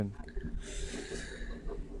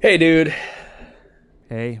Hey, dude.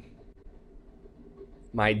 Hey,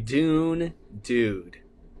 My Dune dude.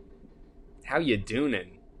 How you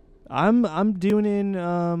doonin'? I'm doing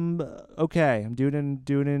okay. I'm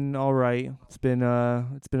doing all right. It's been a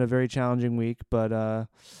very challenging week, but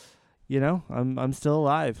I'm still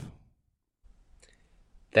alive.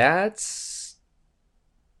 That's,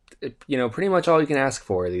 pretty much all you can ask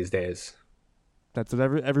for these days. That's what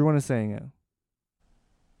everyone is saying it.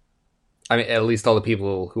 I mean, at least all the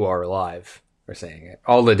people who are alive are saying it.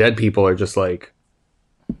 All the dead people are just like,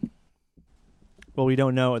 Well, we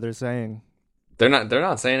don't know what they're saying. they're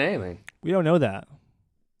not saying anything. We don't know that.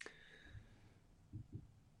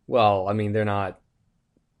 Well, I mean, they're not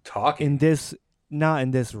In talking. this Not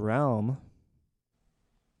in this realm,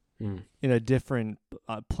 Hmm. in a different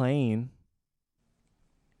plane,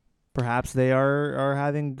 perhaps they are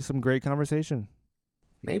having some great conversation.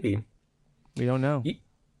 Maybe. We don't know. You,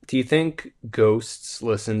 do you think ghosts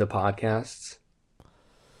listen to podcasts?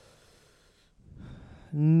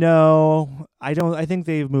 No, I don't. I think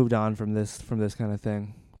they've moved on from this kind of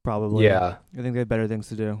thing. Probably. Yeah. I think they have better things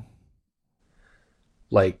to do.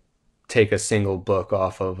 Like, take a single book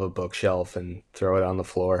off of a bookshelf and throw it on the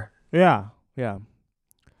floor. Yeah, yeah,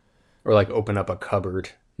 Or like open up a cupboard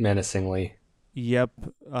menacingly. yep.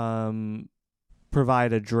 Um,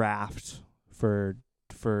 Provide a draft for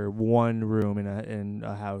one room in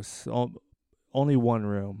a house. Only one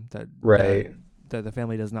room Right. that the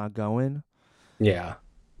family does not go in Yeah.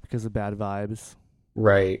 because of bad vibes.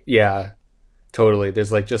 Right. Yeah. Totally.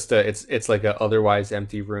 There's like just it's like a otherwise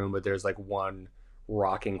empty room, but there's like one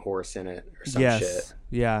rocking horse in it or some shit. Yes,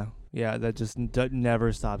 yeah, yeah. That just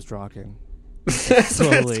never stops rocking. Like That's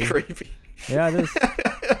slowly. creepy. Yeah, it is.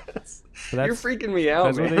 But You're that's freaking me out,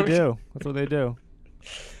 that's what they man. do. That's what they do.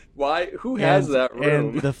 Why? Who has and that and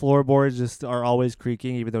room? the floorboards just are always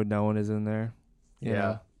creaking even though no one is in there. You know,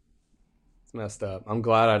 Yeah, it's messed up. I'm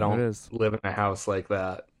glad I it don't is. live in a house like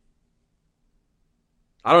that.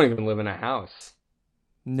 I don't even live in a house.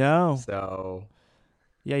 No, So,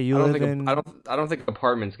 yeah, you live I in. don't think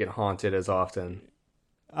apartments get haunted as often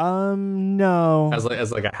No,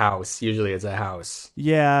 as like a house. Usually it's a house.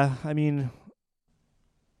 yeah. I mean,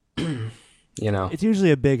 You know. it's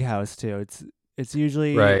usually a big house too. It's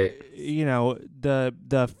usually Right.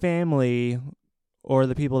 the family or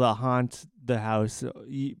the people that haunt the house.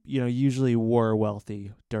 Usually were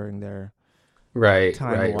wealthy during their Right,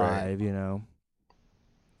 time right, right. alive.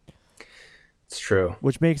 It's true.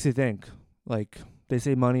 Which makes you think. Like they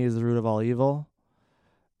say, money is the root of all evil.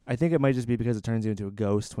 I think it might just be because it turns you into a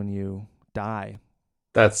ghost when you die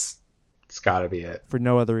That's it's got to be it. for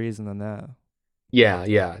no other reason than that. Yeah,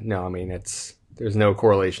 yeah. No, I mean it's there's no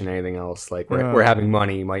correlation to anything else. Like we're No. having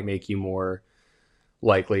money might make you more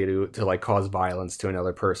likely to like cause violence to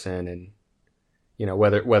another person, and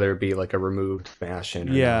whether it be like a removed fashion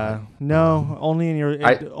or not. Yeah. No, I only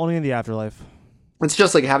in the afterlife. It's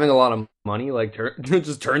just like having a lot of money like it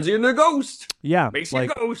just turns you into a ghost. Yeah, Makes you a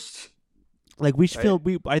ghost. we should Right? feel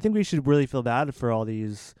we I think we should really feel bad for all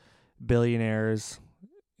these billionaires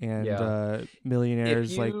and Yeah. If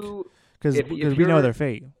millionaires, like you cuz if cuz we know you're their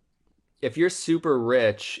fate. if you're super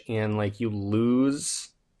rich and like you lose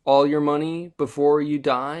all your money before you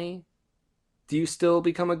die, do you still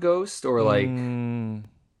become a ghost? Or like, Mm,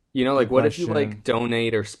 like good what if you question. like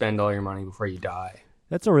donate or spend all your money before you die?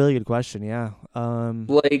 That's a really good question. Yeah.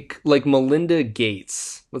 Like Melinda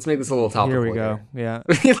Gates. Let's make this a little Here we topical go. here. Yeah.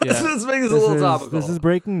 let's, Yeah. let's make this a This little is this is topical.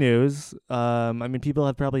 breaking news. I mean, people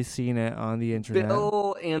have probably seen it on the internet.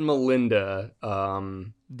 Bill and Melinda.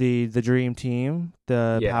 The dream team,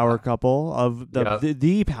 the power Yeah. couple of Yeah.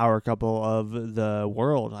 the power couple of the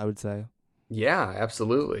world, I would say. Yeah,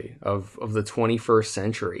 absolutely. Of the 21st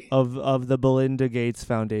century. Of the Belinda Gates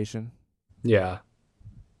Foundation. Yeah.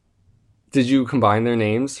 Did you combine their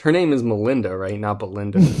names? Her name is Melinda, right? Not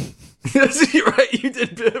Belinda. Right. You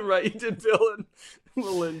did Bill, right. You did Bill and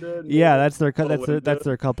Melinda and made Yeah, it that's Belinda.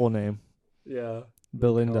 their couple name. Yeah. The power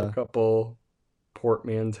Belinda. couple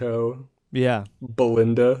portmanteau. Yeah.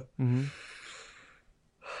 Belinda. Hmm.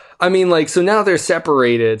 I mean, like, so now they're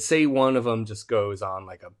separated. Say one of them just goes on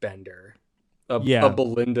like a bender, a Yeah.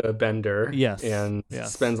 Belinda bender, Yes. and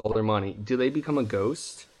Yes. spends all their money. Do they become a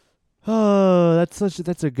ghost? Oh,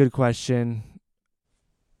 that's a good question.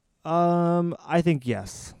 I think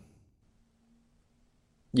yes.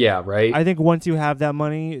 Yeah, right. I think once you have that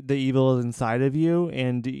money, the evil is inside of you,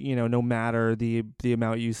 and no matter the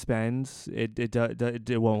amount you spend,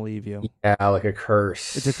 it won't leave you. Yeah, like a It's a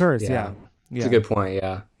curse. curse. Yeah. Yeah, It's a yeah. good point.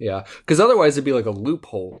 Yeah, yeah. Because otherwise, it'd be like a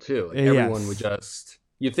loophole too. Like everyone would Yes. just.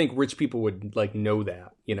 You'd think rich people would like know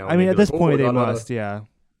that, I and mean, they'd be at like, this "Oh, point, I they gotta." must. Yeah.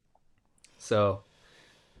 So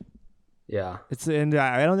Yeah. And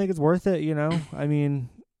I don't think it's worth it. I mean,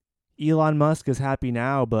 Elon Musk is happy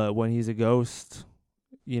now, but when he's a ghost,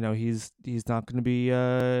 he's not going to be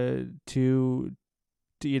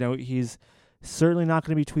he's certainly not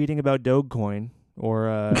going to be tweeting about Dogecoin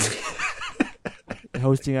or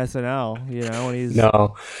hosting SNL. When he's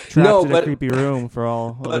No. trapped in a creepy room for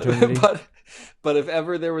all of eternity. But if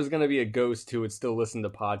ever there was going to be a ghost who would still listen to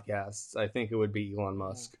podcasts, I think it would be Elon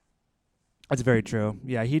Musk. That's very true.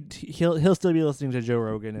 Yeah, he'll still be listening to Joe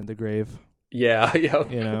Rogan in the grave. Yeah.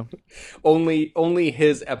 Only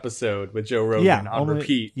his episode with Joe Rogan on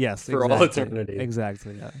repeat. Yes, for exactly, all eternity.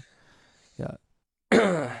 Exactly. Yeah.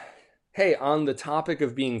 Hey, on the topic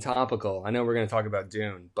of being topical, I know we're going to talk about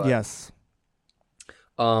Dune, but yes.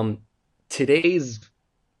 Today's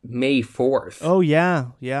May 4th. Oh yeah.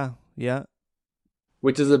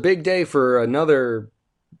 Which is a big day for another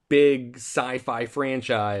big sci-fi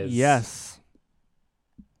franchise. Yes.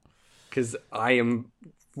 Because I am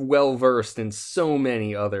well versed in so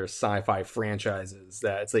many other sci-fi franchises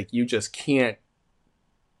that it's like you can't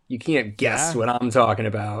guess what I'm talking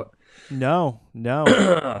about. No.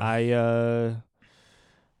 I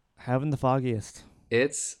haven't the foggiest.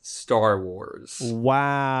 It's Star Wars.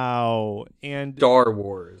 Wow. And Star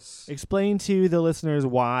Wars. Explain to the listeners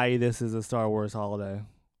why this is a Star Wars holiday.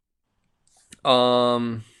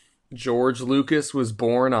 George Lucas was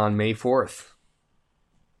born on May 4th.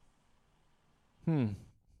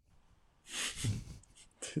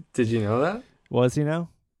 Did you know that? Was he now?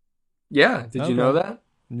 Yeah. Did you know that?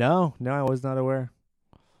 No, I was not aware.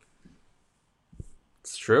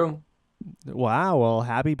 It's true. Wow. Well,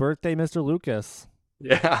 happy birthday, Mr. Lucas.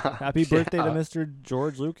 Yeah. Happy birthday to Mr.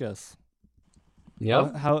 George Lucas.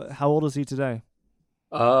 Yep. How old is he today?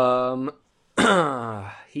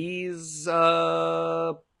 He's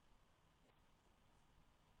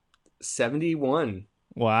 71.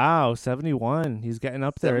 Wow, 71. He's getting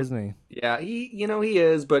up there, isn't he? Yeah, he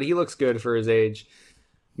is, but he looks good for his age.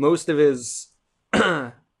 Most of his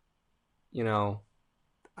I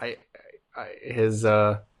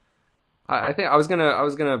think I was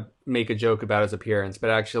gonna make a joke about his appearance, but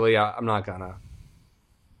actually I'm not gonna.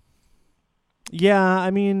 Yeah,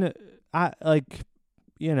 I mean,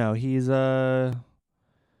 he's for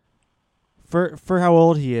how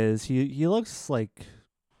old he is, he looks like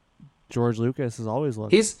George Lucas has always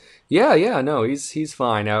looked. He's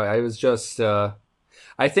fine. I was just I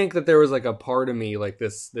think that there was like a part of me, like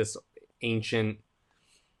this ancient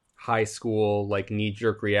high school like knee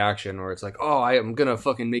jerk reaction where it's like, oh, I'm gonna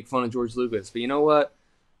fucking make fun of George Lucas, but you know what?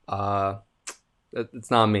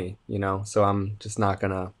 It's not me, so I'm just not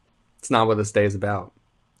gonna. It's not what this day is about.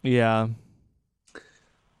 Yeah.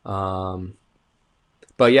 But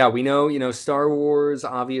yeah, we know, Star Wars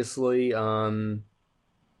obviously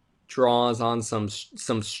draws on some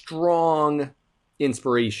strong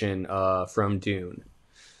inspiration from Dune.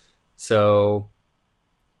 So,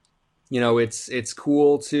 it's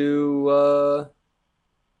cool to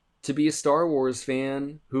be a Star Wars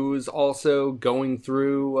fan who's also going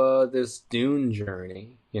through this Dune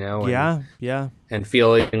journey, Yeah. And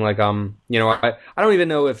feeling like I don't even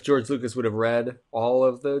know if George Lucas would have read all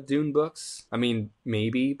of the Dune books. I mean,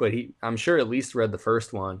 maybe, but I'm sure at least read the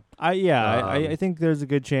first one. I think there's a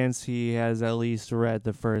good chance he has at least read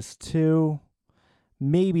the first two,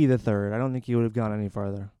 maybe the third. I don't think he would have gone any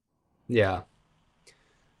farther. Yeah.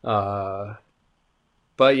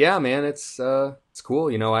 But yeah, man, it's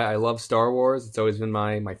cool. I love Star Wars. It's always been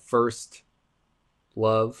my first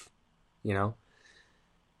love,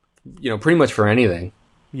 pretty much for anything.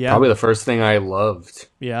 Yeah. Probably the first thing I loved.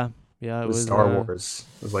 Yeah. It was Star Wars.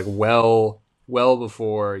 It was like well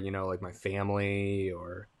before, like my family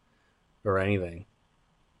or anything.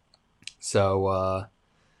 So,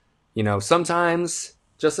 sometimes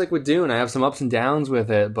just like with Dune, I have some ups and downs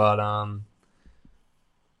with it, but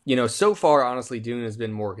so far, honestly, Dune has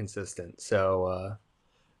been more consistent. So,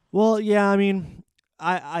 well, yeah, I mean,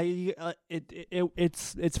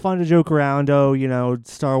 it's fun to joke around. Oh,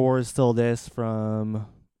 Star Wars stole this from,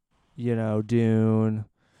 Dune.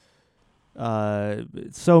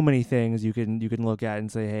 So many things you can look at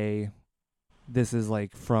and say, hey, this is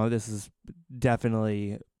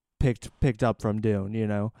definitely picked up from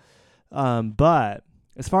Dune. But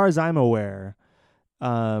as far as I'm aware,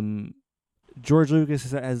 George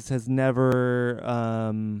Lucas has never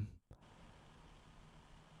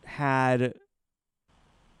had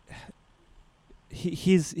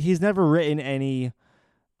he's never written anything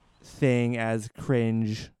as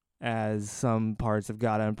cringe as some parts of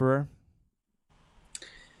God Emperor.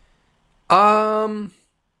 I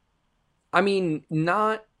mean,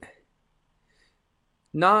 not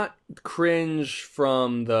cringe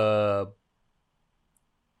from the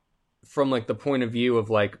from like the point of view of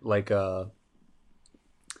like a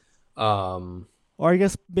Or I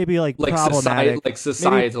guess maybe like problematic,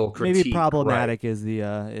 societal maybe critique, right? problematic is the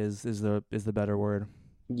is the better word.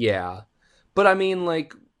 Yeah. But I mean,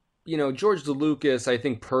 like, George Lucas, I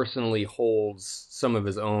think personally holds some of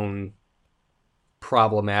his own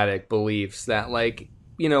problematic beliefs that, like,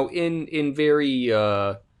 in very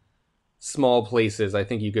small places, I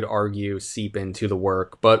think you could argue seep into the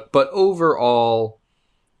work. But overall,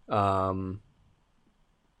 um,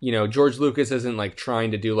 George Lucas isn't like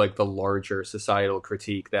trying to do like the larger societal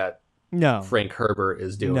critique that No, Frank Herbert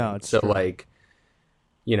is no, doing. it's So true. like,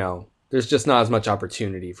 there's just not as much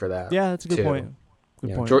opportunity for that Yeah, that's a good too. point.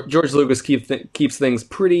 Good point. George Lucas keeps things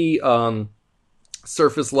pretty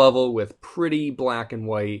surface level with pretty black and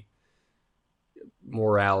white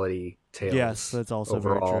morality Yes, tales that's also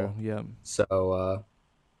very true. overall. Yeah. So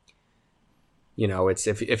it's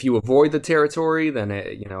if you avoid the territory, then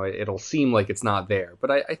it'll seem like it's not there.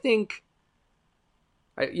 But I think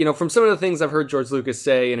from some of the things I've heard George Lucas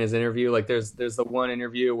say in his interview, like there's the one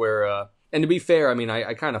interview where and to be fair, I mean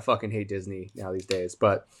I kind of fucking hate Disney now these days,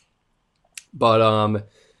 but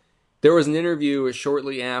there was an interview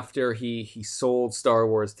shortly after he sold Star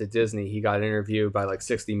Wars to Disney. He got interviewed by like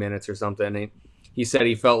 60 Minutes or something. And he said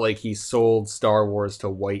he felt like he sold Star Wars to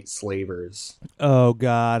white slavers. Oh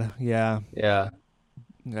God, yeah, Yeah.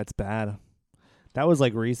 that's bad. That was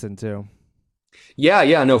like recent too.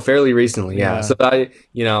 Yeah, no, fairly recently, yeah. Yeah, So hey,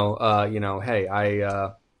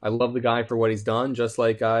 I love the guy for what he's done, just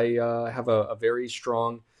like I have a very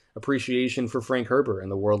strong appreciation for Frank Herbert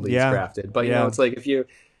and the world that he's yeah, crafted. But yeah, it's like if you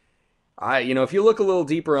look a little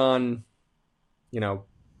deeper on, you know,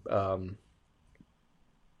 um,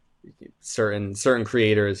 certain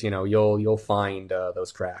creators, you'll find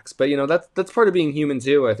those cracks. But that's part of being human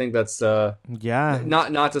too. I think that's yeah,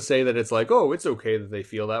 not to say that it's like, oh, it's okay that they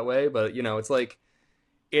feel that way, but it's like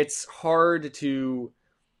it's hard to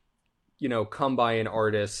come by an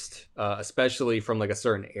artist, especially from like a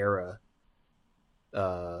certain era,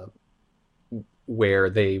 uh, where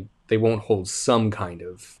they won't hold some kind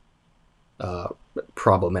of uh,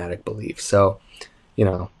 problematic belief. So you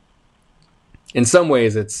know, in some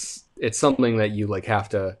ways, it's something that you like have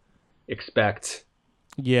to expect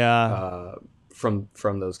yeah, uh, from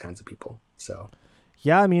those kinds of people. So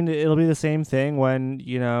yeah. I mean, it'll be the same thing when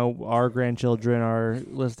our grandchildren are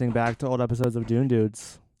listening back to old episodes of Dune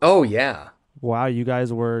Dudes. oh yeah, Wow, you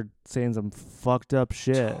guys were saying some fucked up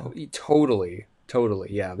shit. totally,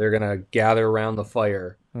 yeah. They're gonna gather around the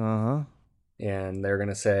fire Uh huh. and they're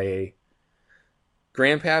gonna say,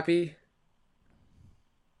 "Grandpappy,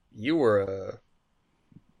 you were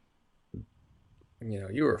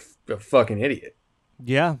a fucking idiot."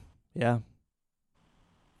 Yeah, yeah.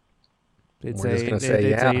 And They'd we're just say gonna say,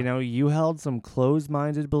 they'd say "Yeah, you held some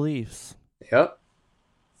closed-minded beliefs. yep,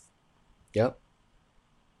 yep."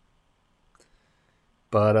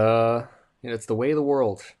 But it's the way the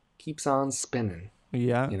world keeps on spinning.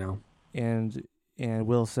 Yeah, You know. and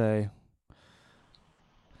we'll say,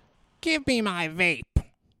 "Give me my vape,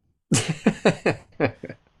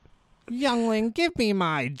 youngling. Give me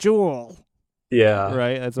my jewel." Yeah.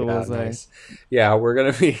 Right. That's what we'll Yeah, say. nice. Yeah, we're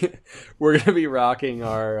gonna be rocking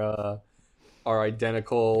our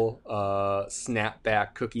identical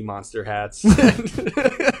snapback Cookie Monster hats.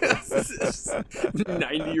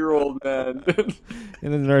 90-year-old men.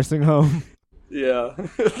 In the nursing home, Yeah.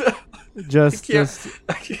 I just can't, just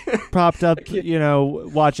I can't, propped up, I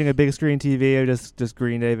can't, watching a big screen TV or just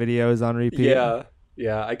Green Day videos on repeat.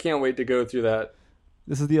 yeah, I can't wait to go through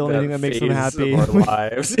This is the only thing that that makes them phase of happy. our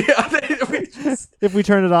lives. Yeah, we just, If we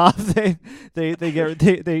turn it off, they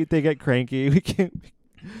get cranky. We can't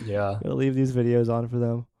yeah. gotta leave these videos on for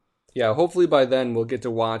them. Yeah, hopefully by then we'll get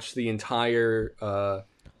to watch the entire at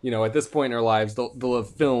this point in our lives they'll have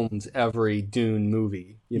filmed every Dune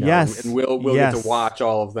movie, Yes. and we'll get Yes. to watch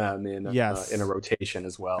all of them Yes. in a rotation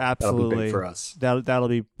as well. That'll be Absolutely. big for us. That'll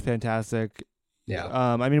be fantastic. Yeah.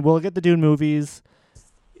 I mean, we'll get the Dune movies,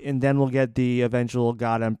 and then we'll get the eventual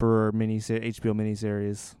God Emperor HBO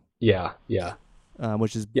miniseries, Yeah.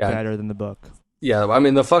 which is Yeah. better than the book. Yeah, I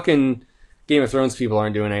mean the fucking Game of Thrones people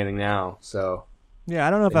aren't doing anything now, so Yeah, I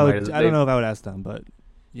don't know if they I might would. as I don't know if I would ask them, but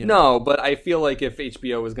no, but I feel like if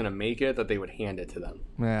HBO was going to make it that they would hand it to them.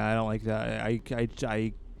 yeah, I don't like that.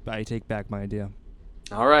 I take back my idea.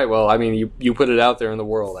 All right, well, I mean you put it out there in the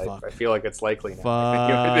world. Fuck. I feel like it's likely now.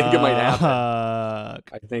 Fuck. I think it might happen.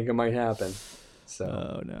 I think it might happen. So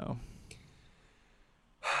Oh no.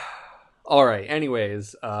 all right.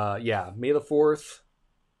 Anyways, yeah. May the 4th.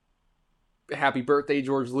 Happy birthday,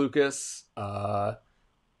 George Lucas.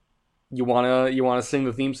 You wanna sing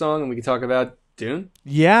the theme song and we can talk about Dune?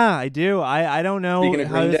 Yeah, I do. I don't know Speaking of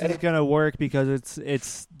how Green this is Day? gonna work because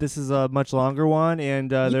this is a much longer one,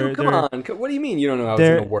 and You come on. What do you mean you don't know how it's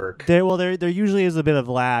gonna they're work? there usually is a bit of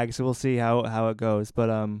lag, so we'll see how it goes. But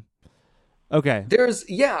okay,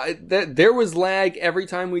 There was lag every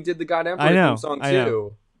time we did the God Emperor theme song I know.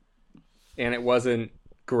 too, and it wasn't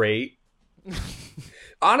great.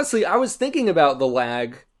 Honestly, I was thinking about the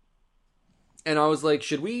lag, and I was like,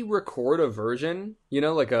 should we record a version?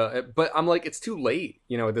 But I'm like, it's too late.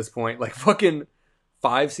 At this point, like fucking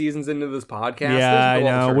 5 seasons into this podcast, there's Yeah, I no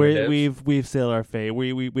know. alternative. We've sealed our fate.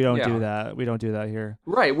 We don't do Yeah, that. We don't do that here.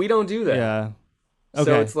 right. We don't do that. Yeah. So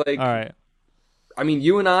Okay. it's All like, right. I mean,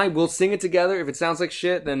 you and I will sing it together. If it sounds like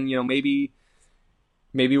shit, then maybe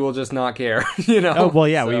we'll just not care. Oh well,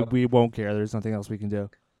 yeah. So We won't care. There's nothing else we can do.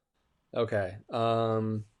 okay.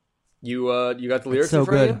 You got the It's lyrics so in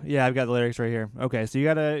front of good. Yeah, I've got the lyrics right here. Okay, so you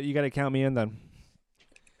gotta count me in then.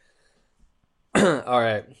 you? All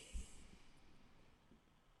right.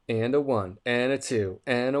 And a 1, and a 2,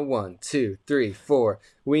 and a 1, 2, 3, 4.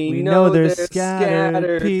 We Know know there's there's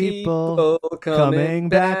scattered people coming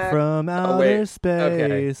back from Oh outer wait.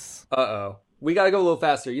 Okay. space. Uh-oh. We gotta go a little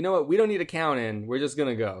faster. You know what? We don't need to count in. We're just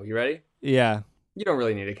gonna go. You ready? Yeah. You don't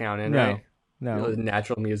really need to count in, No. right? No. You're a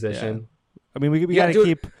natural musician. I mean, we You gotta do it-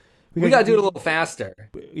 keep. We gotta do it a little faster.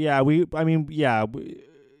 Yeah. I mean, yeah.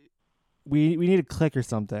 We need a click or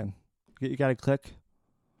something. You got to click.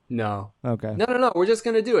 No. Okay. No. We're just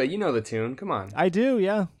gonna do it. You know the tune. Come on. I do.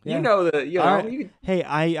 Yeah. You know the. All right. Hey,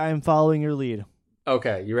 I'm following your lead.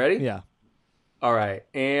 Okay. You ready? Yeah. All right.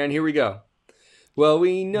 And here we go. Well,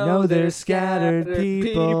 we know there's scattered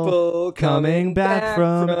people coming back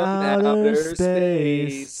from outer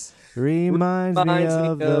space. Reminds me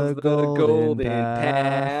of the golden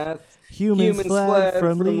path. Humans fled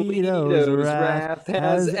from Leto's wrath.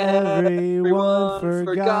 Has everyone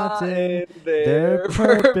forgotten their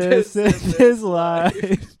purpose in this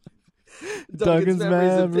life? Duncan's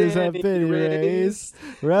memories have been erased.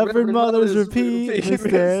 Reverend mothers repeat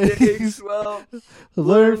mistakes. Well,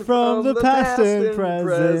 Learn from the past and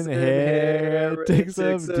present heretics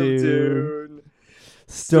of Dune.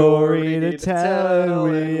 Story to tell,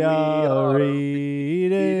 we are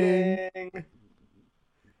reading.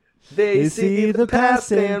 They see the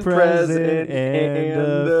past and present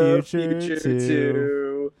and the future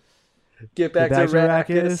too. Get back to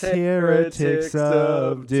Arrakis, heretics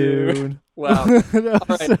of Dune. Wow. That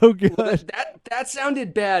was right. so good. Well, that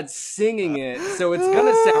sounded bad singing it, so it's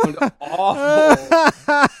gonna sound awful.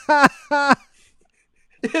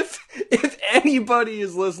 If anybody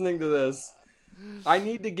is listening to this, I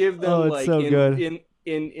need to give them it's so good.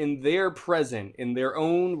 In their present, in their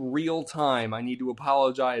own real time, I need to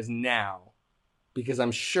apologize now because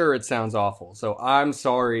I'm sure it sounds awful. So I'm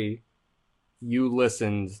sorry you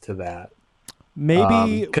listened to that.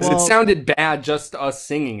 Maybe because it sounded bad just us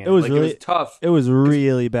singing it. It was like, really it was tough. It was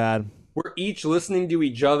really bad. We're each listening to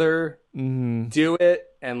each other do it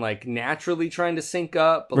and like naturally trying to sync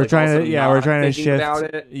up. But we're like trying also to we're trying to thinking shift. about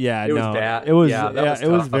it. Yeah, it no, was bad. It was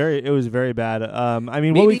it was very bad. I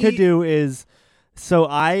mean, what we could do is, so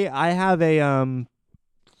I have a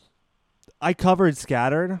I covered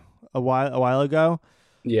Scattered a while ago.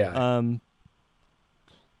 Yeah.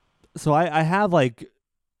 So I have like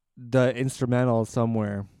the instrumental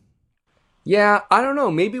somewhere. Yeah, I don't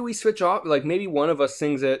know. Maybe we switch off. Like maybe one of us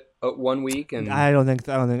sings it 1 week, and I don't think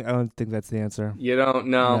that's the answer. You don't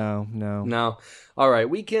know. No. All right,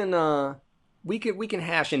 we can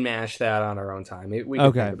hash and mash that on our own time. We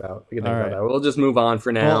can think about that. We'll just move on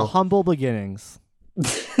for now. Well, humble beginnings.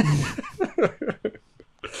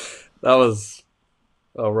 That was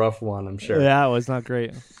a rough one, I'm sure. Yeah, it was not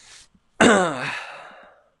great. But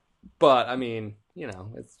I mean,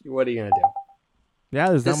 what are you gonna do? Yeah,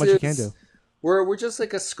 there's not much you can do. We're just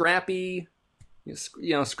like a scrappy,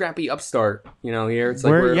 scrappy upstart. Here it's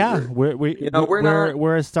like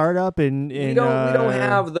we're a startup, and we don't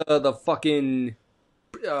have the fucking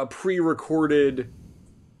pre-recorded,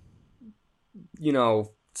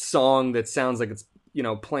 song that sounds like it's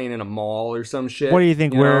playing in a mall or some shit. What do you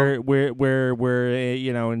think? We're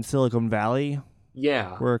in Silicon Valley.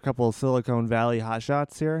 Yeah, we're a couple of Silicon Valley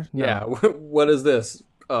hotshots here. No. Yeah, what is this?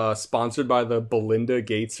 Sponsored by the Belinda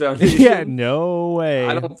Gates Foundation? Yeah, no way.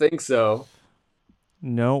 I don't think so.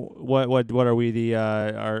 No, what are we the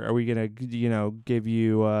are we gonna give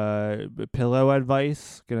you pillow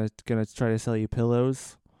advice? Gonna try to sell you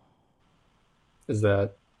pillows? Is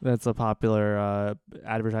that's a popular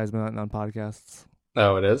advertisement on podcasts?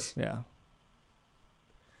 Oh, it is? Yeah,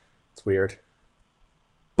 it's weird.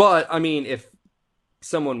 But I mean, if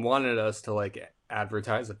someone wanted us to like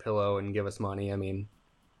advertise a pillow and give us money, I mean,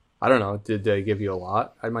 I don't know. Did they give you a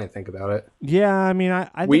lot? I might think about it. Yeah, I mean, I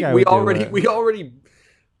think We I we would do already it. we already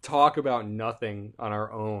talk about nothing on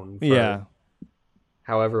our own for Yeah.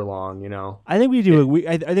 however long, you know. I think we do.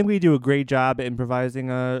 It, I think we do a great job at improvising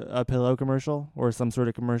a pillow commercial or some sort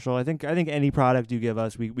of commercial. I think any product you give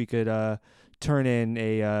us, we could turn in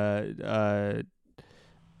a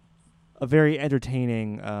very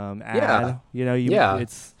entertaining yeah, ad. You know, yeah,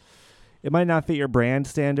 it might not fit your brand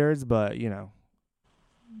standards, but you know,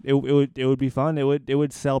 it would be fun. It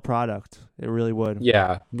would sell product. It really would.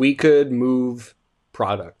 yeah. We could move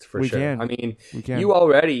product for We sure. I can. mean, We can. you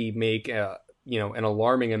already make an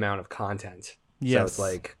alarming amount of content. So it's Yes.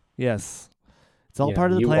 like, Yes. It's all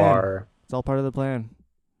part of the you plan. are It's all part of the plan.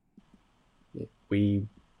 we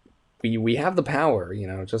we have the power,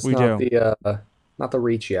 just We do. not the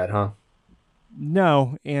reach yet, huh?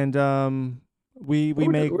 No, and But we're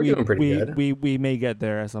doing pretty good. we may get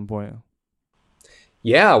there at some point.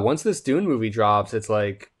 Yeah, once this Dune movie drops, it's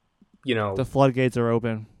like, The floodgates are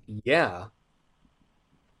open. yeah,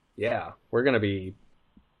 yeah, we're gonna be.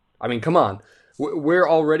 I mean, come on, we're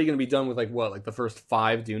already gonna be done with like the first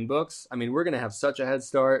five Dune books. I mean, we're gonna have such a head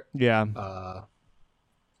start. Yeah.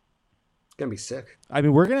 It's gonna be sick. I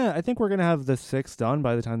mean, I think we're gonna have the six done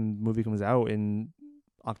by the time the movie comes out in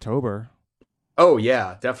October. Oh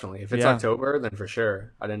yeah, definitely. If it's Yeah. October, then for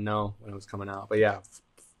sure. I didn't know when it was coming out, but yeah,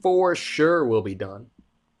 for sure we'll be done.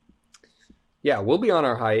 Yeah, we'll be on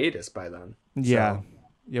our hiatus by then. Yeah. So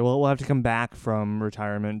Yeah. We'll have to come back from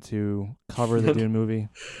retirement to cover the Dune movie.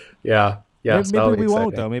 yeah, Maybe, yes, that'll be we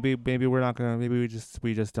won't exciting. though. Maybe we're not gonna. Maybe we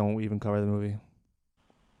just don't even cover the movie.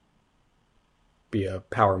 Be a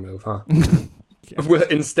power move, huh? Yeah.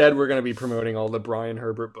 Instead, we're gonna be promoting all the Brian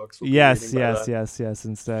Herbert books we'll be Yes. reading by Yes. then. Yes. Yes.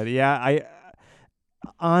 Instead, yeah. I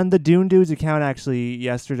on the Dune Dudes account actually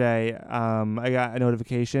yesterday. I got a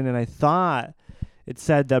notification and I thought it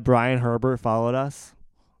said that Brian Herbert followed us.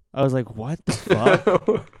 I was like, what the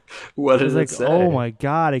fuck? What I was did it like, oh say? my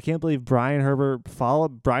god, I can't believe Brian Herbert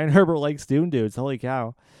followed. Brian Herbert likes Dune Dudes. Holy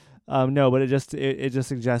cow! No, but it just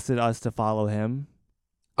suggested us to follow him.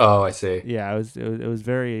 Oh, I see. Yeah, it was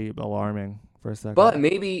very alarming for a But second.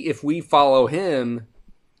 maybe if we follow him,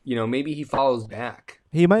 maybe he follows back.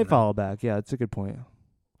 He You might know, follow back. Yeah, it's a good point.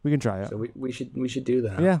 We can try it. so we should do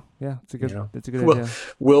that. Yeah, yeah, You know, it's a good we'll idea.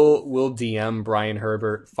 we'll DM Brian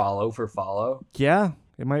Herbert follow for follow. Yeah,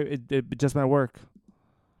 it just might work.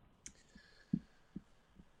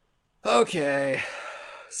 Okay,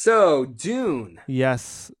 so Dune,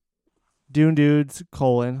 Yes, Dune Dudes :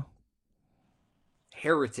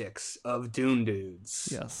 Heretics of Dune Dudes.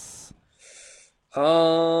 Yes.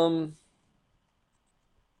 Um,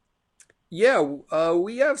 yeah,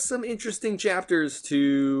 we have some interesting chapters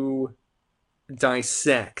to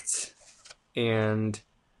dissect and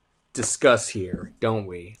discuss here, don't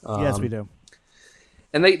we? Yes, we do.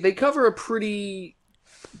 And they cover a pretty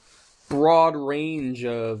broad range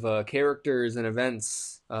of characters and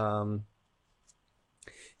events.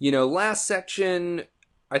 Last section,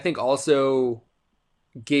 I think also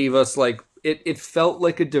gave us it felt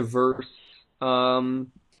like a diverse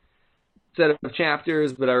um, set of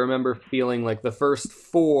chapters, but I remember feeling like the first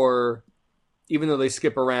four, even though they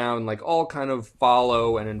skip around, like all kind of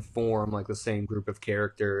follow and inform like the same group of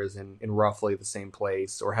characters in roughly the same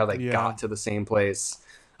place or how they Yeah. got to the same place.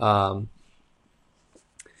 Um,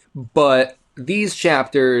 but these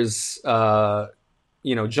chapters,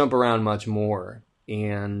 jump around much more,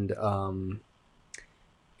 and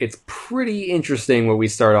it's pretty interesting what we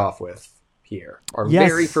start off with here. Our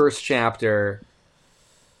very Yes. first chapter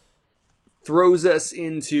throws us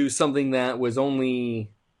into something that was only,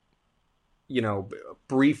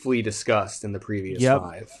 briefly discussed in the previous Yep.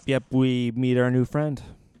 five. Yep. We meet our new friend.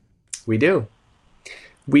 We do.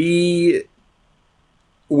 We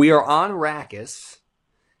are on Arrakis,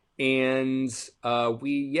 and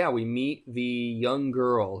we meet the young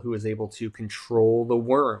girl who is able to control the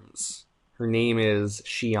worms. Her name is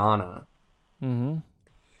Shiana. Mm-hmm.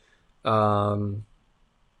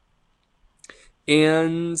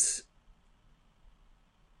 And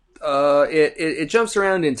it jumps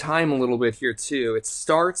around in time a little bit here too. It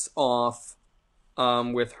starts off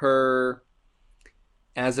with her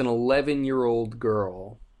as an 11-year-old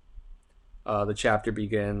girl. The chapter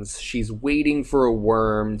begins. She's waiting for a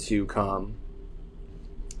worm to come.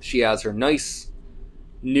 She has her nice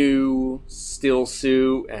new still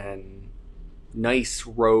suit and nice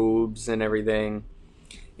robes and everything.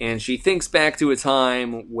 And she thinks back to a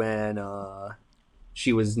time when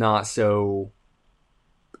she was not so,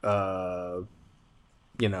 not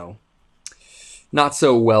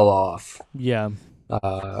so well off. Yeah.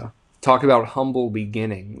 Talk about humble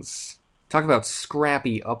beginnings. Talk about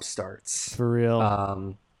scrappy upstarts. For real.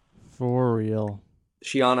 Um, For real.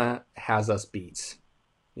 Shiana has us beat.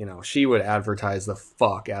 She would advertise the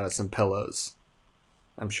fuck out of some pillows.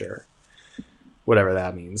 I'm sure. Whatever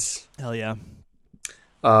that means. Hell yeah.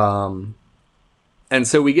 And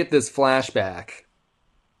so we get this flashback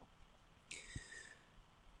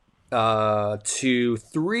to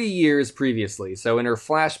 3 years previously. So in her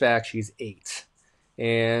flashback, she's 8.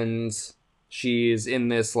 And she's in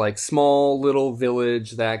this like small little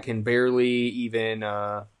village that can barely even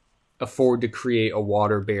afford to create a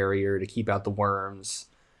water barrier to keep out the worms.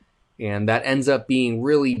 And that ends up being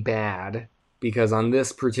really bad because on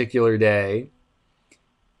this particular day,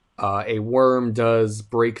 a worm does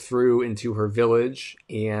break through into her village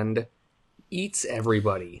and eats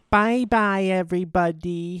everybody. Bye-bye,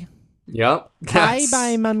 everybody. Yep.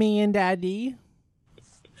 Bye-bye, Mommy and Daddy.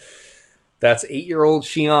 That's 8-year-old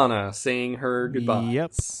Shiana saying her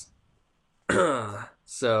goodbyes. Yep.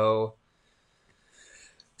 So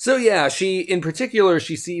yeah, she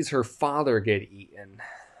sees her father get eaten.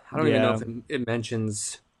 I don't even know if it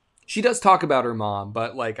mentions. She does talk about her mom,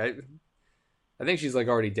 but like I think she's like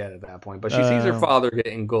already dead at that point. But she sees her father get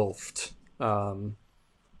engulfed, in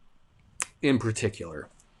particular.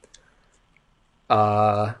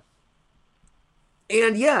 And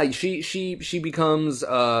yeah, she becomes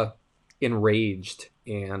enraged,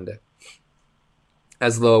 and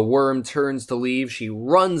as the worm turns to leave, she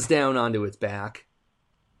runs down onto its back,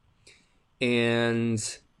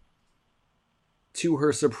 and to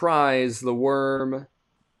her surprise, the worm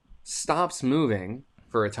stops moving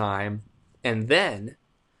for a time and then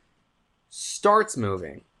starts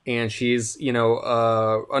moving, and she's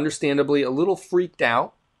understandably a little freaked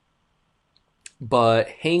out, but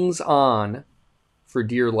hangs on for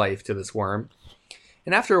dear life to this worm.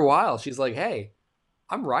 And after a while, she's like, "Hey,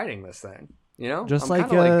 I'm riding this thing." Just I'm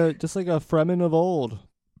like a Fremen of old.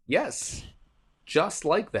 Yes, just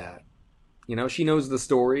like that. She knows the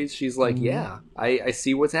stories. She's like, "Yeah, I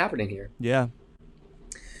see what's happening here." Yeah.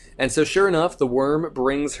 And so, sure enough, the worm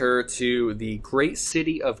brings her to the great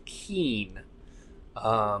city of Keen,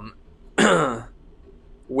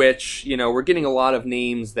 which we're getting a lot of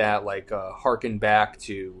names that harken back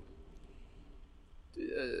to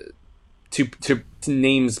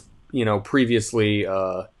names previously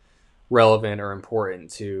relevant or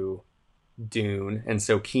important to Dune, and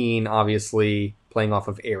so Keen obviously playing off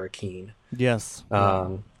of Arrakeen. Yes.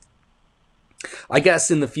 I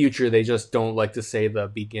guess in the future they just don't like to say the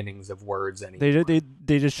beginnings of words anymore.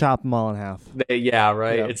 They just chop them all in half. Yeah,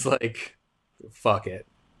 right. Yep. It's like, fuck it,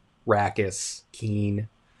 Rackus, Keen.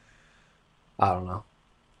 I don't know.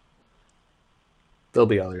 There'll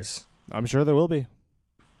be others. I'm sure there will be.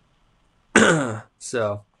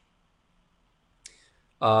 So,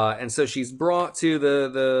 and so she's brought to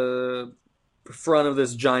the front of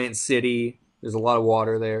this giant city. There's a lot of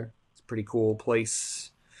water there. It's a pretty cool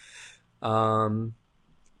place. And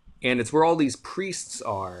it's where all these priests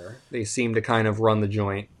are. They seem to kind of run the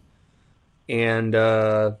joint. And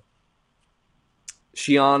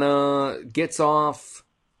Shiana gets off,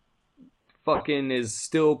 fucking is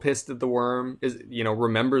still pissed at the worm,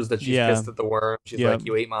 remembers that she's pissed at the worm. She's like,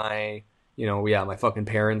 "You ate my, my fucking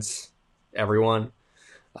parents, everyone."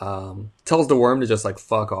 Tells the worm to just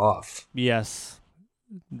fuck off. Yes.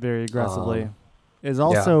 Very aggressively. Is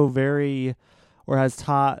also very, or has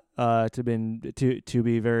taught to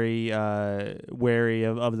be very wary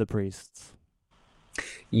of the priests.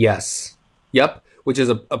 Yes. Yep. Which is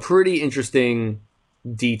a pretty interesting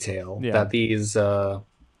detail that these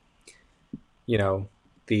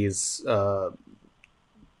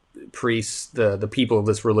priests, the people of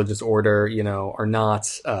this religious order, are not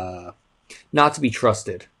to be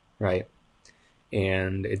trusted, right?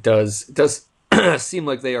 And it does seem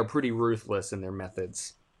like they are pretty ruthless in their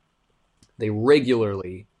methods. They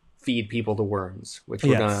regularly feed people to worms, which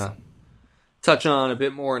we're gonna touch on a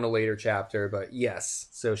bit more in a later chapter. But yes,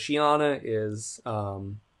 so Shiana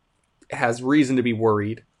has reason to be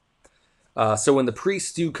worried. So when the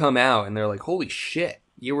priests do come out and they're like, "Holy shit,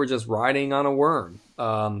 you were just riding on a worm,"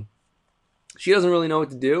 she doesn't really know what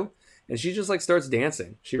to do, and she just starts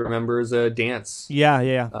dancing. She remembers a dance.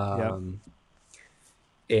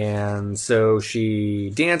 And so she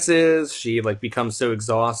dances. She becomes so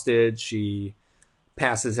exhausted she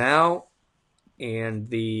passes out, and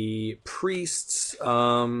the priests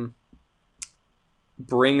bring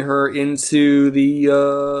her into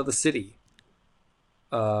the city.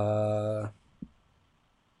 Oh,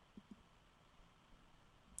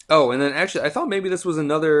 and then actually, I thought maybe this was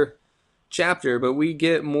another chapter, but we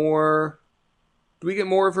get more. Do we get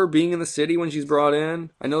more of her being in the city when she's brought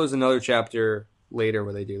in? I know there's another chapter later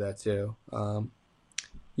where they do that too.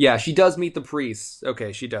 Yeah, she does meet the priest.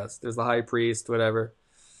 Okay, she does. There's the high priest, whatever.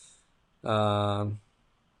 Um,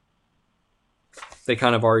 they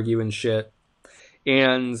kind of argue and shit.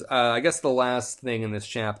 And I guess the last thing in this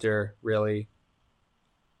chapter really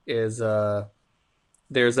is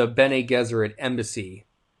there's a Bene Gesserit embassy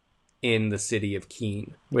in the city of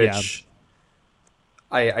Keen, which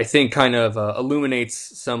I think kind of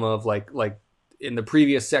illuminates some of like in the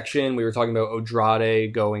previous section we were talking about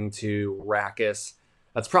Odrade going to Arrakis.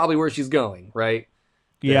 That's probably where she's going, right?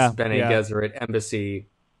 This Bene Gesserit embassy,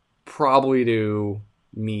 probably to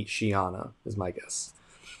meet Shiana, is my guess.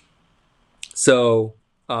 So,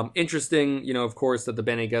 interesting, of course, that the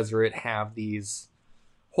Bene Gesserit have these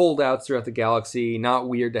holdouts throughout the galaxy. Not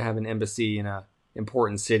weird to have an embassy in a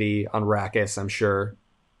important city on Arrakis, I'm sure,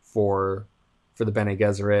 for the Bene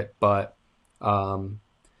Gesserit. But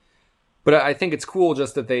I think it's cool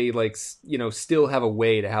just that they still have a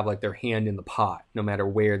way to have like their hand in the pot, no matter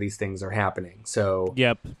where these things are happening. So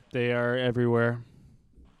yep, they are everywhere.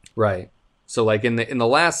 Right. So like in the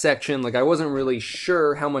last section, like I wasn't really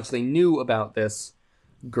sure how much they knew about this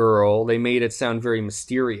girl. They made it sound very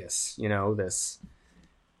mysterious, this.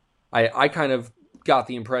 I kind of got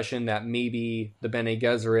the impression that maybe the Bene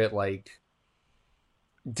Gesserit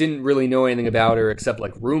didn't really know anything about her except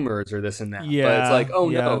like rumors or this and that. Yeah, but it's like, oh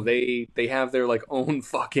no, they have their like own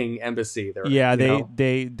fucking embassy there.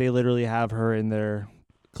 They literally have her in their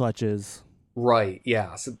clutches. Right.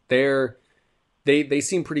 Yeah. So they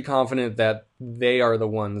seem pretty confident that they are the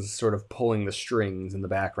ones sort of pulling the strings in the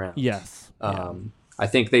background. Yes. I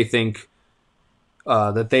think they think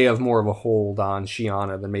that they have more of a hold on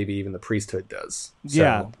Shiana than maybe even the priesthood does.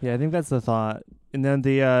 So, yeah, I think that's the thought. And then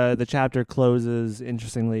the chapter closes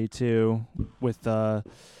interestingly too with the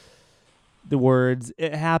words,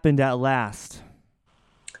 "It happened at last."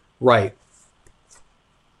 Right.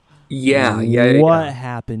 Yeah. What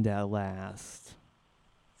happened at last?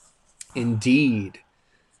 Indeed.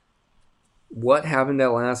 What happened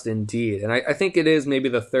at last? Indeed. And I think it is maybe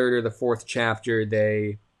the third or the fourth chapter.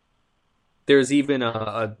 There's even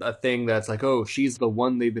a thing that's like, oh, she's the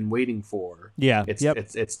one they've been waiting for. Yeah.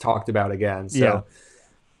 It's talked about again. So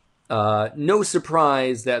no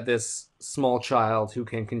surprise that this small child who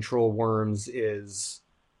can control worms is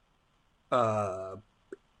of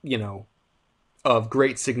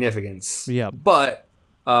great significance. Yeah. But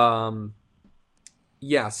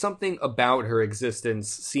something about her existence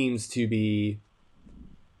seems to be,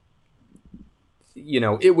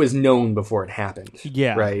 it was known before it happened.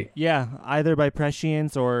 Yeah. Right. Yeah. Either by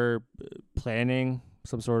prescience or planning,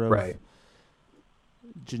 some sort of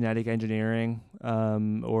genetic engineering,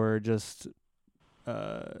 or just,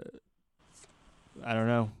 I don't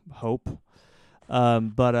know, hope.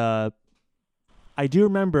 But I do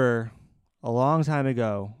remember a long time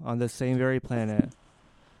ago on this same very planet,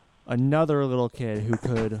 another little kid who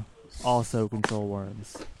could also control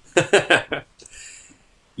worms.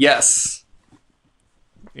 Yes.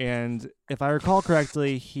 And if I recall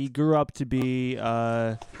correctly, he grew up to be,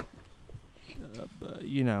 a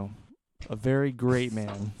very great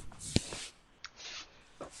man.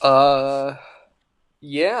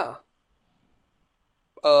 Yeah.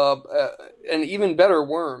 An even better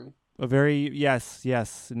worm. An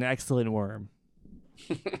excellent worm.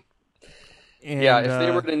 And, if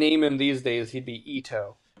they were to name him these days, he'd be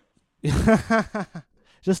Ito.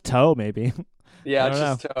 Just Toe, maybe. Yeah,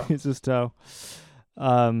 just Toe. He's just Toe.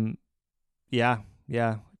 Yeah.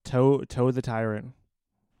 Toe the Tyrant.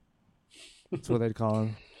 That's what they'd call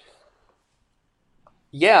him.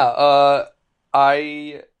 Yeah,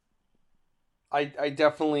 I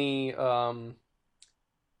definitely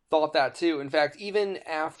thought that too. In fact, even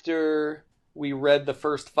after we read the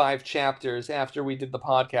first 5 chapters, after we did the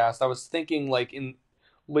podcast, I was thinking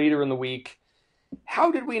later in the week,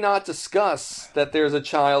 how did we not discuss that there's a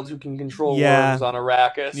child who can control worms on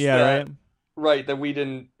Arrakis? Yeah, right. That we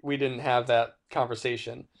didn't have that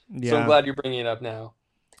conversation. Yeah. So I'm glad you're bringing it up now.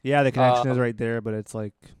 Yeah, the connection is right there, but it's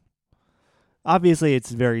like, obviously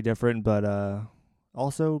it's very different, but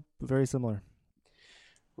also very similar.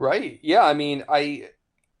 Right. Yeah. I mean,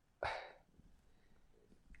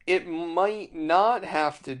 it might not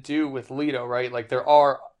have to do with Leto, right? Like there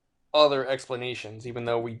are other explanations, even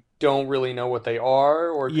though we don't really know what they are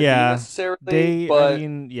or could be necessarily.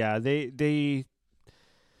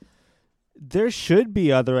 There should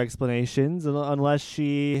be other explanations unless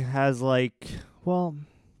she has I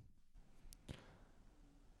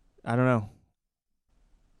don't know.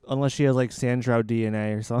 Unless she has Sandshroud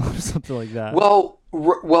DNA or something like that.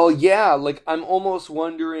 Well, yeah. I'm almost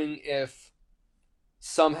wondering if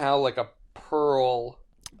somehow a pearl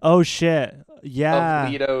Oh shit. of Yeah.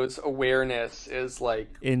 Leto's awareness is like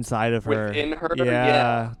Inside of her. within her. Yeah.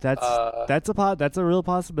 Yeah. That's a real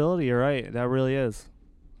possibility. You're right. That really is.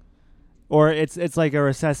 Or it's like a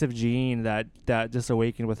recessive gene that just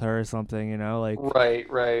awakened with her or something, like Right,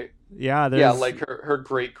 right. yeah, Yeah, there's like her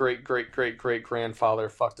great great great great great grandfather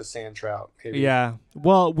fucked a sand trout, maybe. yeah.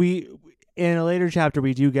 Well, we in a later chapter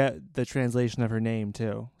we do get the translation of her name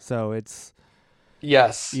too. So it's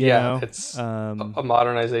Yes, you yeah, know, it's um a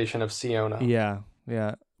modernization of Siona. yeah,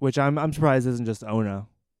 yeah. Which I'm surprised isn't just Ona.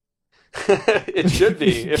 It should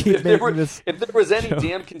be. Keep making this If there was any joke.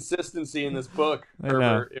 damn consistency in this book, I know.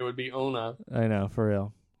 Herbert, it would be Ona. I know, for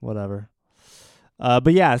real. Whatever.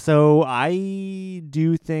 But yeah, so I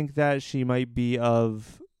do think that she might be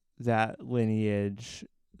of that lineage.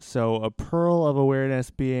 So a pearl of awareness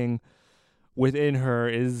being within her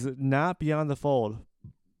is not beyond the fold.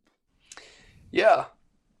 Yeah,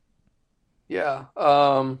 yeah.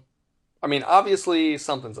 I mean, obviously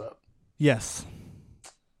something's up. Yes.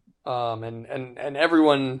 And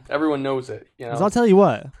everyone knows it, you Because I'll know. tell you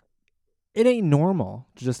what, it ain't normal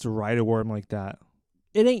just to ride a worm like that.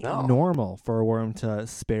 It ain't No, normal for a worm to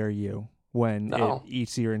spare you when it no,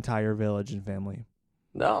 eats your entire village and family.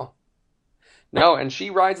 no, no. And she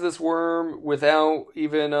rides this worm without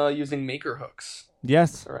even using maker hooks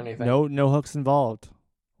Yes. or anything. No hooks involved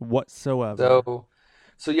whatsoever. So,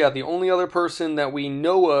 so yeah, the only other person that we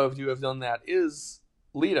know of to have done that is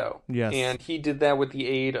Leto, Yes. and he did that with the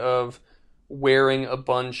aid of wearing a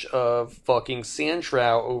bunch of fucking sand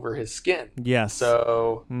trout over his skin. Yes.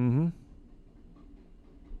 So, Mm-hmm.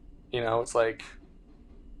 it's like,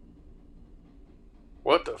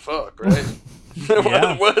 what the fuck, right?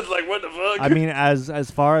 Yeah. What the I fuck? mean, as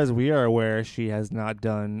far as we are aware, she has not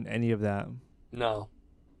done any of that. No,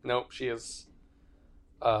 nope, she is,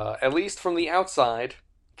 at least from the outside,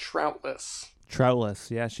 troutless. Troutless.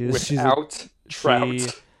 Yeah, Without trout. she.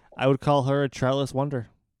 I would call her a troutless wonder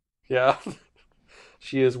Yeah.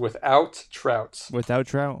 She is without trout. without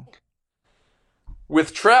trout.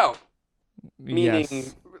 With trout, meaning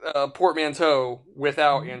Yes. portmanteau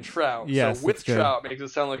without and trout. So Yes, it's with good. trout makes it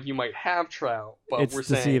sound like you might have trout, but It's we're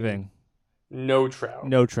saying deceiving. no trout.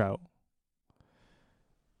 No trout.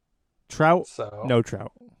 Trout. So No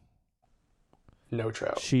trout. no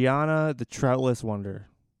trout. Shiana, the troutless wonder.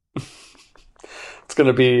 It's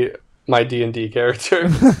gonna be my D&D character.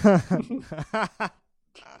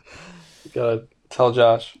 Gotta tell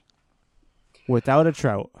Josh. Without a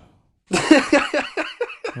trout.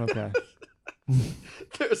 Okay.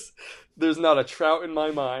 There's not a trout in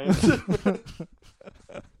my mind.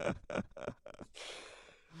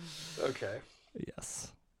 Okay.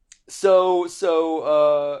 Yes. So,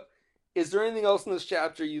 is there anything else in this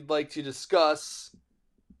chapter you'd like to discuss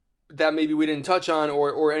that maybe we didn't touch on,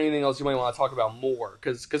 or anything else you might want to talk about more?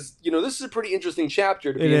 Because this is a pretty interesting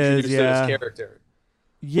chapter to It be is, introduced to this yeah. character.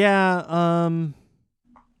 Yeah.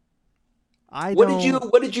 I What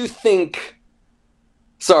don't. did you think?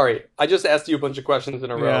 Sorry, I just asked you a bunch of questions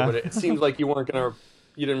in a row, Yeah. but it seems like you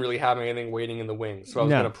didn't really have anything waiting in the wings, so I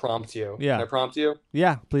was No. gonna prompt you. Can Yeah. I prompt you?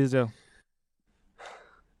 Yeah. Please do.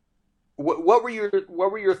 What were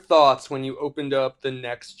your thoughts when you opened up the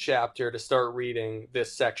next chapter to start reading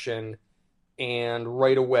this section, and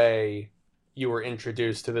right away you were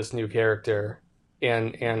introduced to this new character,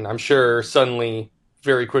 and I'm sure suddenly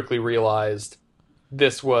very quickly realized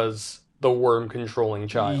this was the worm controlling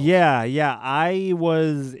child. Yeah. Yeah. I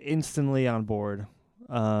was instantly on board.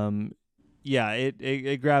 Um. Yeah.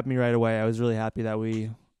 It grabbed me right away. I was really happy that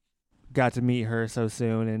we got to meet her so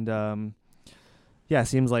soon, and yeah,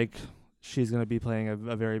 seems like she's gonna be playing a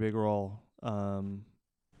very big role.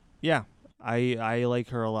 Yeah, I like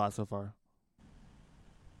her a lot so far.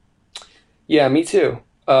 Yeah, me too.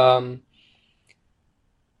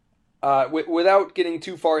 Without getting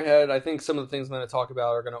too far ahead, I think some of the things I'm going to talk about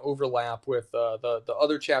are going to overlap with the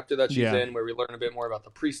other chapter that she's Yeah, in, where we learn a bit more about the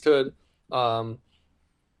priesthood. Um,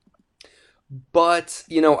 but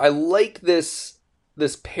I like this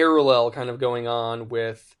parallel kind of going on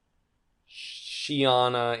with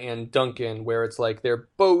Shiana and Duncan, where it's like they're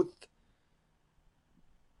both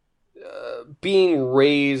being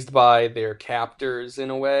raised by their captors in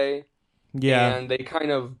a way, yeah, and they kind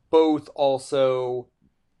of both also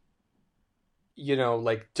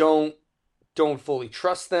like don't fully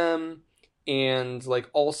trust them, and like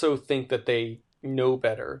also think that they know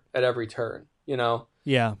better at every turn,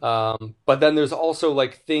 yeah, but then there's also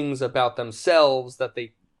like things about themselves that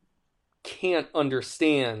they can't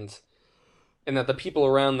understand, and that the people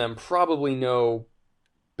around them probably know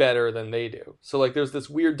better than they do. So like there's this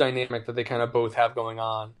weird dynamic that they kind of both have going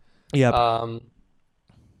on. yep, um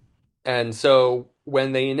and so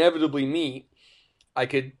when they inevitably meet, I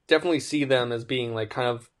could definitely see them as being like kind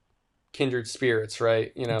of kindred spirits,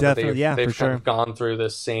 right? You know, that Definitely, they've yeah, for they've kind sure. of gone through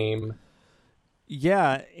this same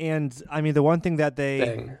Yeah, and I mean the one thing that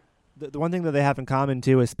thing. the one thing that they have in common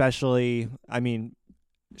too, especially, I mean,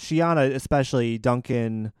 Shiana, especially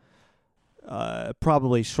Duncan,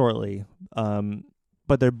 probably shortly, um,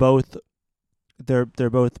 but they're both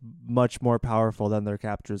much more powerful than their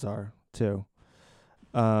captors are too,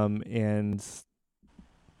 and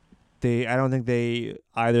they I don't think they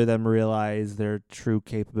either of them realize their true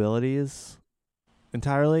capabilities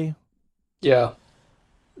entirely. Yeah,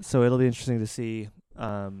 So it'll be interesting to see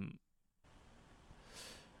um,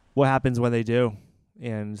 what happens when they do,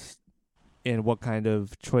 and what kind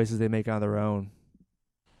of choices they make on their own.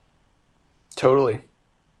 totally.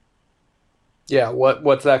 Yeah,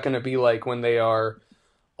 what's that going to be like when they are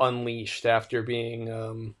unleashed after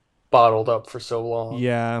being bottled up for so long?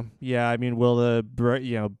 Yeah, yeah. I mean, will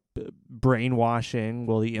the brainwashing,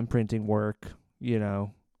 will the imprinting work? You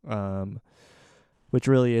know, um, which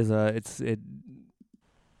really is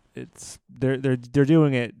it's they're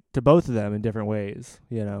doing it to both of them in different ways.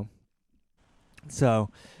 You know, so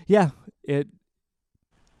yeah, it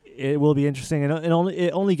it will be interesting, and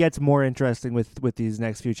it only gets more interesting with these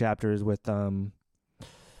next few chapters with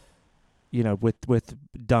with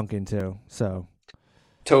Duncan too. So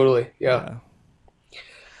Totally. Yeah. yeah,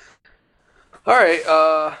 All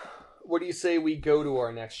right. What do you say we go to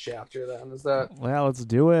our next chapter then? Is that well, let's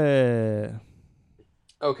do it.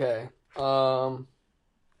 okay?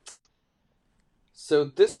 So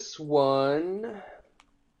this one,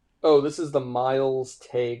 oh, this is the Miles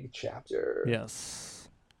Tag chapter. Yes,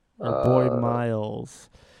 our boy Uh, Miles.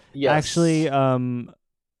 Actually, yes. um,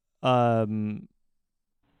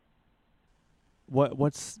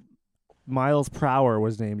 what's Miles Prower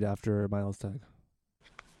was named after Miles Teg.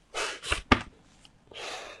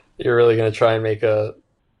 You're really gonna try and make a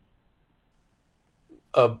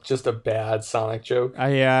just a bad Sonic joke?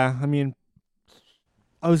 Yeah, I mean,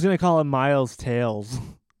 I was gonna call him Miles Tails.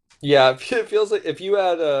 Yeah, it feels like if you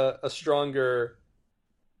had a stronger,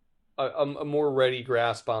 a more ready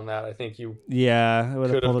grasp on that, I think you Yeah, I would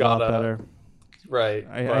have could pulled have it got off a better. right.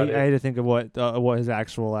 I But had it, to think of what his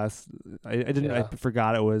actual last. I didn't. I yeah,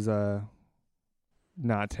 forgot it was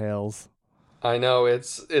not Tails. I know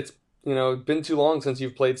it's been too long since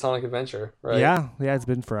you've played Sonic Adventure, right? Yeah, yeah, it's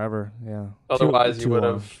been forever. Yeah, Otherwise, too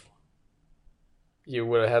long. you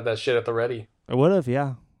would have had that shit at the ready. I would have.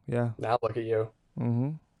 Yeah, yeah. Now look at you.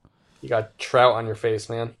 Mm-hmm. You got trout on your face,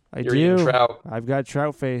 man. I You're eating do. trout. I've got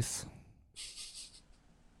trout face.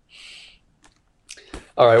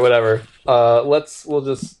 All right, whatever.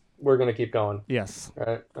 We're gonna keep going. Yes, All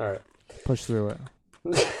right. push through it.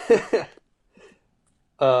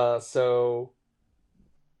 So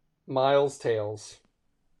Miles Tails,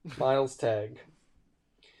 Miles Tag.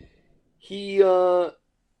 He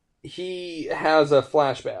he has a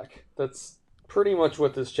flashback. That's pretty much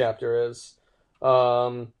what this chapter is.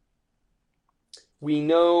 Um, we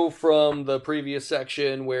know from the previous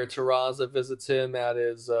section where Terraza visits him at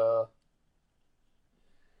his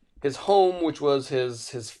home, which was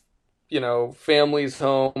his family's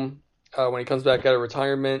home. When he comes back out of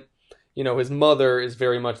retirement, his mother is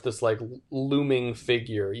very much this like looming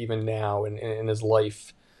figure even now in his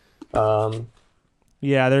life. Um,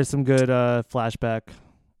 Yeah, there's some good flashback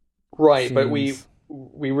right, but we scenes.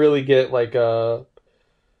 we really get like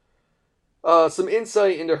some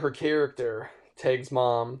insight into her character, Tag's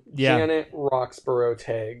mom, Yeah, Janet Roxborough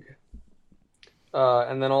Tag,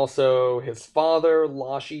 and then also his father,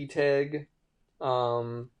 Lashi Tag.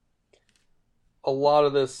 Um, a lot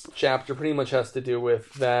of this chapter pretty much has to do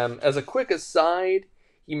with them. As a quick aside,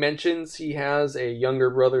 he mentions he has a younger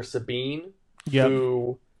brother, Sabine, yep.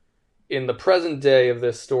 who in the present day of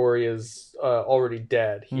this story is already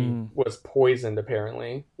dead. He Mm. was poisoned,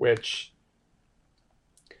 apparently, which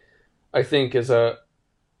I think is a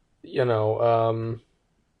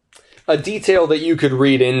detail that you could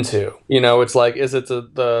read into. It's like, is it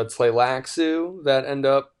the Tleilaxu that end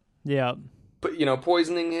up Yeah,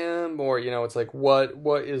 poisoning him, or it's like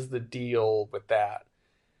what is the deal with that?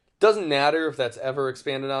 Doesn't matter if that's ever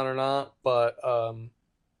expanded on or not, but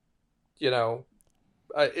you know,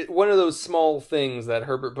 one of those small things that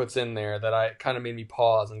Herbert puts in there that I kind of made me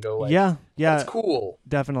pause and go like, yeah, that's yeah. cool.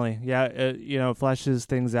 Definitely. Yeah, it fleshes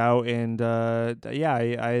things out, and yeah,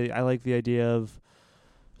 I like the idea of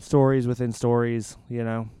stories within stories.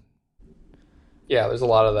 Yeah, there's a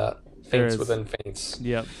lot of that. There Feints is. within feints.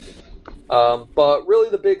 Yep. But really,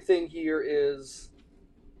 the big thing here is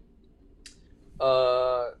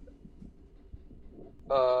uh,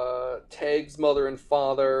 Tag's mother and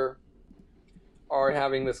father are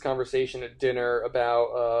having this conversation at dinner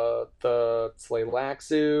about the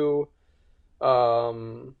Tleilaxu.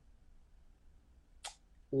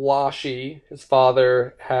 Washi, his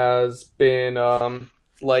father,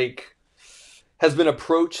 like has been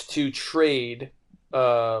approached to trade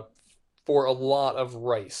uh, for a lot of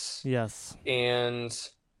rice, Yes. and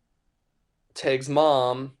Teg's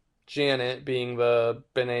mom, Janet, being the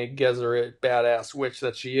Bene Gesserit badass witch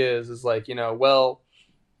that she is like, well,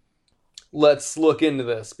 let's look into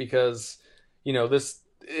this because, this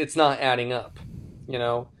it's not adding up, you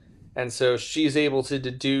know, and so she's able to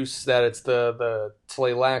deduce that it's the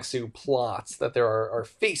Tleilaxu plots, that there are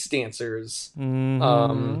face dancers,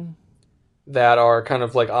 Mm-hmm. that are kind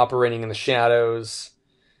of like operating in the shadows,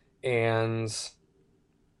 and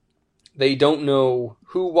they don't know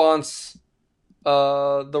who wants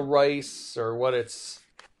the rice or what it's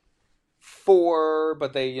for,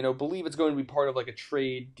 but they believe it's going to be part of like a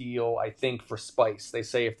trade deal. I think for spice, they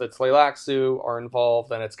say if the Tleilaxu are involved,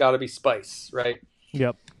 then it's got to be spice, right?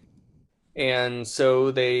 Yep. And so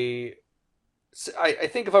I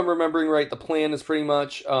think if I'm remembering right, the plan is pretty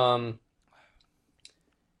much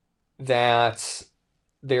that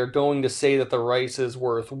they're going to say that the rice is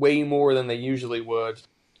worth way more than they usually would,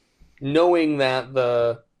 knowing that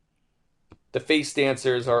the face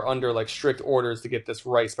dancers are under like strict orders to get this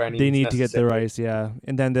rice by any They means need to get the necessary. rice, yeah,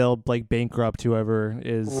 and then they'll like bankrupt whoever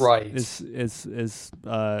is Right.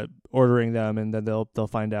 ordering them, and then they'll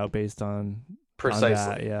find out based on Precisely.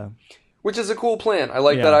 that, yeah. Which is a cool plan. I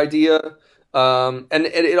like that Yeah. idea. And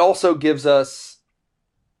it also gives us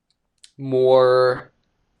more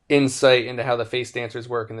insight into how the face dancers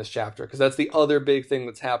work in this chapter, because that's the other big thing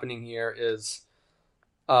that's happening here is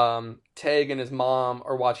Teg and his mom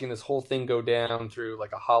are watching this whole thing go down through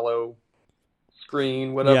like a hollow screen,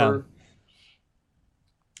 Yeah. whatever.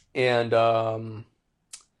 And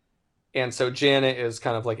so Janet is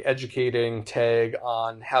kind of like educating Teg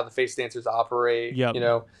on how the face dancers operate, Yep.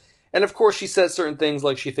 And of course she says certain things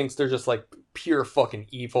like she thinks they're just like pure fucking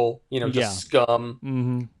evil, just Yeah. scum.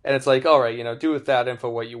 Mm-hmm. And it's like, all right, do with that info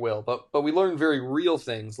what you will. But we learn very real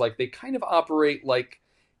things, like they kind of operate like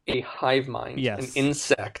a hive mind, Yes. an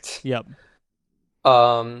insect. Yep.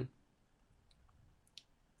 And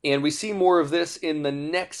we see more of this in the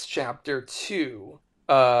next chapter too,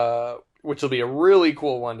 which will be a really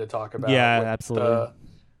cool one to talk about. Yeah, with absolutely.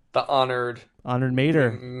 The honored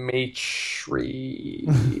mater. Matriz,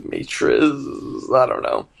 I don't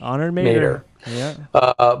know. Honored mater. Yeah.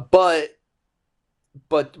 But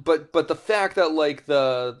the fact that like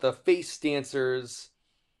the face dancers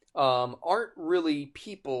aren't really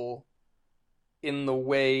people in the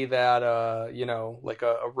way that like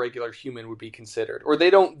a regular human would be considered, or they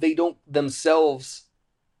don't themselves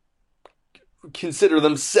consider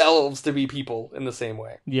themselves to be people in the same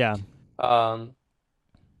way. Yeah.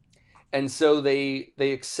 And so they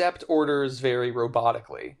accept orders very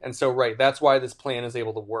robotically. And so that's why this plan is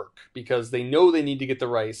able to work, because they know they need to get the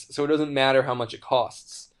rice, so it doesn't matter how much it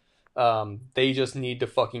costs. They just need to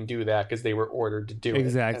fucking do that because they were ordered to do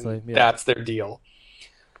exactly. it. Yeah. That's their deal.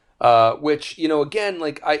 Which, again,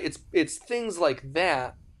 like it's things like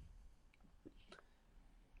that.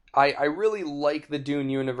 I really like the Dune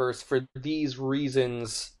universe for these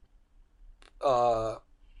reasons.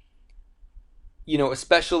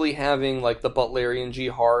 Especially having like the Butlerian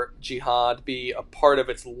jihad be a part of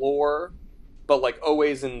its lore, but like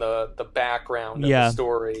always in the background of the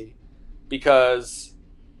story, because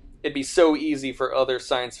it'd be so easy for other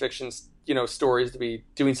science fiction stories to be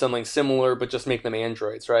doing something similar, but just make them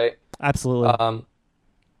androids, right? Absolutely.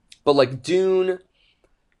 But like Dune,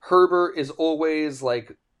 Herbert is always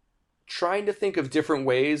like trying to think of different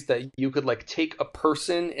ways that you could like take a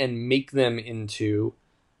person and make them into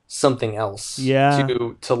something else. Yeah.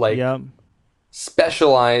 To like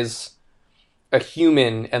specialize a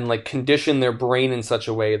human and like condition their brain in such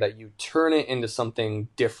a way that you turn it into something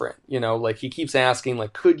different. Like he keeps asking,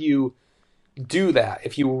 like, could you do that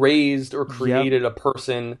if you raised or created a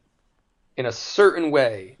person in a certain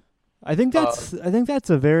way? I think that's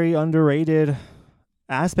a very underrated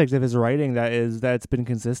aspect of his writing that's been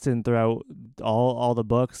consistent throughout all the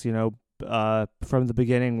books, from the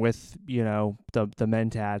beginning with the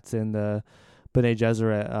Mentats and the Bene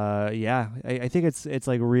Gesserit. I think it's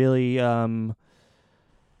like really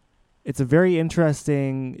it's a very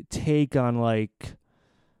interesting take on like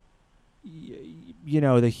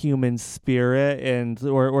the human spirit, and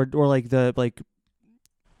or like the like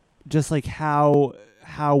just like how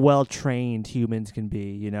well trained humans can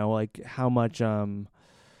be, like how much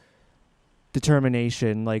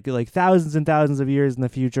determination, like thousands and thousands of years in the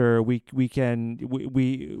future, we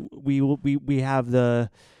have the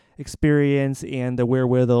experience and the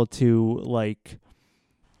wherewithal to like,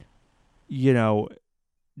 you know,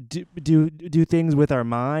 do things with our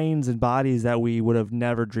minds and bodies that we would have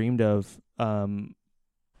never dreamed of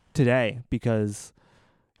today, because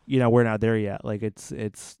we're not there yet. Like it's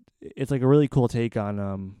like a really cool take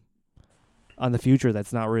on the future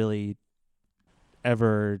that's not really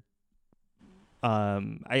ever. I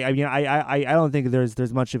mean I don't think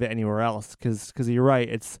there's much of it anywhere else, because you're right,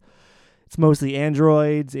 it's mostly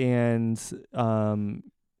androids and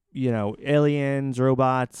aliens,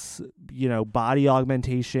 robots, body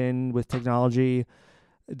augmentation with technology.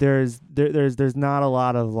 There's not a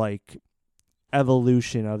lot of like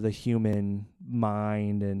evolution of the human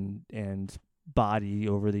mind and body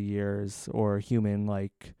over the years, or human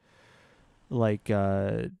like like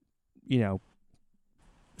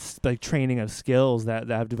training of skills that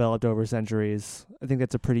have developed over centuries. I think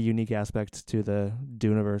that's a pretty unique aspect to the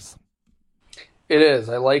Duneverse. It is.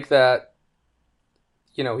 I like that.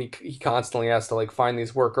 He constantly has to like find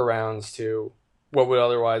these workarounds to what would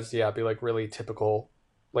otherwise, yeah, be like really typical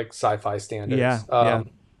like sci-fi standards. Yeah, yeah.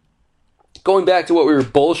 Going back to what we were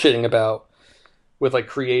bullshitting about with like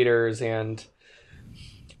creators and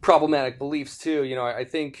problematic beliefs too. I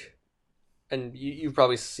think, and you've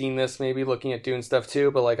probably seen this maybe looking at Dune stuff too,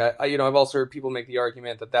 but like I've also heard people make the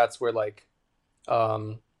argument that that's where like,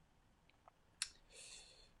 I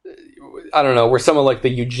don't know, where some of like the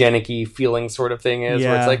eugenic-y feeling sort of thing is,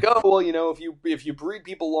 where it's like, oh well, if you breed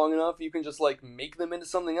people long enough, you can just like make them into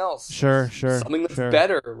something else, sure, something that's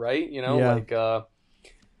better, right? Like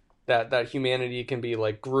that humanity can be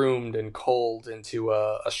like groomed and culled into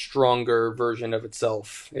a stronger version of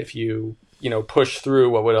itself if you push through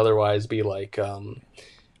what would otherwise be like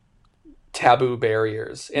taboo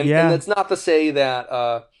barriers. And that's not to say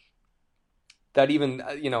that that even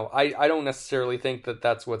I don't necessarily think that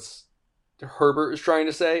that's what's Herbert is trying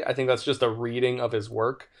to say. I think that's just a reading of his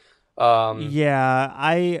work. I'm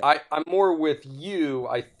more with you.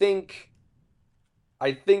 I think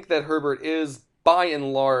that Herbert is by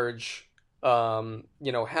and large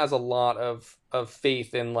has a lot of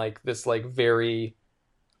faith in like this like very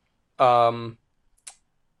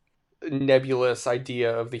nebulous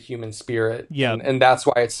idea of the human spirit. Yeah. And that's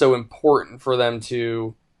why it's so important for them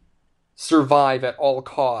to survive at all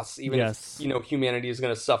costs, even if humanity is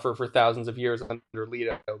going to suffer for thousands of years under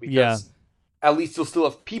Leto, because at least you'll still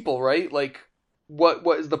have people, right? Like what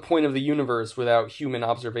is the point of the universe without human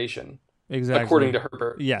observation? Exactly. According to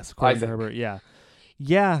Herbert. Yes, according to Herbert, yeah.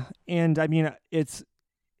 And I mean it's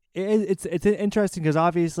interesting because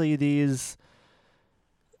obviously these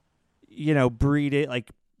breed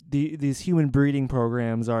like these human breeding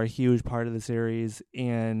programs are a huge part of the series,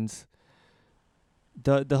 and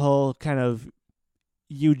the whole kind of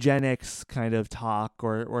eugenics kind of talk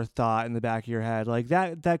or thought in the back of your head, like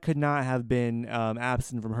that could not have been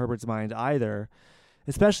absent from Herbert's mind either,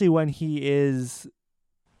 especially when he is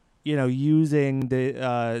using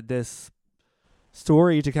the this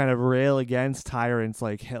story to kind of rail against tyrants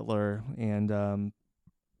like Hitler. And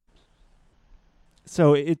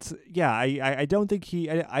so it's I don't think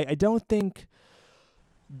I don't think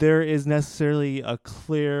there is necessarily a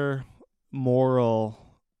clear moral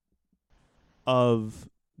of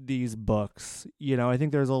these books. I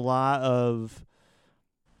think there's a lot of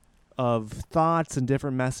thoughts and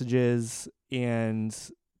different messages, and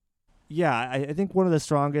I think one of the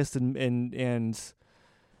strongest and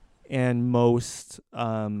most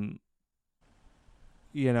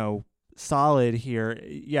solid here,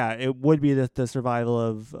 it would be the survival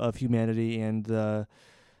of humanity and the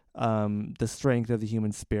strength of the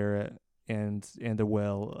human spirit and the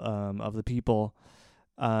will of the people.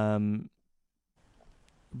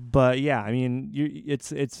 But I mean,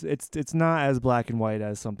 it's not as black and white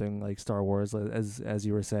as something like Star Wars, as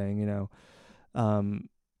you were saying, and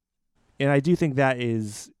I do think that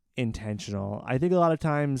is intentional. I think a lot of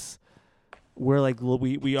times we're like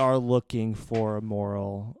we are looking for a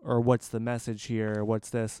moral, or what's the message here,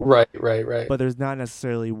 what's this, right, but there's not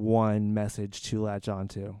necessarily one message to latch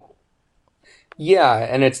onto.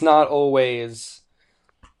 And it's not always,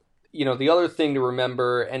 the other thing to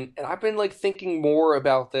remember, and I've been like thinking more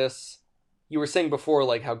about this. You were saying before,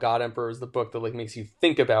 like how God Emperor is the book that like makes you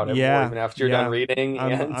think about it more even after you're done reading.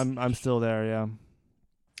 I'm still there,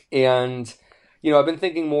 And I've been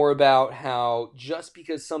thinking more about how just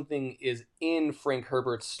because something is in Frank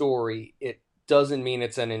Herbert's story, it doesn't mean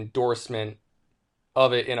it's an endorsement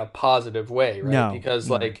of it in a positive way, right? Because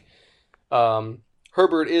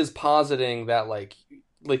Herbert is positing that like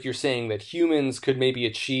you're saying, that humans could maybe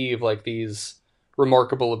achieve like these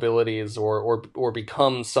remarkable abilities or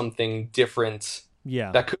become something different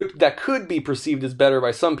Yeah. that could be perceived as better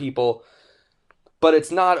by some people, but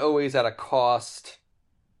it's not always at a cost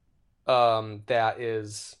that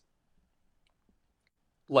is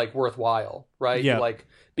like worthwhile, right? Yep. Like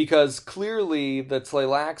because clearly the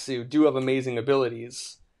Tleilaxu do have amazing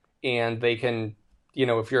abilities, and they can,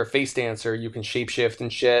 if you're a face dancer, you can shapeshift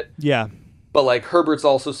and shit. Yeah. But like Herbert's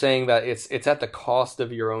also saying that it's at the cost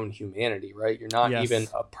of your own humanity, right? You're not even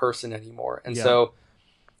Yes. a person anymore, and Yep. so,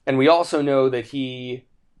 and we also know that he,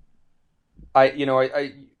 I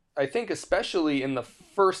think especially in the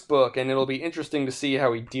first book, and it'll be interesting to see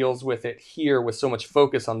how he deals with it here with so much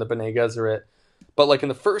focus on the Bene Gesserit. But like in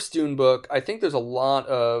the first Dune book, I think there's a lot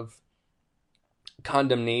of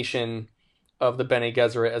condemnation of the Bene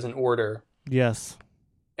Gesserit as an order. Yes.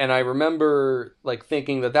 And I remember like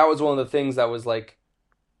thinking that that was one of the things that was like,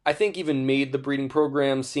 I think even made the breeding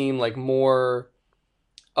program seem like more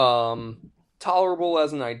tolerable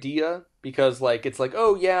as an idea, because like it's like,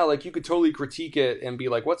 oh yeah, like you could totally critique it and be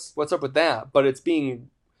like, what's up with that, but it's being,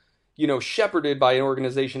 shepherded by an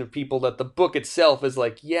organization of people that the book itself is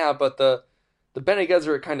like, yeah, but the Bene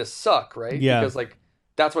Gesserit kind of suck, right? Yeah. Because like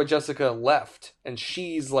that's why Jessica left, and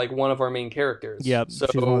she's like one of our main characters. Yep. She's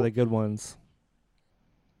one of So the good ones.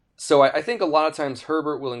 I think a lot of times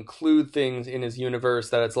Herbert will include things in his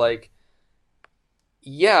universe that it's like,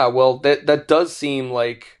 yeah, well, that does seem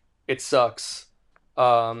like it sucks.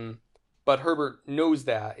 But Herbert knows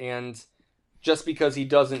that, and just because he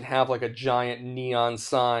doesn't have like a giant neon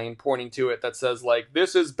sign pointing to it that says like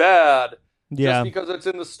this is bad, just Yeah. because it's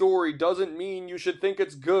in the story doesn't mean you should think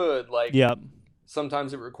it's good. Like Yep.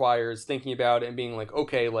 sometimes it requires thinking about it and being like,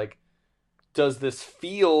 okay, like does this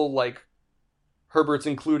feel like Herbert's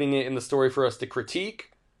including it in the story for us to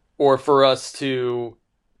critique, or for us to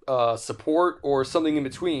support, or something in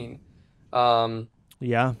between? Um,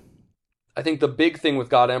 Yeah. I think the big thing with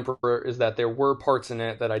God Emperor is that there were parts in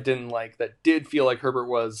it that I didn't like, that did feel like Herbert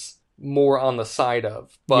was more on the side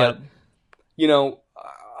of. Yep. But,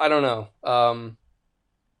 I don't know.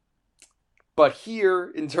 But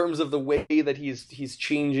here, in terms of the way that he's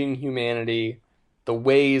changing humanity, the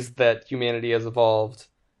ways that humanity has evolved,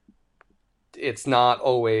 it's not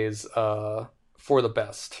always for the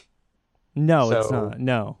best. No, it's So not.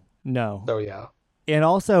 No. No. so yeah. And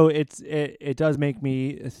also it does make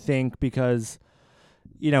me think because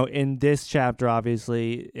in this chapter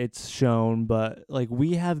obviously it's shown, but like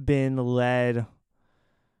we have been led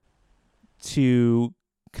to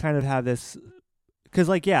kind of have this, because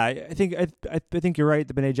like yeah, I think you're right,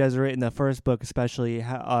 the Bene Gesserit in the first book especially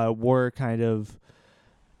were kind of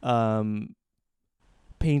um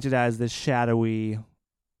painted as this shadowy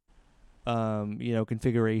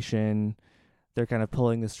configuration. They're kind of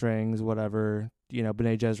pulling the strings, whatever,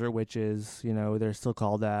 Bene Gesserit witches, they're still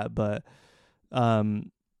called that. But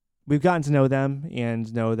we've gotten to know them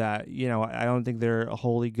and know that, I don't think they're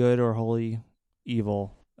wholly good or wholly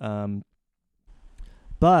evil.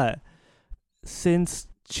 But since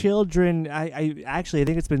children, I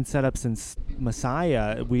think it's been set up since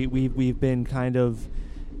Messiah. We've been kind of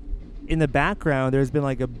in the background. There's been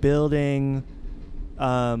like a building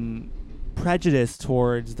prejudice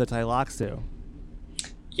towards the Tleilaxu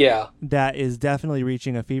Yeah. that is definitely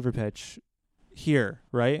reaching a fever pitch here,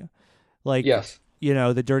 right? Like, Yes.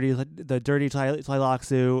 the dirty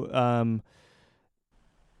Tleilaxu,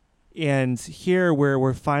 and here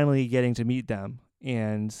we're finally getting to meet them,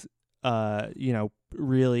 and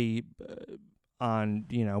really on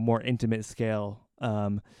more intimate scale,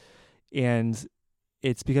 and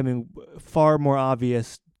it's becoming far more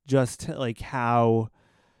obvious just like how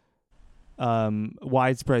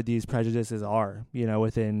widespread these prejudices are,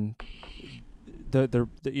 within the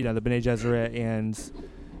Bene Gesserit, and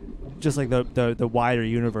just like the wider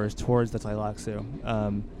universe towards the Tleilaxu.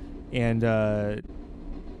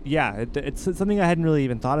 It's something I hadn't really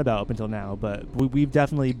even thought about up until now, but we've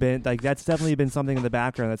definitely been like, that's definitely been something in the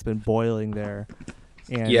background that's been boiling there,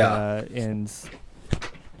 and Yeah.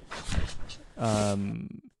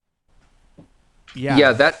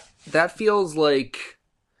 Yeah, that feels like,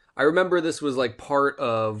 I remember this was like part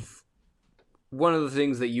of one of the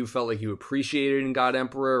things that you felt like you appreciated in God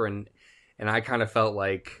Emperor, and I kind of felt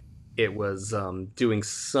like it was doing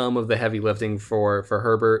some of the heavy lifting for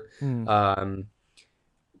Herbert. But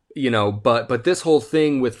this whole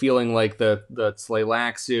thing with feeling like the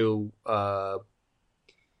Tleilaxu,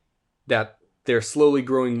 that they're slowly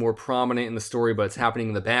growing more prominent in the story, but it's happening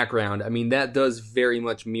in the background. I mean, that does very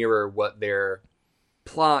much mirror what their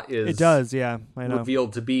plot is. It does, yeah. I know.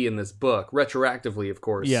 Revealed to be in this book, retroactively, of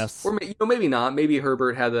course. Yes. Or maybe not. Maybe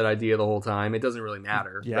Herbert had that idea the whole time. It doesn't really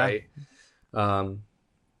matter, Yeah. right?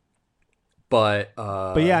 But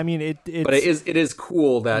yeah, I mean, it's but it is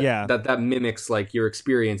cool that yeah, that mimics like your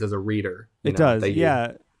experience as a reader. It does,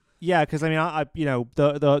 yeah. Yeah, because I mean, you know,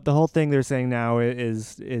 the whole thing they're saying now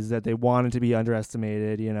is that they wanted to be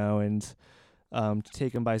underestimated, you know, and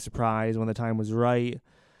taken by surprise when the time was right.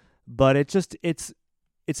 But it's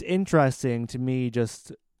interesting to me,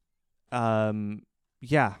 just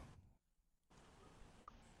yeah.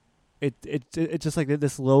 It's just like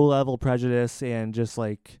this low level prejudice, and just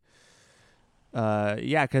like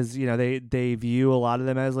yeah, because you know they view a lot of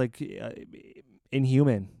them as like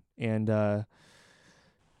inhuman, and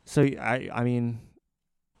so I mean,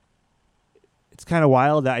 it's kind of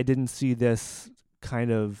wild that I didn't see this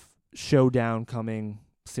kind of showdown coming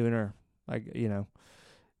sooner. Like, you know,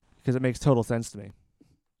 because it makes total sense to me.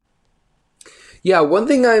 Yeah, one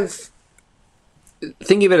thing I've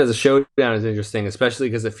thinking of it as a showdown is interesting, especially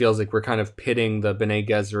because it feels like we're kind of pitting the Bene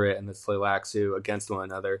Gesserit and the Tleilaxu against one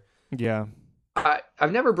another. Yeah.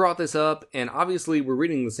 I've never brought this up, and obviously we're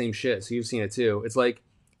reading the same shit, so you've seen it too. It's like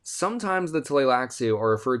sometimes the Tleilaxu are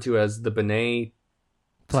referred to as the Bene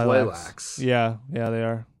Tleilax. Yeah, they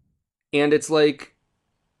are. And it's like,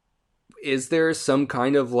 is there some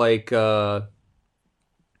kind of like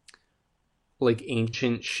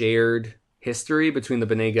ancient shared history between the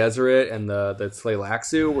Bene Gesserit and the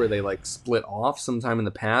Tleilaxu where they like split off sometime in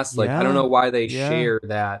the past? Like, I don't know why they share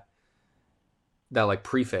that like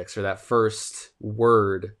prefix or that first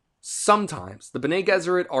word. Sometimes the Bene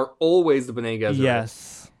Gesserit are always the Bene Gesserit.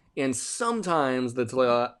 Yes. And sometimes the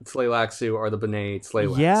Tleilaxu are the Bene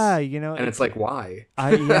Tleilax. Yeah, you know, and it's like, why?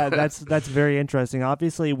 Yeah, that's very interesting.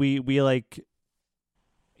 Obviously, we like,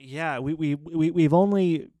 yeah, we've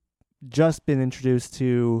only just been introduced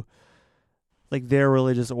to like their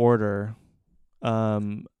religious order, but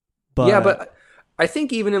yeah, but I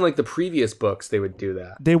think even in like the previous books they would do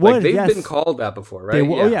that. They would. Like, they've yes. been called that before, right?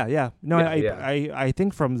 Oh yeah. No, yeah, I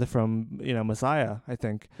think from you know, Messiah, I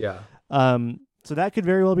think. Yeah. So that could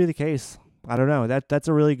very well be the case. I don't know. That's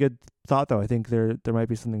a really good thought, though. I think there might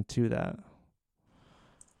be something to that.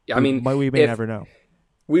 Yeah, I mean, we may never know.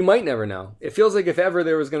 We might never know. It feels like if ever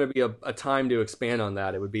there was going to be a time to expand on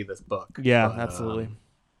that, it would be this book. Yeah, but, absolutely.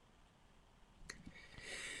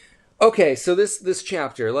 Okay, so this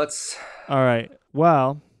chapter, let's. All right.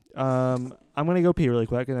 Well, I'm gonna go pee really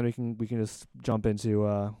quick, and then we can just jump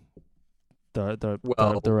into the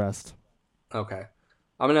rest. Okay.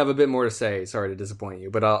 I'm gonna have a bit more to say. Sorry to disappoint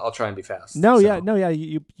you, but I'll try and be fast. No, yeah.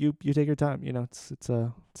 You take your time. You know, it's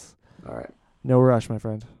all right. No rush, my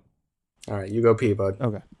friend. All right, you go pee, bud.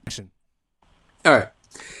 Okay. Action. All right.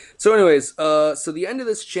 So, anyways, so the end of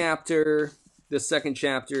this chapter, this second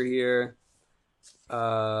chapter here, you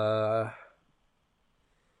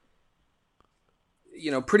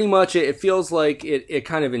know, pretty much it feels like it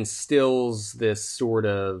kind of instills this sort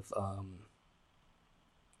of.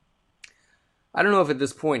 I don't know if at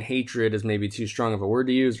this point hatred is maybe too strong of a word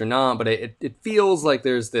to use or not, but it feels like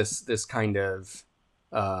there's this kind of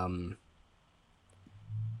a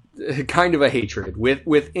hatred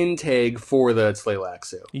within Teg for the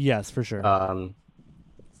Tleilaxu. Yes, for sure.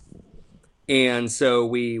 And so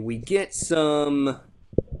we get some,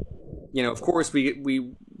 you know, of course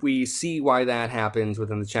we see why that happens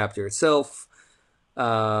within the chapter itself,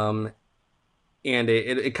 and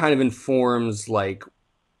it kind of informs like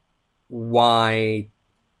why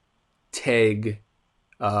Teg,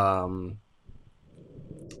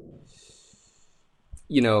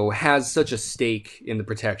 you know, has such a stake in the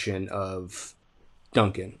protection of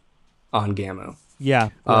Duncan on Gamma. Yeah.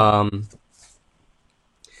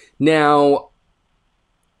 Now,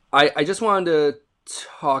 I just wanted to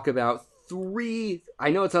talk about three. I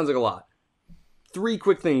know it sounds like a lot. Three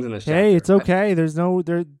quick things in this chapter. Hey, it's okay. There's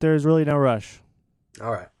really no rush.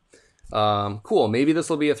 All right. Cool. Maybe this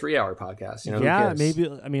will be a 3-hour podcast. You know, yeah,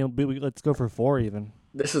 maybe. I mean, let's go for 4 even.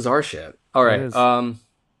 This is our shit. All right.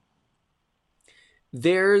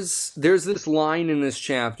 There's this line in this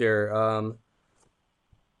chapter.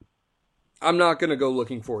 I'm not gonna go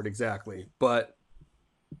looking for it exactly, but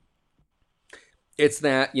it's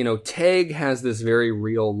that, you know, Teg has this very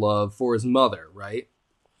real love for his mother, right?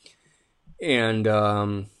 And you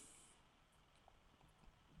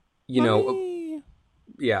Mommy. know.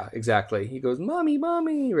 Yeah, exactly. He goes, "Mommy,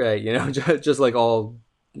 mommy," right? You know, just like all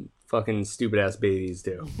fucking stupid ass babies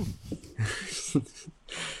do.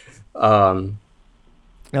 No,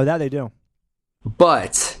 that they do.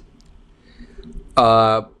 But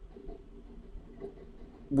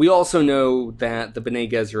we also know that the Bene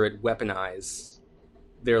Gesserit weaponize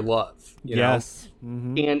their love. You know?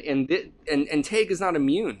 Mm-hmm. And Teg is not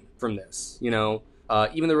immune from this. You know,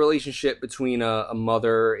 even the relationship between a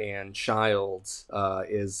mother and child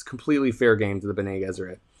is completely fair game to the Bene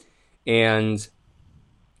Gesserit. And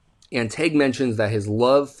Teg mentions that his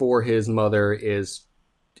love for his mother is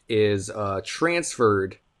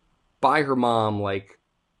transferred by her mom, like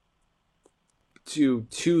to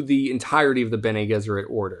the entirety of the Bene Gesserit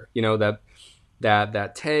order. You know,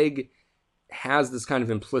 that Teg has this kind of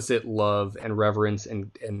implicit love and reverence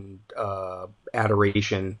and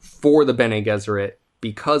adoration for the Bene Gesserit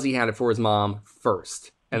because he had it for his mom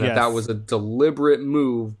first. And Yes. that was a deliberate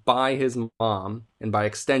move by his mom, and by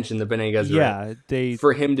extension, the Bene Gesserit,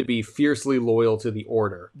 for him to be fiercely loyal to the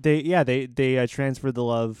Order. They transferred the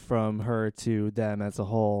love from her to them as a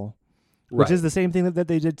whole, which Right. is the same thing that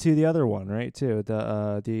they did to the other one, right? Too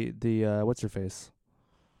the what's her face?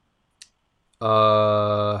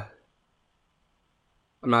 I'm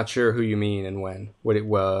not sure who you mean and when. What it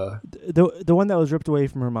the one that was ripped away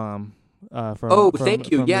from her mom.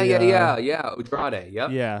 Thank you. Yeah. Udrade.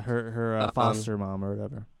 Yep. Yeah, her foster mom or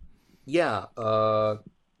whatever. Yeah.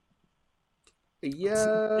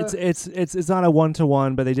 Yeah. It's not a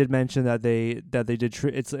 1-to-1, but they did mention that they did.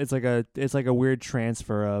 It's like a weird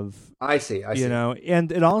transfer of. I see. You know,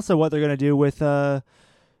 and also what they're gonna do with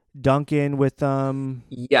Duncan with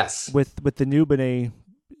yes with the new Bene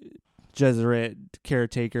Gesserit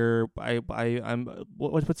caretaker. I'm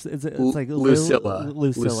what's is it? It's like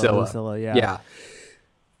Lucilla. Yeah.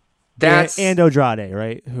 That's and Odrade,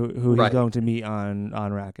 right? Who right. he's going to meet on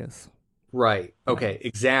Arrakis. Right. Okay.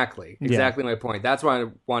 Exactly my point. That's why I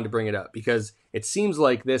wanted to bring it up, because it seems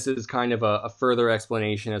like this is kind of a further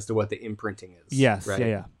explanation as to what the imprinting is. Yes. Right?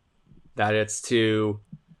 Yeah. That it's to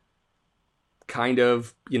kind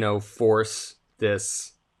of, force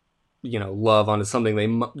this, love onto something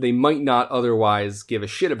they might not otherwise give a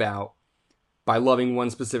shit about, by loving one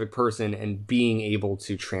specific person and being able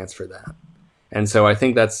to transfer that. And so I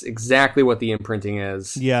think that's exactly what the imprinting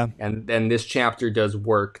is. Yeah. And this chapter does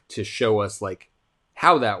work to show us like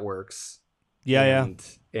how that works. Yeah.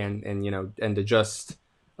 And to just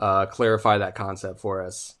clarify that concept for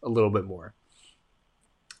us a little bit more.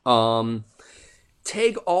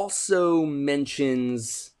 Teg also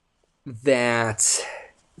mentions that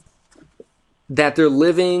they're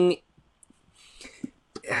living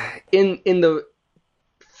in the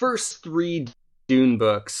first 3 Dune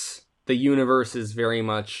books. The universe is very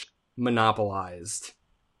much monopolized.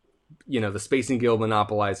 The Spacing Guild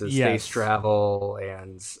monopolizes space travel,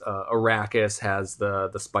 and Arrakis has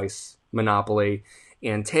the spice monopoly.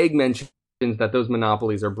 And Teg mentions that those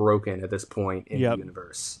monopolies are broken at this point in the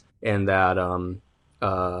universe, and that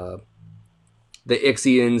the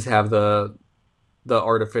Ixians have the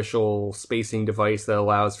artificial spacing device that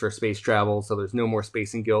allows for space travel, so there's no more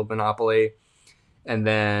Spacing Guild monopoly. And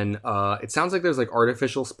then it sounds like there's like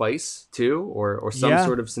artificial spice too, or some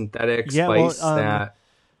sort of synthetic spice that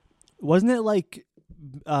wasn't it like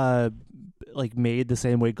made the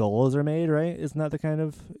same way Golos are made, right? Isn't that the kind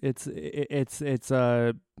of it's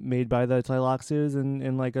made by the Tleilaxus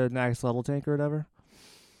in like an Axe level tank or whatever?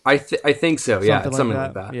 I think so. Something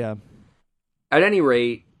like that. Yeah. At any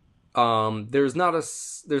rate, there's not a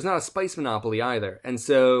spice monopoly either, and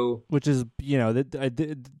so which is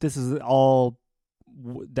this is all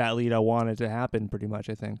that Leto wanted to happen, pretty much.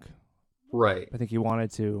 I think. Right. I think he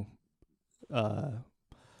wanted to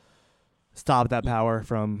stop that power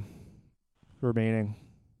from remaining.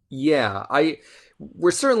 Yeah,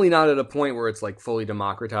 we're certainly not at a point where it's like fully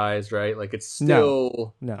democratized, right? Like it's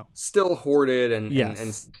still still hoarded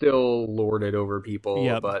and still lorded over people.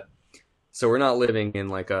 Yep. But so we're not living in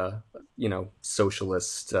like a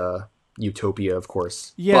socialist utopia, of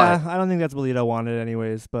course. Yeah, but, I don't think that's what Leto wanted,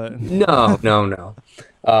 anyways. But no.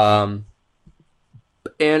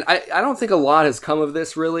 And I don't think a lot has come of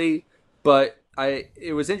this really, but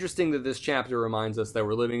it was interesting that this chapter reminds us that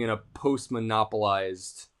we're living in a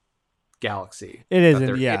post-monopolized galaxy. It isn't.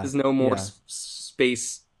 There is no more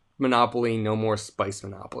space monopoly, no more spice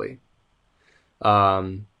monopoly.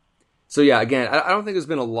 So yeah, again, I don't think there's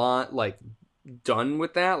been a lot like done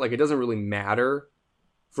with that. Like it doesn't really matter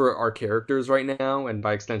for our characters right now, and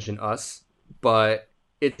by extension us, but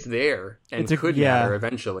it's there and could matter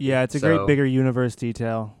eventually. Yeah, it's a great bigger universe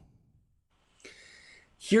detail.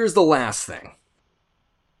 Here's the last thing.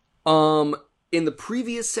 In the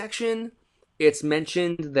previous section, it's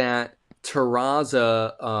mentioned that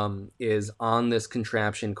Taraza is on this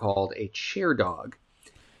contraption called a chair dog,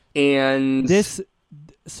 and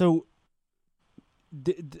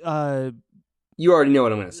you already know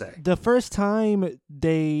what I'm going to say. The first time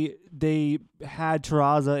they had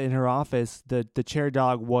Taraza in her office, the chair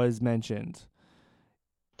dog was mentioned.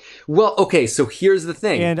 Well, okay, so here's the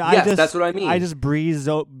thing. And Yes, that's what I I mean. just breezed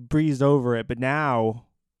over it, but now,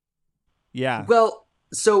 yeah, Well,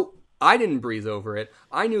 so I didn't breeze over it.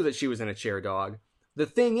 I knew that she was in a chair dog. The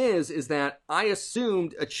thing is that I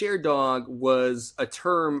assumed a chair dog was a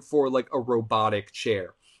term for like a robotic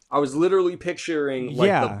chair. I was literally picturing like the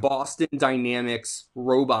yeah. Boston Dynamics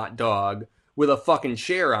robot dog with a fucking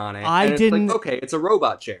chair on it, I and it's like, didn't. okay, it's a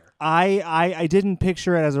robot chair. I didn't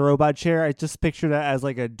picture it as a robot chair. I just pictured it as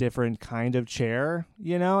like a different kind of chair.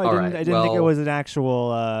 You know, All right, I didn't think it well, was an actual.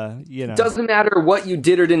 doesn't matter what you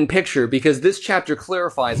did or didn't picture because this chapter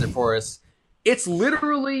clarifies it for us. It's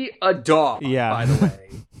literally a dog, Yeah. by the way.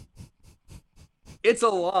 It's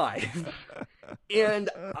alive. And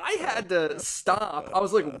I had to stop. I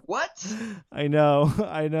was like, what? I know.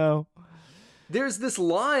 I know. There's this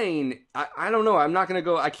line. I don't know. I'm not going to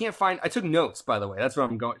go. I can't find. I took notes, by the way. That's where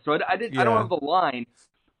I'm going. So I don't Yeah. have the line.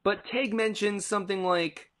 But Teg mentions something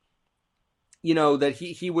like, you know, that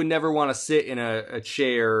he would never want to sit in a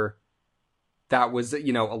chair that was,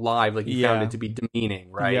 you know, alive. Like he found Yeah. it to be demeaning,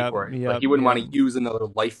 right? Yep. Or like Yep. he wouldn't Yep. want to use another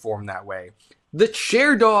life form that way. The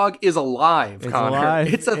chair dog is alive, It's Connor.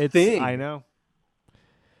 alive. It's a thing. I know.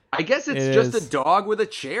 I guess It it's just a is. dog with a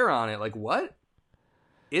chair on it. Like, what?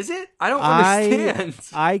 Is it? I don't I understand.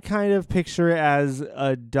 I kind of picture it as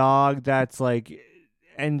a dog that's like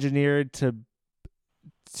engineered to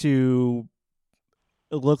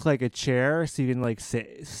look like a chair, so you can like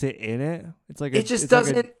sit in it. It's like It just it's like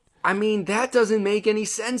doesn't. I mean, that doesn't make any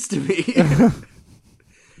sense to me. a.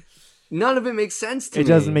 None of it makes sense to It me.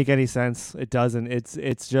 doesn't make any sense. It doesn't.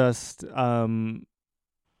 It's just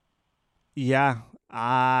yeah.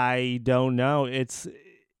 I don't know. It's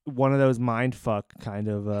one of those mind fuck kind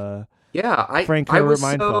of Yeah, Frank Herbert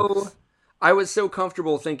mind fucks. I was so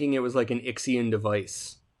comfortable thinking it was like an Ixion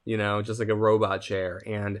device, you know, just like a robot chair,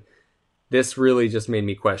 and this really just made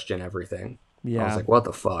me question everything. I was Yeah. like, what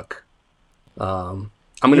the fuck? I'm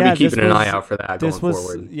gonna be keeping an eye out for that going This was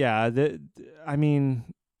forward. yeah. I mean,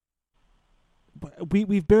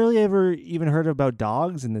 we've barely ever even heard about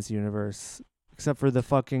dogs in this universe, except for the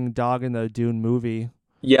fucking dog in the Dune movie,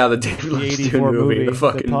 Yeah, the David the Lynch Dune '84 movie, the the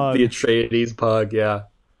pug. the Atreides pug. Yeah,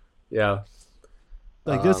 yeah,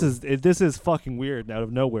 Like this is fucking weird out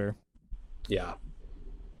of nowhere. yeah,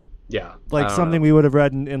 yeah. Like I don't something we would have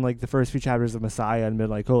read in like the first few chapters of Messiah and been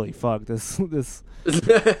like, holy fuck, this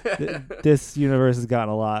universe has gotten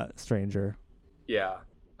a lot stranger. Yeah.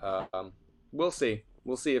 We'll see.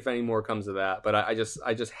 We'll see if any more comes of that. But I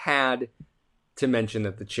just had to mention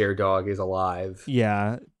that the chair dog is alive.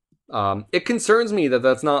 Yeah. It concerns me that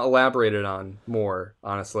that's not elaborated on more.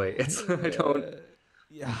 Honestly, it's I don't.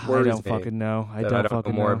 Yeah, I Worries don't me fucking know. I that don't I don't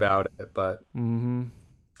fucking know more know. about it. Mm-hmm.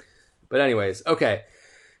 But anyways, okay.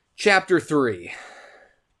 Chapter 3.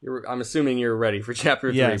 I'm assuming you're ready for chapter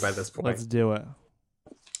 3 Yes, by this point. let's do it.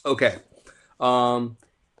 Okay.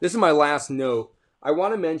 This is my last note. I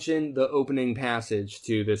want to mention the opening passage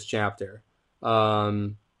to this chapter. I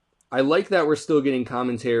like that we're still getting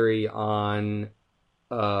commentary on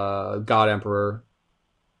God Emperor,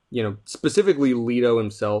 you know, specifically Leto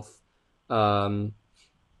himself.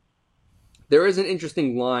 There is an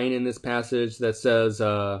interesting line in this passage that says,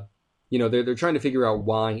 you know, they're trying to figure out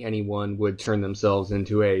why anyone would turn themselves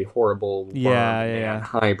into a horrible worm-man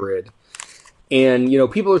hybrid. And, you know,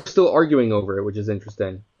 people are still arguing over it, which is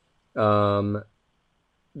interesting.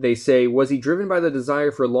 They say, was he driven by the desire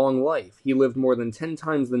for long life? He lived more than 10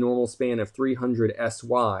 times the normal span of 300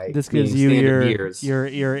 SY. This gives you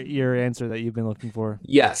your answer that you've been looking for.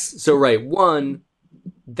 Yes. So, right. One,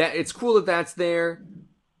 that it's cool that that's there.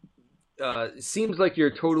 Seems like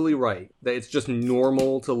you're totally right. That it's just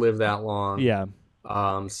normal to live that long. Yeah.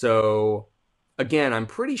 So, again, I'm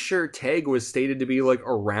pretty sure Teg was stated to be like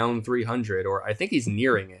around 300, or I think he's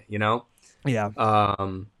nearing it, you know? Yeah.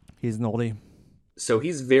 He's an oldie. So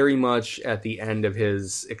he's very much at the end of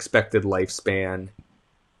his expected lifespan.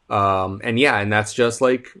 And that's just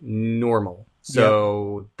like normal.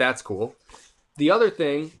 So that's cool. The other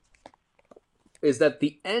thing is that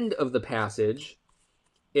the end of the passage,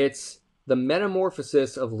 it's the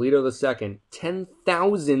metamorphosis of Leto II,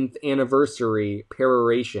 10,000th anniversary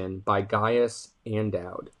peroration by Gaius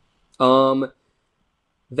Andoud.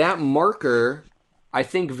 That marker, I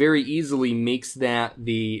think, very easily makes that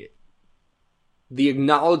the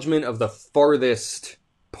acknowledgement of the farthest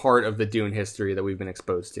part of the Dune history that we've been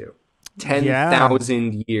exposed to.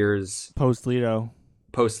 10,000 years post Leto.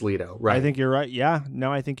 Post Leto, right? I think you're right. Yeah,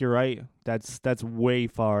 no, I think you're right. That's way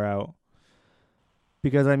far out.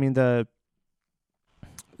 Because I mean the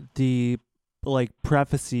like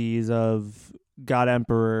prefaces of God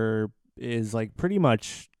Emperor is like pretty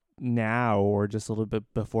much now, or just a little bit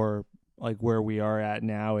before, like where we are at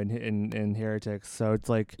now in Heretics. So it's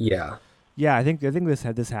like, Yeah. yeah, I think this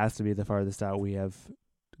has to be the farthest out we have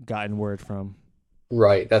gotten word from.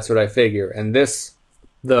 Right, that's what I figure. And this,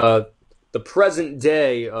 the present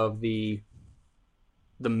day of the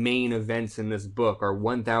main events in this book are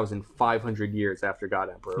 1,500 years after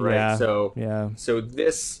God Emperor, right? Yeah, So yeah, so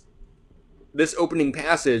this opening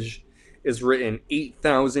passage is written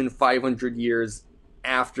 8,500 years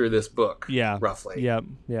after this book, yeah, roughly. yep.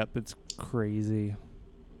 It's crazy.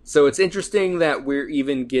 So it's interesting that we're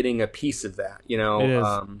even getting a piece of that, you know. It is.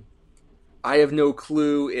 I have no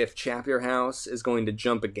clue if Chapter House is going to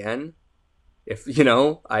jump again. If you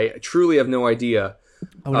know, I truly have no idea.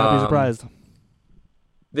 I would not be surprised.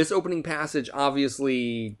 This opening passage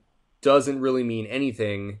obviously doesn't really mean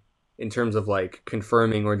anything in terms of like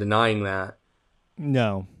confirming or denying that.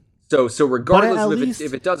 No. So regardless of least,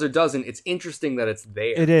 if it does or doesn't, it's interesting that it's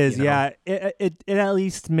there. It is, you know? yeah. It at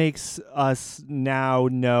least makes us now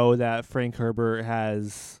know that Frank Herbert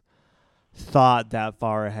has thought that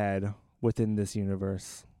far ahead within this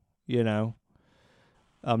universe. You know,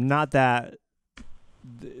 not that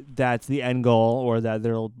that's the end goal, or that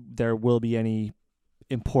there will be any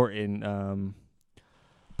important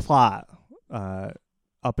plot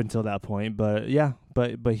up until that point, but yeah,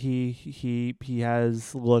 but he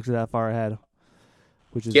has looked that far ahead,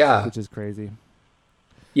 which is crazy.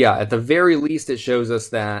 Yeah, at the very least, it shows us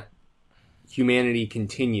that humanity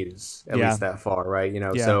continues at least that far, right? You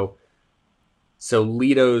know, so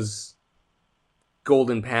Leto's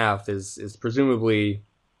golden path is presumably,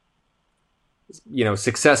 you know,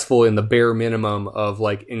 successful in the bare minimum of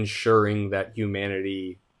like ensuring that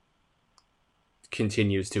humanity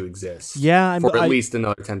continues to exist. Yeah, for at least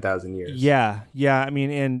another 10,000 years. Yeah. I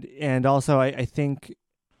mean, and also I think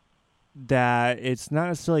that it's not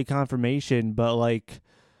necessarily confirmation, but like,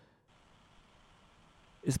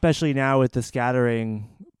 especially now with the scattering,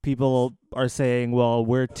 people are saying, well,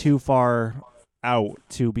 we're too far out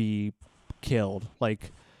to be killed.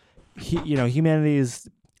 Like, humanity is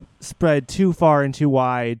spread too far and too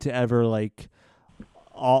wide to ever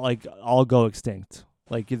all go extinct.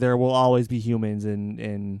 Like, there will always be humans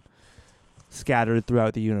in scattered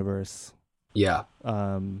throughout the universe. Yeah.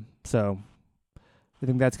 So I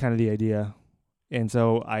think that's kind of the idea. And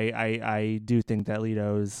so I do think that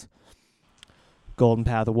Leto's golden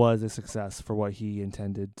path was a success for what he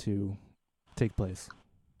intended to take place.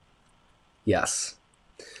 Yes.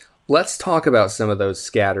 Let's talk about some of those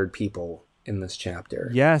scattered people in this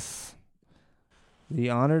chapter. Yes. The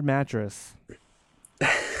honored mattress.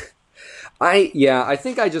 I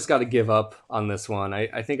think I just got to give up on this one.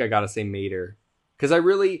 I think I got to say Mater. Because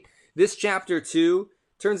this chapter too,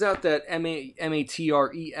 turns out that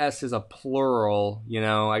Matres is a plural, you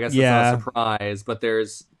know, I guess that's not a surprise, but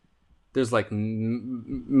there's like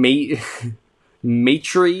matri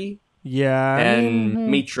and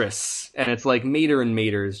matris, and it's like Mater and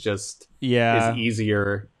Mater is just is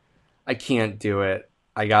easier. I can't do it.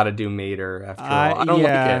 I got to do Mater after all. I don't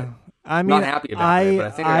like it. I mean, not happy about it, but I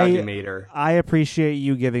think I gotta do Mater. I appreciate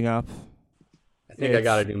you giving up. I think I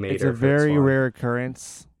gotta do Mater. It's a very rare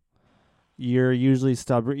occurrence. You're usually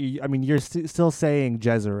stubborn. I mean, you're still saying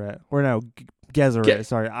Jezerit. Or no, Gezeret.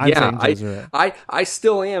 Sorry, I'm saying Jezerit. I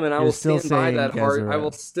still am, and I will stand by that hard. I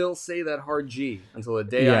will still say that hard G until the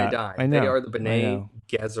day I die. I know. They are the B'nai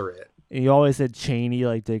Gezeret. And you always said Cheney,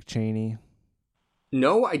 like Dick Cheney.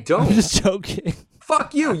 No, I don't. I'm just joking.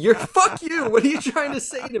 Fuck you! Fuck you! What are you trying to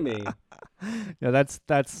say to me? No, that's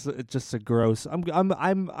just a gross. I'm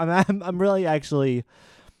really actually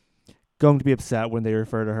going to be upset when they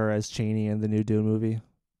refer to her as Cheney in the new Dune movie.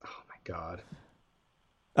 Oh my god!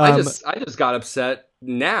 I just got upset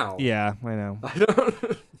now. Yeah, I know. I don't.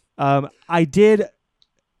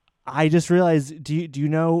 I just realized. Do you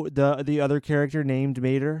know the other character named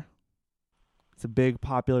Mater? It's a big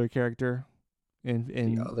popular character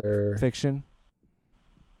in fiction.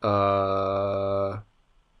 No,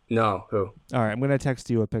 who? All right, I'm gonna text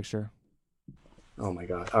you a picture. Oh my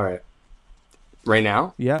god! All right, right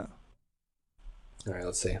now? Yeah. All right,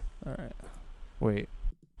 let's see. All right, wait.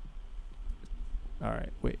 All right,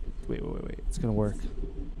 wait. It's gonna work.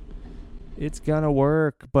 It's gonna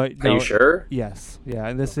work, but are you sure? Yes. Yeah,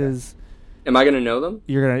 and this is. Am I gonna know them?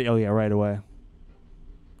 You're gonna. Oh yeah, right away.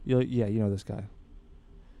 You know this guy.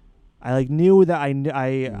 I knew that I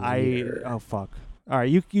oh fuck. All right,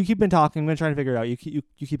 you keep been talking. I'm gonna try to figure it out. You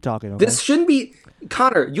keep talking. Okay? This shouldn't be,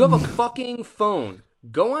 Connor. You have a fucking phone.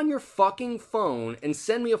 Go on your fucking phone and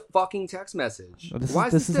send me a fucking text message. Why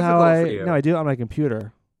is this difficult for you? No, I do it on my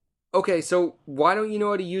computer. Okay, so why don't you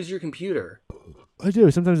know how to use your computer? I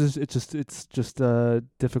do. Sometimes it's just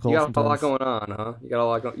difficult. You got a lot Sometimes. going on, huh? You got a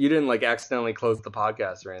lot going. You didn't like accidentally close the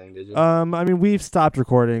podcast or anything, did you? I mean, we've stopped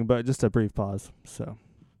recording, but just a brief pause. So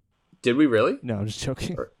Did we really? no, I'm just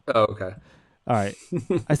joking. Oh, okay. All right,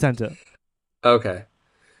 I sent it. Okay.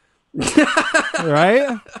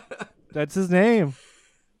 Right? That's his name.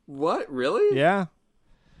 What? Really? Yeah.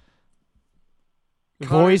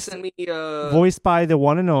 Connor Voiced sent me voiced by the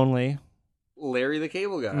one and only. Larry the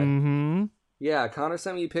Cable Guy. Mm-hmm. Yeah, Connor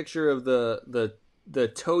sent me a picture of the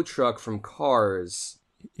tow truck from Cars.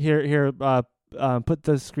 Here. Put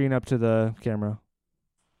the screen up to the camera.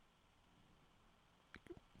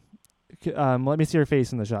 Let me see your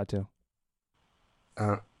face in the shot too.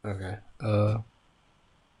 Okay.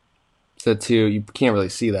 So you can't really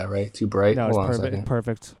see that, right? Too bright. No, Hold on it's a perfect. second.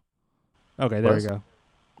 Perfect. Okay, there we Was? go.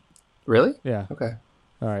 Really? Yeah. Okay.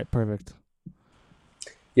 All right, perfect.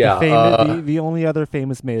 Yeah. The only other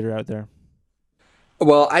famous mater out there.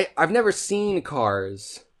 Well, I've never seen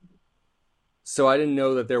Cars, so I didn't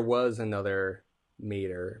know that there was another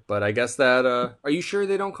mater. But I guess that are you sure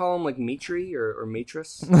they don't call him like Matri or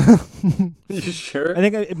Matris? You sure? I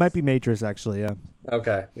think it might be Matrix, actually. Yeah.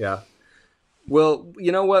 Okay, yeah. Well,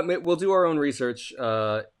 you know what? We'll do our own research.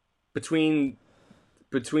 Between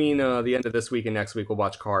the end of this week and next week, we'll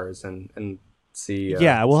watch Cars and see.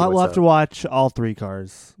 Yeah, we'll see have what's to up. watch all 3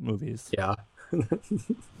 Cars movies. Yeah.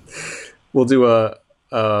 We'll do a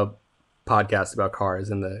podcast about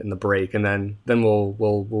Cars in the break, and then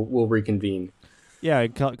we'll reconvene. Yeah,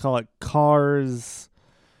 call it Cars.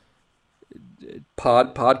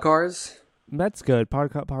 Pod Cars. That's good.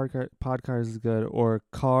 Pod Cars is good. Or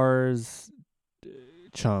Cars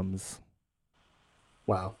Chums.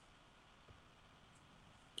 Wow.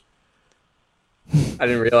 I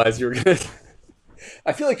didn't realize you were gonna.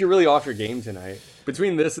 I feel like you're really off your game tonight.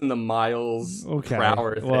 Between this and the Miles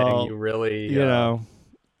Crowder thing, well, you really, you know,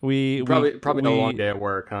 we probably a long day at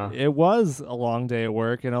work, huh? It was a long day at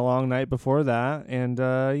work and a long night before that, and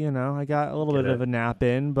you know, I got a little bit of a nap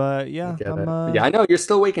in, but yeah, yeah, I know you're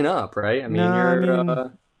still waking up, right? I mean, no. Still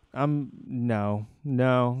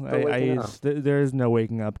waking up. There is no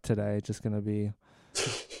waking up today. It's just gonna be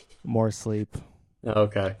more sleep.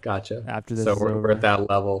 Okay, gotcha. After this, so we're at that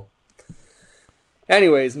level.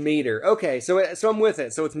 Anyways, Mater. Okay, so I'm with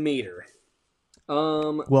it. So it's Mater.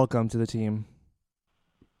 Welcome to the team.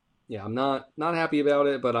 Yeah, I'm not happy about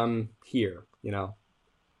it, but I'm here. You know,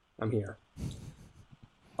 I'm here.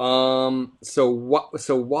 So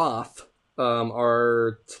Wath,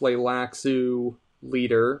 our Tleilaxu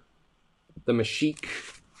leader, the Mashik.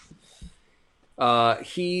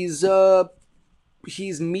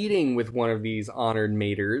 He's meeting with one of these honored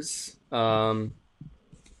maters.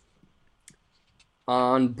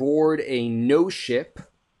 On board a no ship,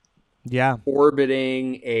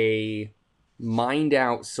 orbiting a mined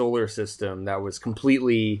out solar system that was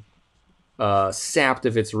completely sapped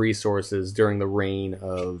of its resources during the reign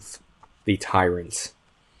of the tyrants.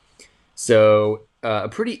 So a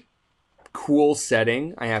pretty cool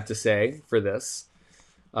setting, I have to say, for this.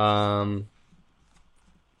 And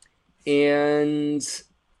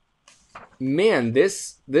man,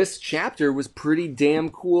 this chapter was pretty damn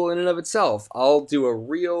cool in and of itself. I'll do a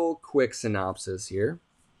real quick synopsis here.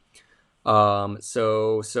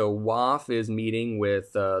 So Waff is meeting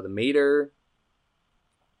with the mater,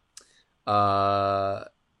 and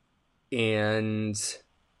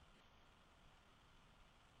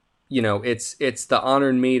you know it's the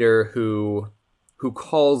honored mater who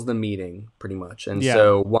calls the meeting pretty much, and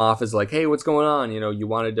so Waff is like, "Hey, what's going on? You know, you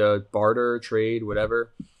wanted to barter, trade,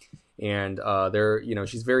 whatever." And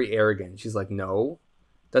she's very arrogant. She's like, "No,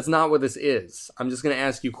 that's not what this is. I'm just going to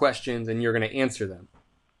ask you questions and you're going to answer them."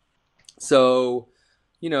 So,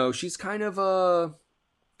 you know, she's kind of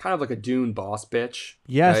like a Dune boss bitch.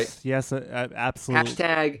 Yes, right? yes,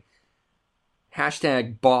 absolutely.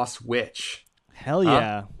 Hashtag boss witch. Hell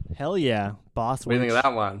yeah. Hell yeah. Boss witch. What do you think of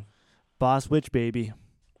that one? Boss witch, baby.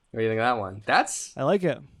 What do you think of that one? I like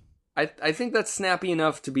it. I think that's snappy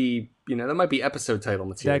enough to be, you know, that might be episode title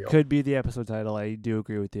material. That could be the episode title. I do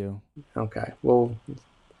agree with you. Okay. Well,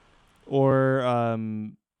 or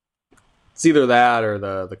it's either that or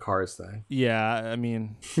the Cars thing. Yeah, I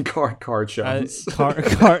mean car chums.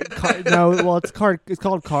 No, well, it's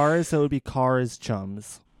called Cars, so it would be Cars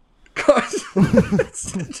Chums. Cars.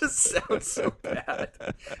 It just sounds so bad.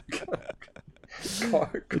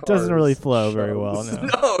 It doesn't really flow very well.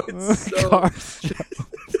 No, it's so. Cars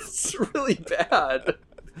It's really bad.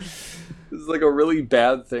 It's like a really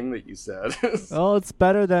bad thing that you said. Well, it's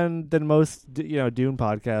better than most Dune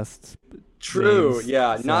podcasts. True. names.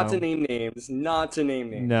 Yeah. Not to So name names. Not to name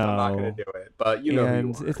names. I'm not gonna no. do it. But you know who you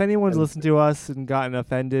And are. if anyone's And listened to us and gotten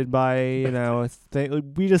offended by,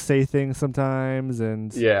 we just say things sometimes.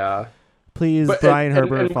 And yeah. please, But Brian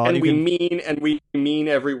Herbert, follow. and You can. and we mean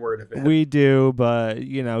every word of it. We do, but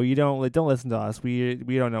you don't listen to us. We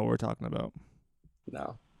don't know what we're talking about.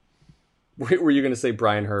 No. Were you gonna say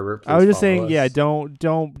Brian Herbert? I Please was just follow saying, yeah, us.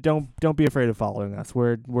 don't be afraid of following us.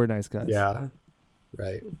 We're nice guys. Yeah.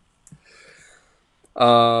 Right.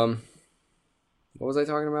 Um. What was I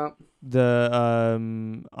talking about? The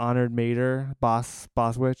honored mater, boss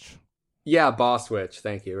witch. Yeah, Boss Witch.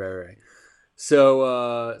 Thank you. Right.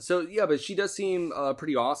 So yeah, but she does seem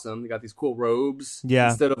pretty awesome. They got these cool robes. Yeah.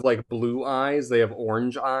 Instead of like blue eyes, they have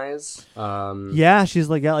orange eyes. Yeah, she's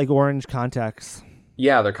like got like orange contacts.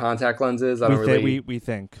 Yeah, they're contact lenses. I We don't think really. we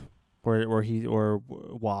think, or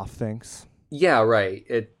Waff thinks. Yeah, right.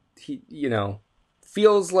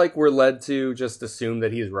 Feels like we're led to just assume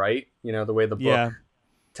that he's right. The way the book Yeah,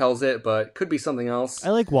 tells it, but could be something else. I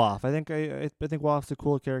like Waff. I think Waff's a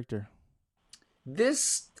cool character.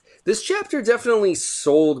 This chapter definitely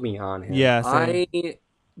sold me on him. Yeah, same. I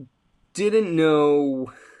didn't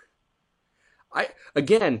know.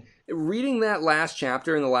 Again, reading that last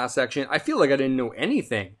chapter in the last section, I feel like I didn't know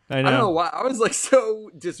anything. I I don't know know. why. I was like so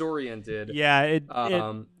disoriented. Yeah,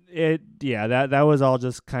 that was all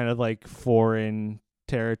just kind of like foreign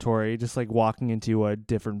territory, just like walking into a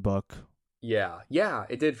different book. Yeah,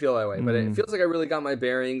 it did feel that way, but it Mm. feels like I really got my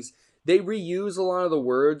bearings. They reuse a lot of the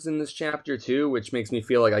words in this chapter too, which makes me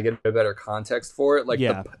feel like I get a better context for it. Like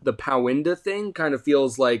Yeah. the Powinda thing kind of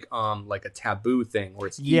feels like a taboo thing where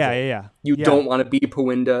it's evil. Yeah. You Yeah. don't want to be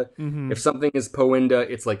Powinda. Mm-hmm. If something is Powinda,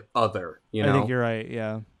 it's like other. I think you're right.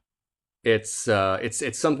 Yeah. It's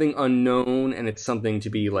something unknown, and it's something to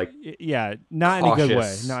be like Yeah, not cautious. in a good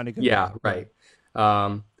way. Not in a good way. Yeah, right.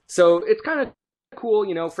 So it's kind of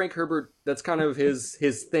cool, Frank Herbert, that's kind of his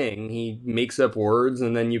thing. He makes up words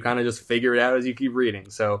and then you kind of just figure it out as you keep reading.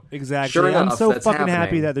 So Exactly. sure enough, I'm so that's fucking happy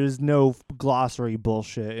happening. that there's no glossary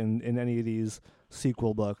bullshit in any of these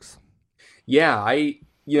sequel books. Yeah,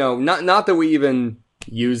 not that we even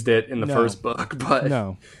used it in the No. first book, but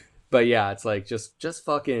No. but yeah, it's like just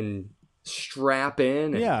fucking strap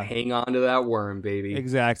in and Yeah. hang on to that worm, baby.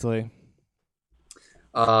 Exactly.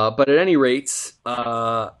 But at any rate,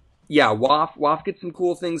 yeah, Waff gets some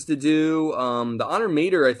cool things to do. The Honor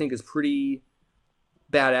Mater, I think, is pretty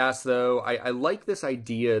badass, though. I like this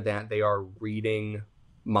idea that they are reading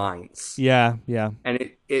minds. Yeah.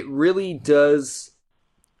 And it really does,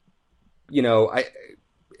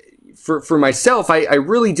 for myself, I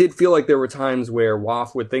really did feel like there were times where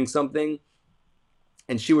Waff would think something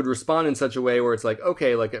and she would respond in such a way where it's like,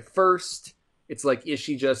 okay, like at first, it's like, is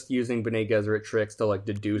she just using Bene Gesserit tricks to like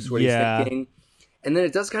deduce what he's thinking? And then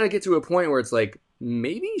it does kind of get to a point where it's like,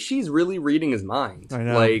 maybe she's really reading his mind. I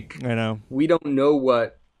know. I know. We don't know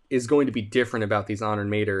what is going to be different about these honored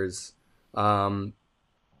maters.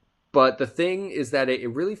 But the thing is that it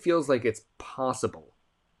really feels like it's possible.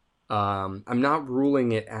 I'm not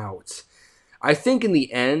ruling it out. I think in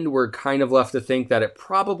the end, we're kind of left to think that it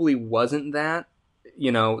probably wasn't that.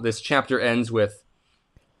 This chapter ends with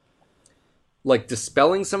like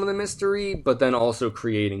dispelling some of the mystery, but then also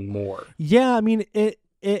creating more. Yeah, I mean it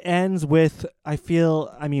ends with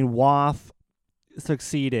Waff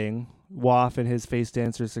succeeding. Waff and his face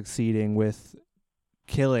dancer succeeding with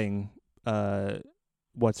killing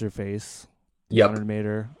what's her face? Yep. Honored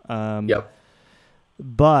Mater. Yep.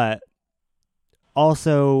 But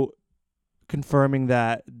also confirming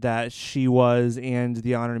that she was, and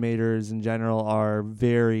the Honored Maters in general are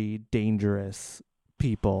very dangerous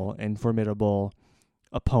people and formidable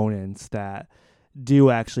opponents that do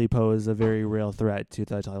actually pose a very real threat to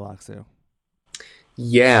the Tleilaxu.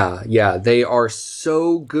 Yeah, they are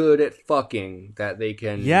so good at fucking that they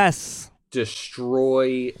can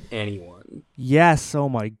destroy anyone. Yes, oh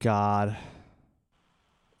my god.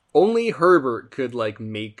 Only Herbert could like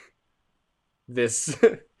make this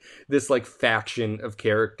this like faction of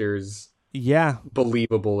characters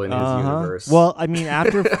believable in his universe. Well, I mean,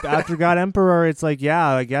 after God Emperor, it's like, yeah,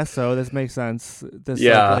 I guess so. This makes sense.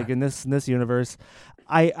 Like in this universe,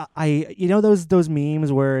 I those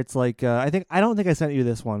memes where it's like I don't think I sent you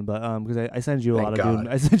this one, but because I send you a lot of Dune.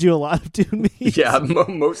 I send you a lot of Dune memes. Yeah,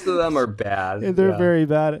 most of them are bad. They're very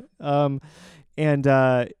bad. And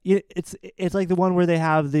it's like the one where they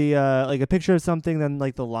have the like a picture of something, then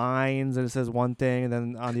like the lines, and it says one thing, and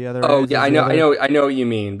then on the other. Oh yeah, I know what you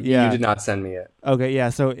mean. Yeah. You did not send me it. Okay, yeah.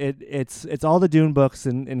 So it's all the Dune books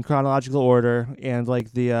in chronological order, and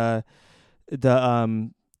like the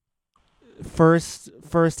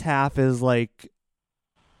first half is like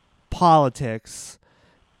politics,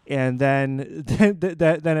 and then then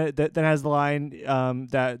has the line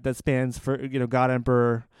that spans for God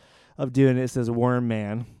Emperor of Dune. It says Worm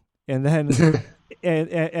Man, and then and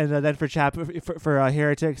then for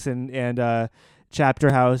heretics and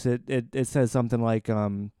chapter house, it says something like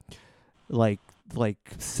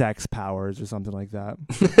sex powers or something like that,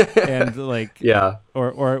 and like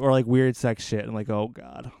or like weird sex shit, and like, oh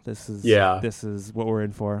god, this is what we're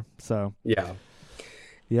in for. So yeah.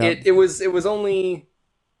 It was only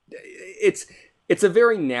it's a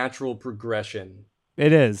very natural progression.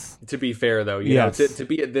 It is, to be fair though, you know, to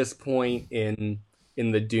be at this point in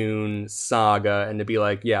the Dune saga and to be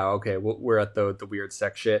like, yeah, okay, we're at the weird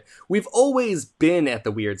sex shit. We've always been at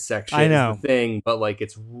the weird sex shit. I know. Is the thing, but like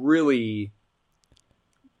it's really,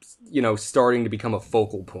 starting to become a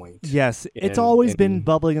focal point. Yes, it's always been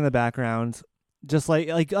bubbling in the background, just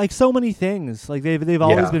like so many things. Like they've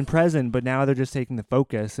always been present, but now they're just taking the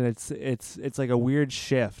focus, and it's like a weird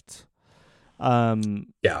shift. Yeah,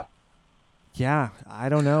 I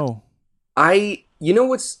don't know. You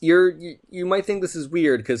might think this is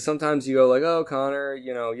weird because sometimes you go like, oh, Connor,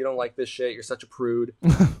 you don't like this shit. You're such a prude,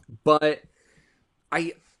 but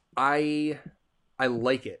I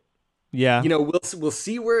like it. Yeah. We'll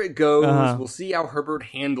see where it goes. Uh-huh. We'll see how Herbert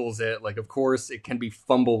handles it. Like, of course, it can be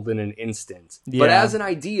fumbled in an instant. Yeah. But as an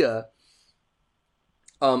idea,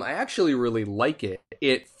 I actually really like it.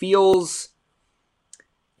 It feels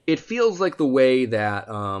like the way that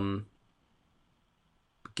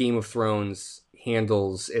Game of Thrones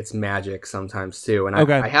handles its magic sometimes too. And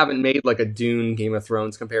I haven't made like a Dune Game of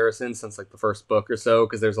Thrones comparison since like the first book or so,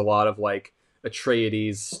 because there's a lot of like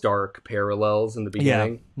Atreides Stark parallels in the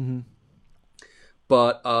beginning. Yeah. Mm-hmm.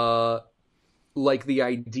 But like the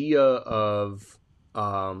idea of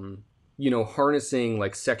harnessing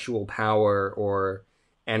like sexual power or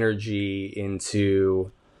energy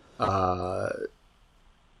into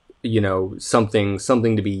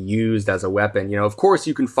something to be used as a weapon. Of course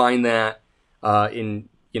you can find that in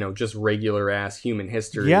just regular ass human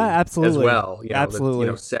history. Yeah, absolutely. As well. Absolutely.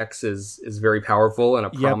 That, sex is very powerful and a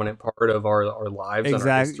prominent part of our lives and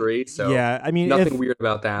our history. So yeah, I mean, nothing weird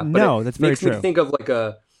about that. But no, that's very true. Makes me think of like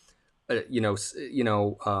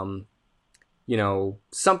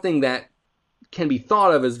something that can be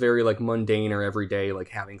thought of as very like mundane or everyday, like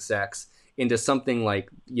having sex, into something like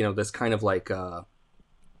this kind of like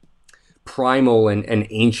primal and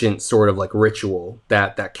ancient sort of like ritual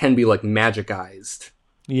that can be like magicized.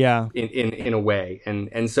 Yeah. In a way.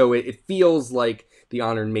 And so it feels like the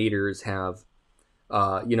Honored Maters have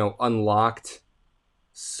unlocked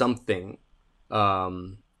something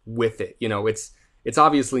with it. It's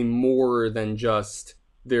obviously more than just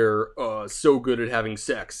they're so good at having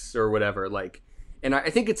sex or whatever. Like, and I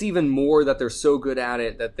think it's even more that they're so good at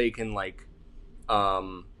it that they can like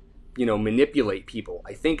manipulate people.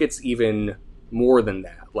 I think it's even more than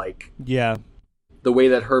that. Like, yeah, the way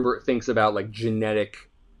that Herbert thinks about like genetic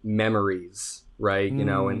memories, right? And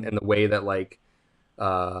the way that like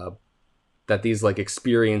that these like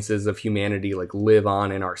experiences of humanity like live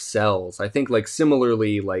on in our cells. I think like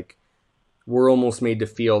similarly, like we're almost made to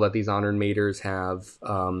feel that these Honored Maters have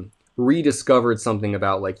rediscovered something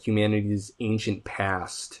about like humanity's ancient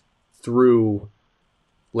past through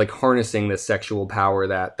like harnessing this sexual power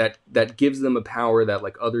that gives them a power that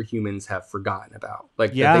like other humans have forgotten about.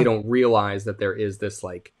 Like that they don't realize that there is this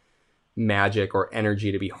like magic or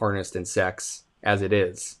energy to be harnessed in sex as it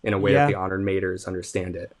is, in a way that the Honored Maters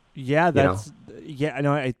understand it. Yeah,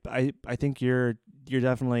 I think you're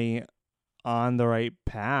definitely on the right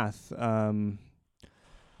path. That's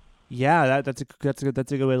a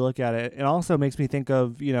good way to look at it. It also makes me think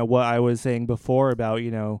of what I was saying before about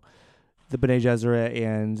the Bene Gesserit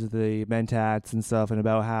and the Mentats and stuff, and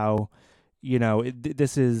about how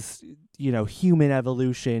this is human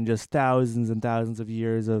evolution, just thousands and thousands of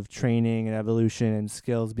years of training and evolution and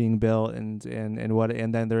skills being built, and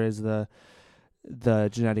then there is the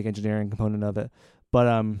genetic engineering component of it.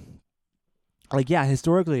 But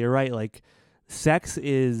historically you're right. Like, sex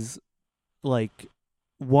is like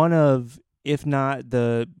one of, if not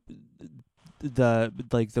the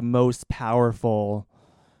most powerful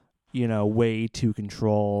way to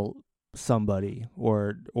control somebody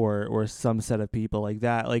or some set of people like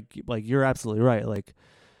that. Like you're absolutely right. Like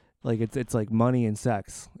it's like money and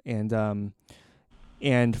sex, and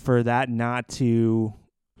for that not to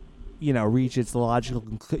reach its logical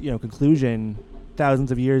conclusion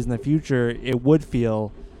thousands of years in the future, it would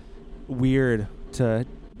feel weird to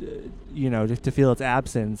to feel its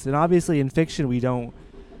absence. And obviously in fiction we don't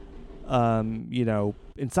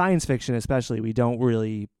in science fiction especially, we don't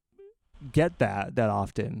really get that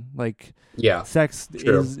often. Like Yeah, sex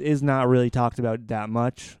true. is not really talked about that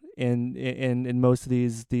much in most of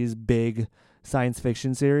these big science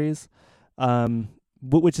fiction series,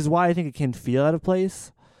 which is why I think it can feel out of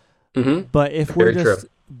place. Mm-hmm. But if we're Very true. just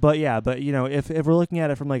but you know, if we're looking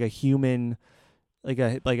at it from like a human, like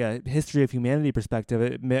a history of humanity perspective,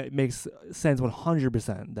 it makes sense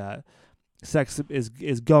 100% that sex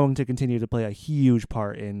is going to continue to play a huge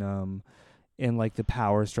part in like the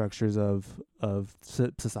power structures of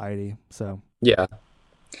society. So Yeah,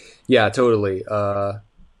 yeah, totally.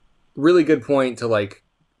 Really good point to like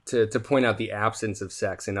to point out the absence of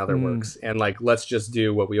sex in other mm, works, and like let's just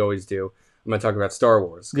do what we always do. I'm gonna talk about Star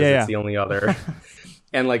Wars because it's yeah, the only other,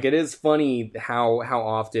 and like it is funny how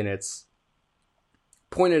often it's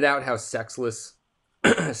pointed out how sexless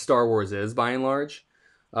Star Wars is by and large.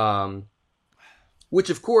 Um, which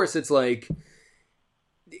of course it's like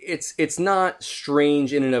it's not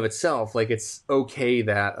strange in and of itself. Like it's okay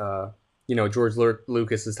that George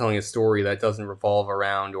Lucas is telling a story that doesn't revolve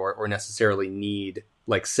around or necessarily need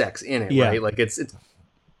like sex in it, yeah, right? Like it's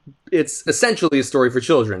essentially a story for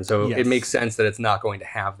children, so it makes yes, sense that it's not going to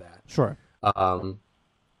have that. sure, Um,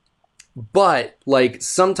 but like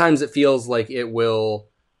sometimes it feels like it will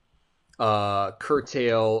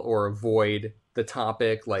curtail or avoid the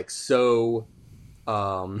topic like so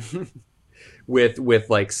um, with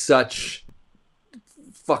like such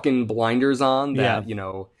fucking blinders on yeah.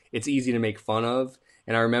 that it's easy to make fun of.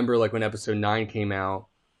 And I remember like when episode 9 came out,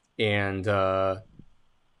 and okay,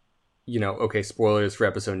 spoilers for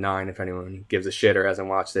episode 9 if anyone gives a shit or hasn't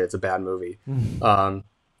watched it. It's a bad movie. um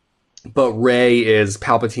but Rey is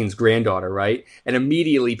Palpatine's granddaughter, right? And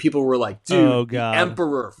immediately people were like, Oh dude, the God,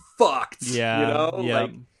 Emperor fucked, yeah, yeah.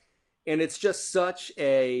 like. And it's just such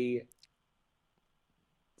a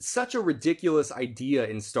ridiculous idea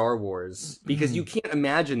in Star Wars because you can't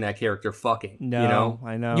imagine that character fucking, No,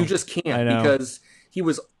 I You know, just I can't, know. because he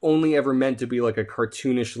was only ever meant to be like a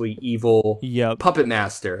cartoonishly evil Yep, puppet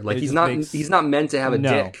master. Like it he's just not makes he's not meant to have a no,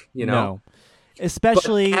 dick. no. But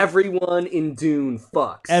Especially everyone in Dune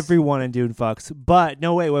fucks. everyone in Dune fucks. But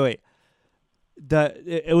no, wait.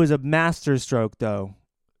 It was a master stroke though.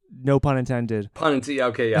 No pun intended. Pun intended.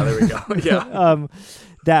 Okay, yeah, there we go. Yeah.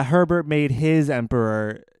 That Herbert made his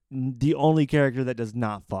emperor the only character that does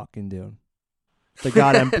not fuck in Dune. The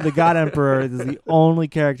God Emperor is the only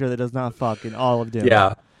character that does not fuck in all of Dune.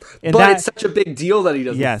 Yeah. And but it's such a big deal that he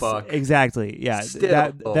doesn't yes, fuck. exactly. Yeah,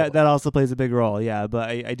 Still. that also plays a big role. Yeah, but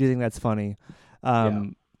I do think that's funny. Yeah.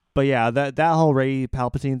 But yeah, that whole Rey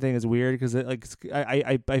Palpatine thing is weird because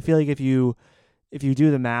I feel like if you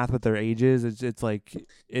do the math with their ages, it's like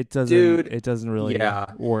it doesn't really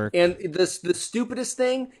work. And the stupidest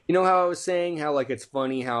thing, how I was saying how like it's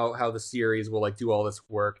funny how the series will like do all this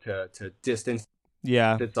work to distance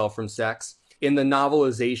itself from sex. In the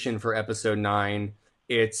novelization for episode 9,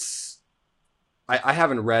 I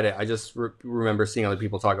haven't read it. I just remember seeing other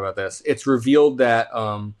people talk about this. It's revealed that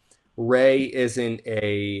Rey isn't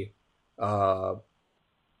a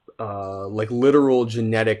like literal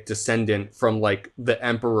genetic descendant from like the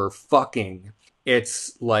Emperor fucking.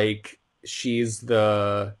 It's like she's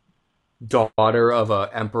the daughter of a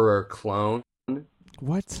Emperor clone.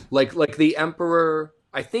 What? Like the Emperor.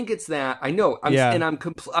 I think it's that. I know. I'm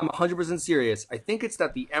 100% serious. I think it's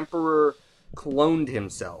that the Emperor cloned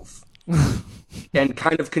himself and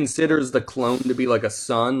kind of considers the clone to be like a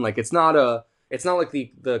son. Like it's not like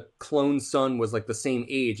the clone son was like the same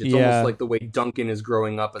age. It's almost like the way Duncan is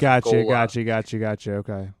growing up as a Gola. Gotcha.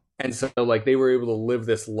 Okay. And so like they were able to live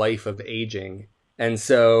this life of aging, and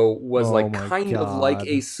so was like kind of like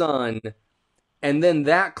a son. And then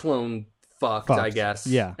that clone fucked, I guess.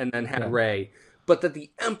 Yeah. And then had Rey. But that the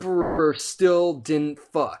Emperor still didn't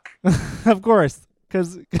fuck. Of course.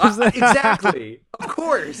 Because exactly. Of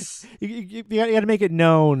course. You got to make it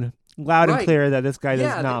known loud and clear that this guy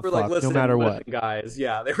does not fuck, like, no matter what. Guys,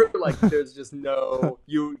 yeah, they were like, there's just no,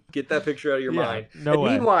 you get that picture out of your mind. No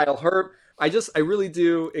way. Meanwhile, I really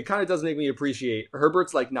do, it kind of does make me appreciate,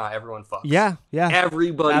 Herbert's like, nah, everyone fucks. Yeah.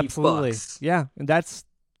 Everybody fucks. Yeah, and that's,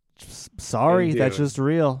 sorry, that's just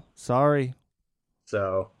real. Sorry.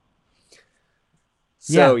 So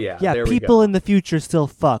yeah, there people we go. In the future still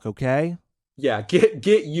fuck, okay? Yeah,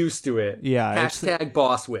 get used to it. Yeah. Hashtag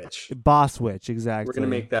boss witch. Boss witch, exactly. We're gonna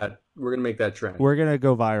make that trend. We're gonna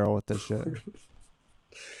go viral with this shit.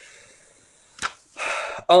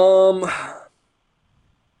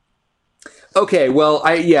 Okay, well,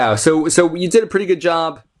 so you did a pretty good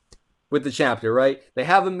job with the chapter, right? They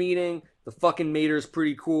have a meeting. The fucking mater's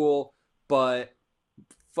pretty cool, but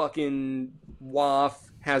fucking Waff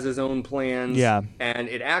has his own plans. Yeah. And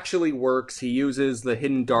it actually works. He uses the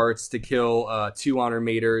hidden darts to kill 2 honor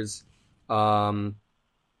maters.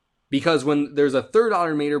 Because when there's a third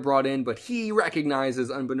honor mater brought in, but he recognizes,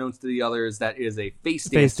 unbeknownst to the others, that it is a face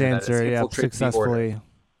dancer that has infiltrated the order.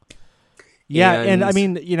 Yeah, and I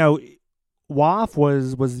mean, Waff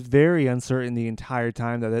was very uncertain the entire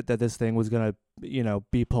time that this thing was gonna,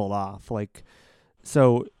 be pulled off. Like,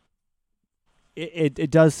 so it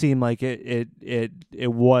does seem like it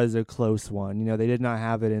was a close one. They did not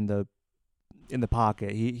have it in the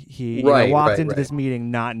pocket. He walked into this meeting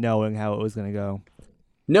not knowing how it was gonna go.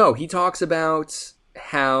 No, he talks about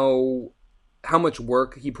how much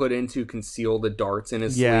work he put in to conceal the darts in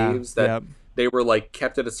his sleeves. That. They were like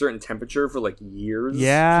kept at a certain temperature for like years.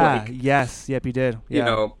 Yeah. Yes. Yep. He did.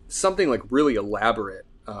 Yeah. Something like really elaborate,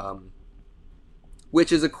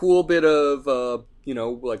 which is a cool bit of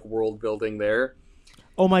like world building there.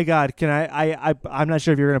 Oh my God! Can I'm not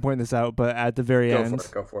sure if you're going to point this out, but at the very end,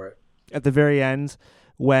 go for it. At the very end,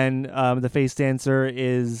 when the face dancer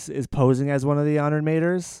is posing as one of the honored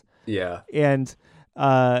maters. Yeah. And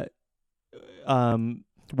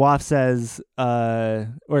Waff says, or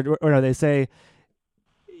no, they say,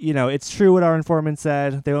 it's true what our informant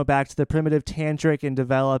said. They went back to the primitive tantric and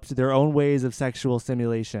developed their own ways of sexual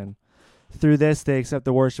stimulation. Through this, they accept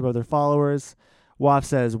the worship of their followers. Waff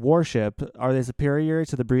says, worship, are they superior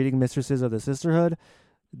to the breeding mistresses of the sisterhood?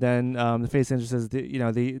 Then the face dancer says,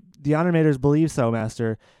 the honor maters believe so,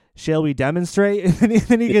 master. Shall we demonstrate? And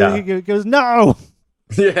then he goes, no!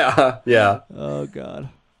 Yeah. Oh, God.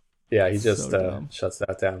 Yeah, he just shuts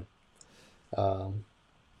that down.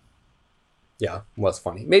 Yeah, was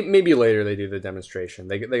funny. Maybe later they do the demonstration.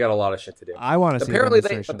 They got a lot of shit to do. I want to see the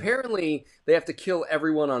demonstration. Apparently they have to kill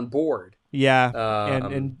everyone on board. Yeah,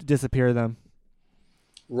 and disappear them.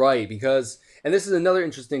 Right, because, and this is another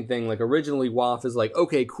interesting thing, like originally Waff is like,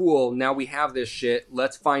 okay, cool, now we have this shit,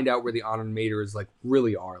 let's find out where the honored maters like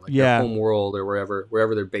really are, like their home world or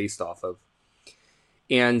wherever they're based off of.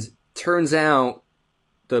 And turns out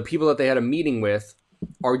the people that they had a meeting with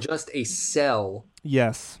are just a cell.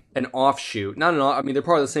 Yes. An offshoot. They're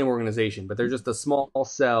part of the same organization, but they're just a small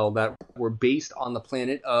cell that were based on the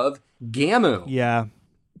planet of Gamu. Yeah.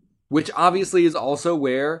 Which obviously is also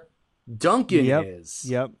where Duncan is.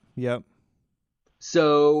 Yep.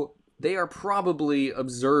 So they are probably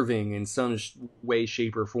observing in some way,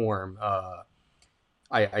 shape, or form.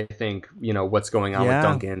 I think, what's going on with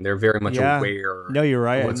Duncan. They're very much aware. No, you're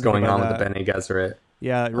right. Of what's going on with the Bene Gesserit.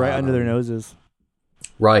 Yeah, right under their noses.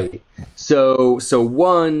 Right. So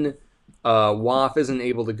one, Waff isn't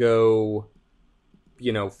able to go,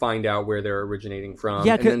 find out where they're originating from.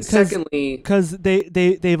 Yeah, and then secondly, because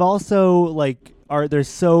they've also they're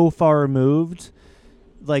so far removed,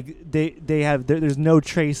 like they have there's no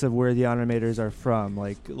trace of where the honor maters are from.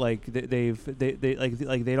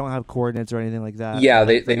 They don't have coordinates or anything like that. Yeah,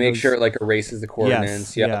 they make sure it erases the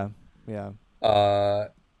coordinates. Yes, yeah.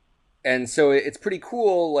 And so it's pretty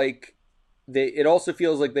cool. It also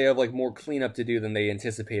feels like they have more cleanup to do than they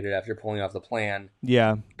anticipated after pulling off the plan.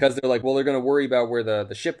 Yeah, because they're they're going to worry about where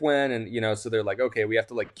the ship went, and so they're okay, we have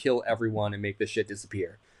to kill everyone and make this shit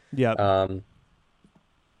disappear. Yeah.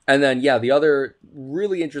 And then the other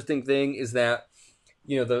really interesting thing is that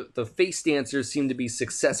the face dancers seem to be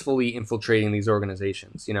successfully infiltrating these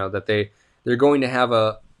organizations. That they're going to have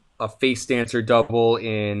a face dancer double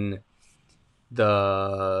in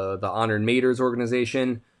the honored maters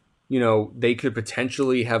organization. They could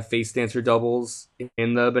potentially have face dancer doubles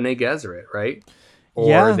in the Bene Gesserit, right?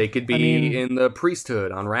 Or they could be in the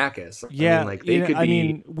priesthood on Arrakis. Yeah, they could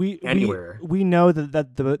be anywhere. We know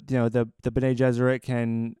that the Bene Gesserit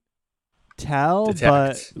can tell,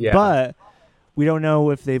 detect, but we don't know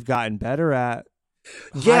if they've gotten better at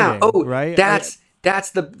hiding, right? That's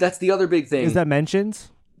the other big thing. Is that mentioned?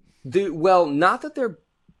 Not that they're.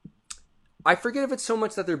 I forget if it's so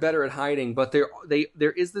much that they're better at hiding, but there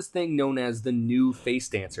is this thing known as the new face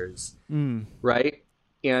dancers, right?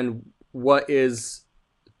 And what is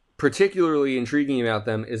particularly intriguing about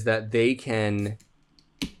them is that they can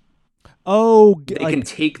can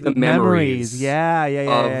take the memories of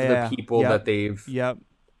the people that they've. Yep.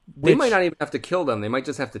 They might not even have to kill them; they might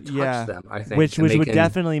just have to touch them. I think, which would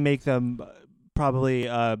definitely make them probably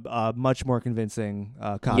a much more convincing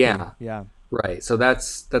copy. Yeah. Right, so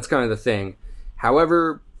that's kind of the thing.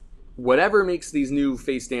 However, whatever makes these new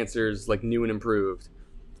face dancers new and improved,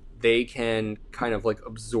 they can kind of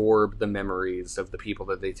absorb the memories of the people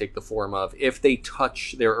that they take the form of if they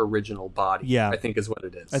touch their original body. Yeah, I think is what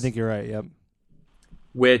it is. I think you're right. Yep.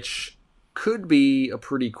 Which could be a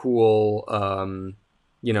pretty cool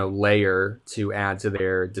layer to add to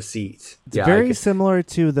their deceit. It's very similar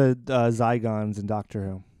to the Zygons in Doctor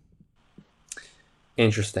Who.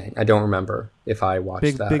 Interesting. I don't remember if I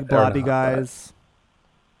watched that. Big blobby guys.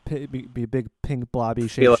 Big pink blobby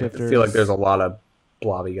shapeshifters. I feel like there's a lot of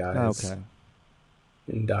blobby guys. Okay.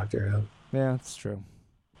 In Doctor Who. Yeah, that's true.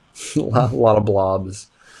 a lot of blobs.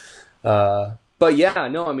 But yeah,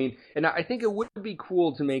 no, I mean, and I think it would be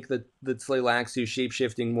cool to make the Tleilaxu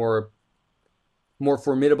shapeshifting more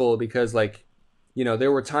formidable, because, like,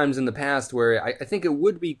 there were times in the past where I think it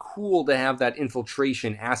would be cool to have that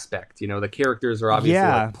infiltration aspect. The characters are obviously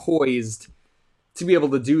like, poised to be able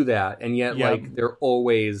to do that, and yet like they're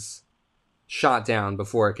always shot down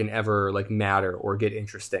before it can ever like matter or get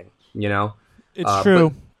interesting. It's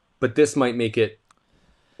true, but this might make it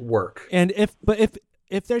work. And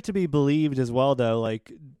if they're to be believed as well, though,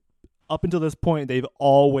 like up until this point, they've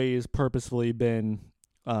always purposefully been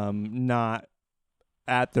not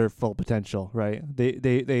at their full potential, right?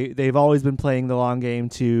 They've always been playing the long game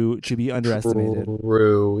to be underestimated.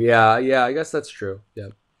 True. Yeah, I guess that's true. Yeah.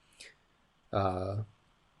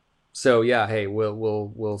 So yeah, hey,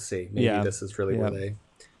 we'll see. Maybe this is really where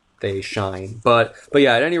they shine. But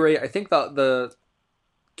yeah, at any rate, I think the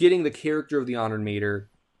getting the character of the Honored Mater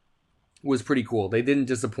was pretty cool. They didn't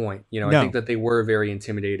disappoint. I think that they were very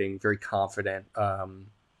intimidating, very confident,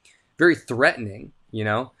 very threatening,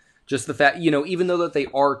 Just the fact, even though that they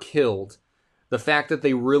are killed, the fact that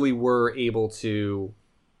they really were able to,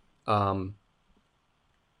 could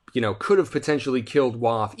have potentially killed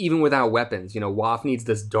Waff even without weapons. Waff needs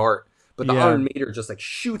this dart, but the Honored Mater just like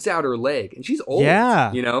shoots out her leg, and she's old.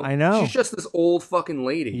 Yeah, I know. She's just this old fucking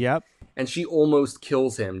lady. Yep. And she almost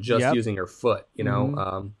kills him just using her foot.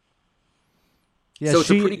 Mm-hmm. So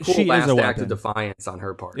it's a pretty cool last act of defiance on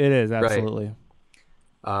her part. It is, absolutely.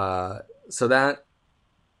 Right? So that.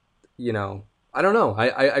 I don't know.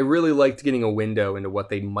 I really liked getting a window into what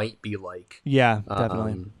they might be like. Yeah,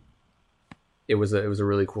 definitely. It was a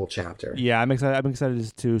really cool chapter. Yeah, I'm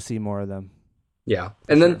excited to see more of them. Yeah,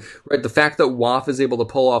 and then the fact that Waff is able to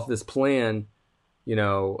pull off this plan,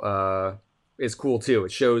 is cool too.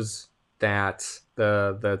 It shows that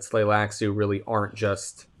the Tleilaxu really aren't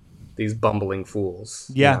just these bumbling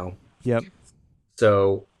fools. Yeah. Yep.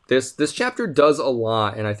 So. This chapter does a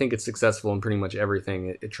lot, and I think it's successful in pretty much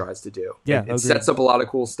everything it tries to do. Yeah, it sets up a lot of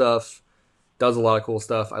cool stuff, does a lot of cool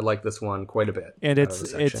stuff. I like this one quite a bit. And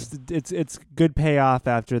it's good payoff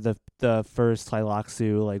after the first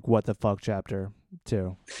Tleilaxu, like, what the fuck chapter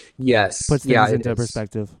too. Yes, puts things into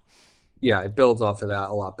perspective. Yeah, it builds off of that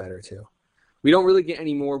a lot better too. We don't really get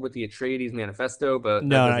any more with the Atreides manifesto, but that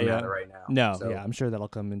doesn't matter right now. No, so. Yeah, I'm sure that'll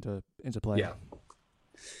come into play. Yeah.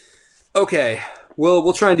 Okay,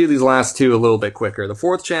 we'll try and do these last two a little bit quicker. The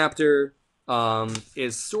fourth chapter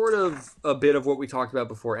is sort of a bit of what we talked about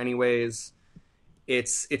before anyways. It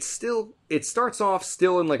starts off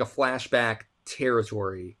still in like a flashback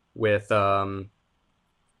territory with Shiana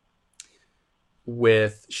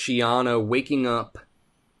waking up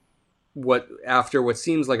after what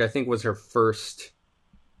seems like I think was her first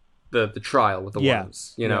the trial with the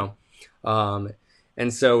worms,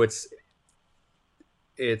 and so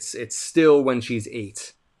it's still when she's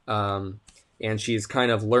 8, and she's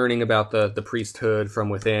kind of learning about the priesthood from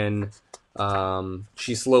within.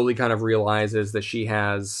 She slowly kind of realizes that she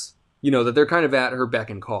has, that they're kind of at her beck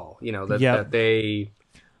and call, that they,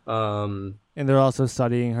 and they're also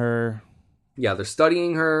studying her. Yeah, they're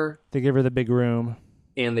studying her. They give her the big room.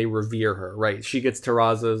 And they revere her, right? She gets not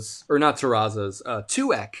Taraza's,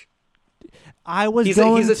 Tuek. He's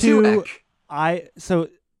a Tuek. So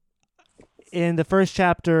in the first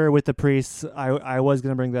chapter with the priests, I was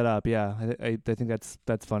going to bring that up. Yeah, I think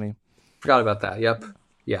that's funny. Forgot about that. Yep.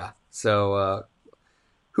 Yeah. So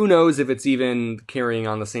who knows if it's even carrying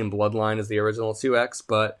on the same bloodline as the original 2X,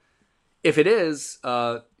 but if it is,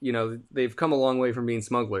 they've come a long way from being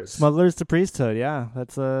smugglers. Smugglers to priesthood, yeah.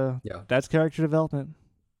 That's character development.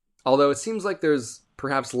 Although it seems like there's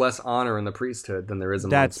perhaps less honor in the priesthood than there is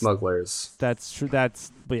among smugglers. That's true.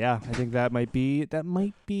 But yeah, I think that might be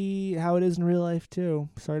how it is in real life too.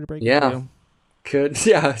 Sorry to break it to you. Could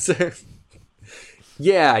yeah.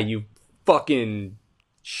 Yeah, you fucking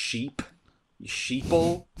sheep. You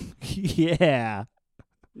sheeple. Yeah.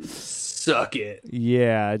 Suck it.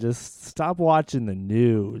 Yeah, just stop watching the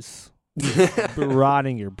news.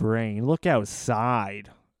 Rotting your brain. Look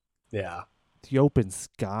outside. Yeah. The open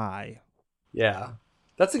sky. Yeah.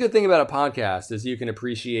 That's a good thing about a podcast is you can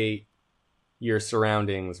appreciate your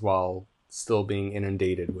surroundings while still being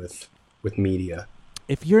inundated with media.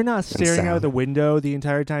 If you're not staring out of the window the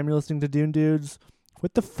entire time you're listening to Dune Dudes,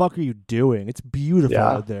 what the fuck are you doing? It's beautiful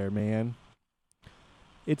out there, man.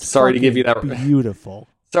 It's Sorry to give you fucking that. beautiful.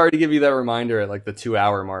 Sorry to give you that reminder at like the 2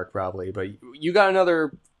 hour mark, probably. But you got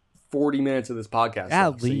another 40 minutes of this podcast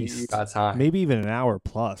At left, so you least got time. maybe even an hour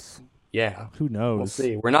plus. Yeah, Who knows? we'll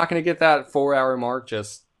see. We're not going to get that 4 hour mark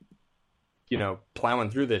just plowing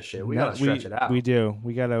through this shit. We got to stretch it out. We do.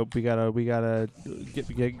 We gotta get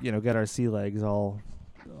our sea legs all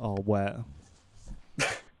wet.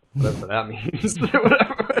 Whatever that means. Whatever.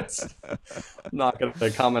 I'm not going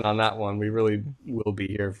to comment on that one. We really will be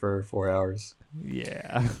here for 4 hours.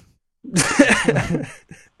 Yeah.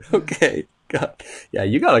 Okay. God. Yeah,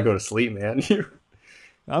 you got to go to sleep, man.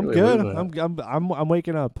 I'm really good. losing it. I'm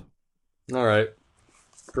waking up. All right.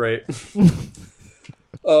 Great.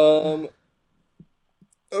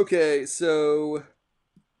 Okay, so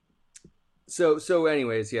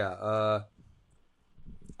anyways, yeah.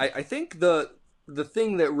 I think the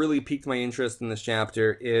thing that really piqued my interest in this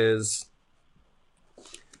chapter is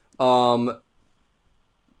and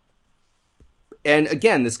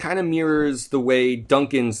again, this kind of mirrors the way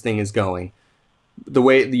Duncan's thing is going. The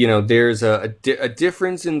way, there's a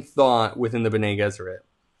difference in thought within the Bene Gesserit.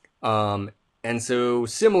 And so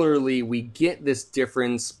similarly, we get this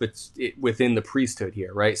difference within the priesthood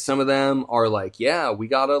here, right? Some of them are like, yeah, we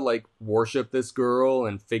gotta like worship this girl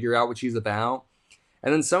and figure out what she's about.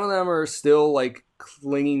 And then some of them are still like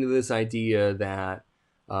clinging to this idea that,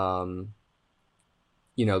 that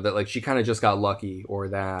like she kind of just got lucky, or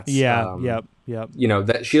that, Yep.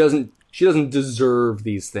 That she doesn't deserve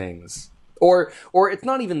these things, or it's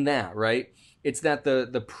not even that, right? It's that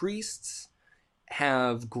the priests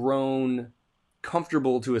have grown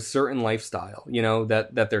comfortable to a certain lifestyle,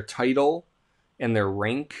 that their title and their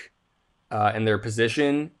rank and their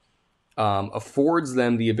position affords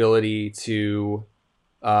them the ability to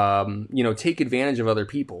take advantage of other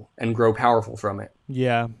people and grow powerful from it.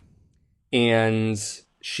 Yeah. And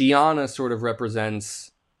Shiana sort of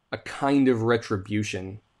represents a kind of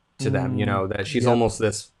retribution to them, that she's almost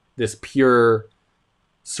this pure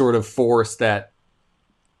sort of force that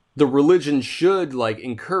the religion should like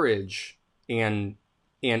encourage and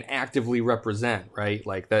actively represent, right?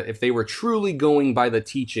 Like that if they were truly going by the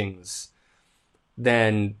teachings,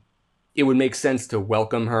 then it would make sense to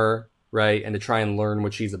welcome her, right? And to try and learn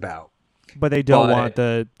what she's about. But they don't want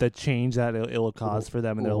the change that it'll cause for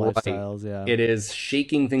them in their lifestyles. Yeah, it is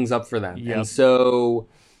shaking things up for them. Yep. And so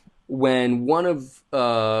when one of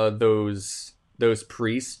those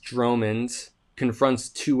priests, Dromund, confronts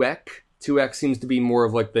Tuek seems to be more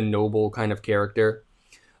of like the noble kind of character.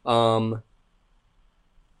 Although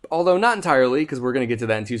not entirely, because we're going to get to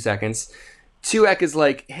that in 2 seconds. Tuek is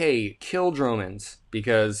like, hey, kill Dromund,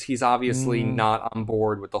 because he's obviously not on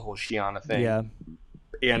board with the whole Shiana thing. Yeah.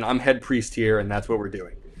 And I'm head priest here, and that's what we're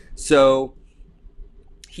doing. So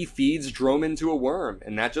he feeds Dromund to a worm,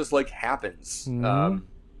 and that just like happens.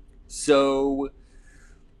 So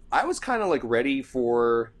I was kind of like ready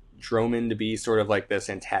for Dromund to be sort of like this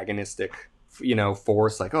antagonistic,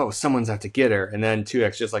 force, like, oh, someone's out to get her, and then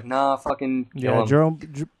 2X just like, nah, fucking kill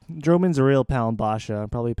him. Dromund's a real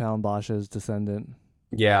Palinbasha, probably Palinbasha's descendant.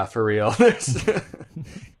 Yeah, for real.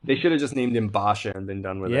 They should have just named him Basha and been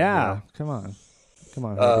done with it. Yeah, come on.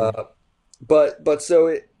 But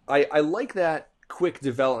so I like that quick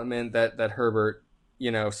development that Herbert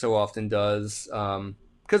so often does,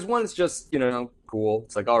 because one, it's just cool.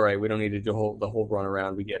 It's like, all right, we don't need to do the whole run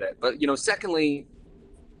around. We get it. But secondly,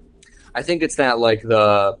 I think it's that like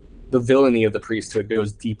the villainy of the priesthood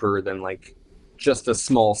goes deeper than like just a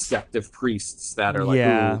small sect of priests that are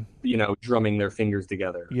like, drumming their fingers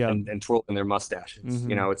together and twirling their mustaches.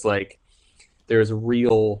 It's like there's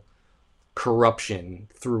real corruption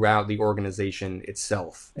throughout the organization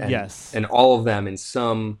itself. And, yes. And all of them in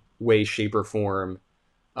some way, shape, or form,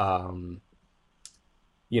 embody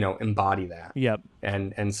that. Yep.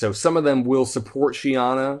 And so some of them will support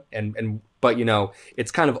Shiana, but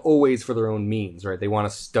it's kind of always for their own means, right? They want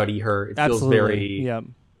to study her. It feels very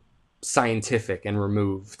scientific and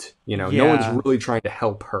removed. No one's really trying to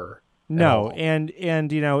help her. No, and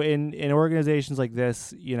in organizations like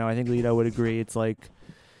this, I think Leto would agree. It's like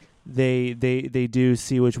they do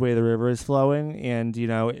see which way the river is flowing, and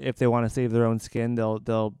if they want to save their own skin,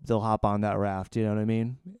 they'll hop on that raft. You know what I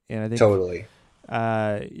mean? And I think totally.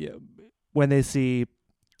 When they see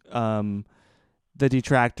the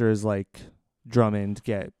detractors like Dromund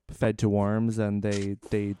get fed to worms, and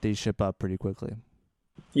they ship up pretty quickly.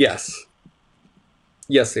 Yes,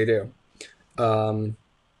 they do.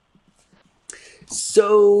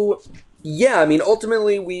 So yeah, I mean,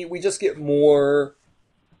 ultimately we just get more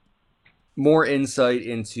insight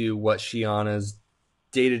into what Shiana's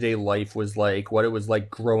day-to-day life was like, what it was like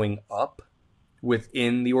growing up,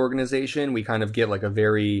 within the organization. We kind of get like a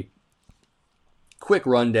very quick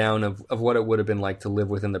rundown of what it would have been like to live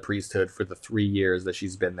within the priesthood for the 3 years that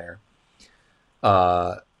she's been there,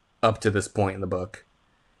 up to this point in the book.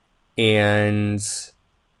 And,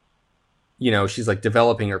 she's like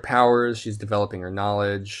developing her powers, she's developing her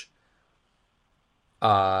knowledge.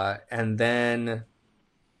 And then,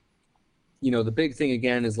 the big thing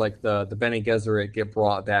again is like the Bene Gesserit get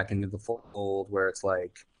brought back into the fold, where it's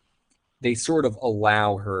like they sort of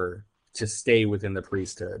allow her to stay within the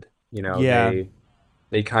priesthood. Yeah.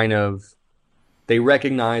 They kind of they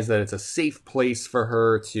recognize that it's a safe place for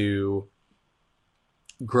her to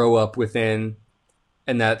grow up within,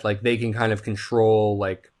 and that like they can kind of control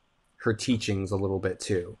like her teachings a little bit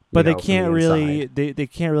too. But they from the can't really inside. they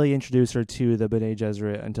can't really introduce her to the Bene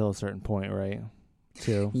Gesserit until a certain point, right?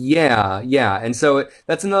 Too. Yeah, yeah. And so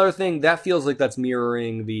that's another thing that feels like that's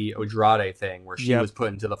mirroring the Odrade thing, where she Yep. was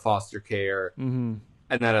put into the foster care, Mm-hmm.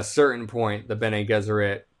 and at a certain point, the Bene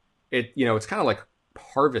Gesserit, it's kind of like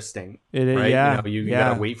harvesting, right? Yeah. You Yeah.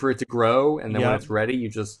 gotta wait for it to grow, and then when Yep. it's ready, you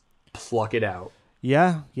just pluck it out.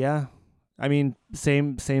 Yeah. Yeah. I mean,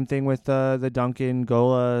 same thing with the Duncan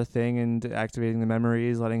Gola thing and activating the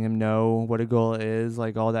memories, letting him know what a Gola is,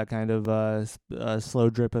 like all that kind of slow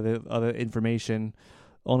drip of information,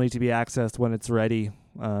 only to be accessed when it's ready.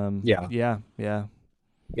 Yeah, Yeah, yeah,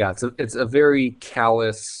 yeah. It's a very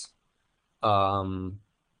callous, um,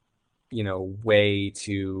 way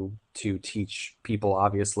to teach people,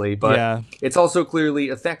 obviously, but yeah, it's also clearly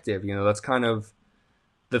effective. That's kind of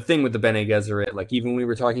the thing with the Bene Gesserit. Like even when we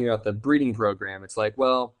were talking about the breeding program, it's like,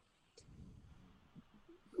 well,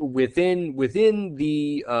 within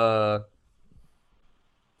the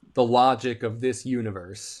logic of this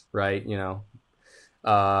universe, right?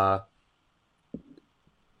 Uh,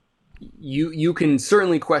 you can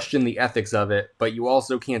certainly question the ethics of it, but you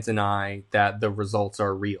also can't deny that the results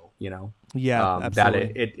are real. yeah, That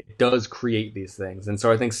absolutely. it does create these things, and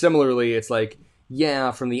so I think similarly, it's like,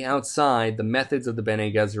 yeah, from the outside, the methods of the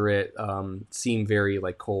Bene Gesserit seem very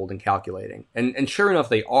like cold and calculating, and sure enough,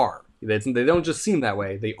 they are. They don't just seem that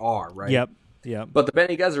way; they are, right? Yep, yep. But the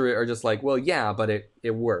Bene Gesserit are just like, well, yeah, but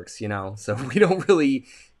it works. So we don't really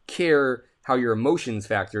care how your emotions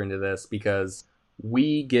factor into this, because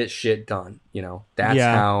we get shit done. That's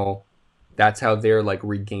Yeah, how they're like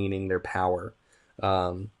regaining their power.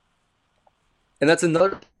 Um, and that's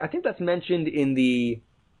another. I think that's mentioned in the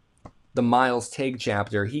Miles Teague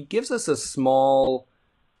chapter. He gives us a small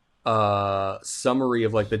summary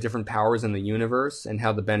of like the different powers in the universe, and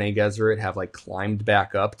how the Bene Gesserit have like climbed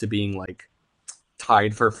back up to being like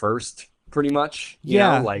tied for first, pretty much.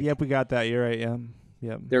 yeah, Like yep. We got that. You're right. Yeah,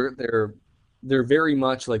 yep. they're very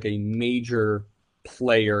much like a major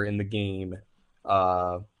player in the game,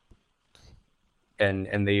 uh,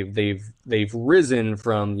 and they've risen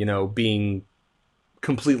from being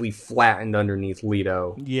completely flattened underneath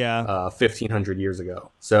Leto, Yeah, 1,500 years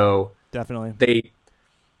ago. So definitely.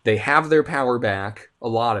 they have their power back, a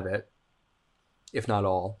lot of it, if not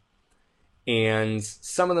all, and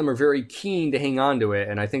some of them are very keen to hang on to it.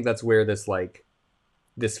 And I think that's where this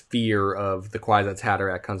fear of the Kwisatz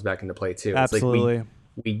Haderach comes back into play too. It's like Absolutely.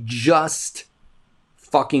 we just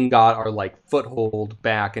fucking got our like foothold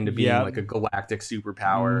back into being Yep. like a galactic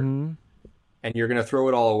superpower, Mm-hmm. and you're gonna throw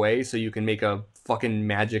it all away so you can make a fucking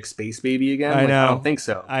magic space baby again? I Like, I know. don't think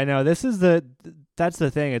so. I know. That's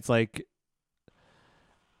the thing. It's like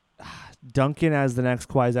Duncan as the next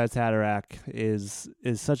Kwisatz Haderach is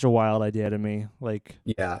such a wild idea to me. Like,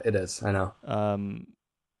 Yeah, it is. I know. um,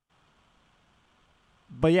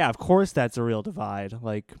 but yeah, of course that's a real divide.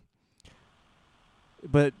 Like,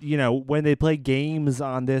 but when they play games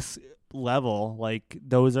on this level, like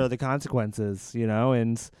those are the consequences.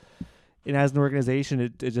 And as an organization,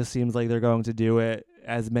 it just seems like they're going to do it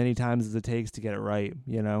as many times as it takes to get it right.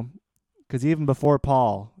 Because even before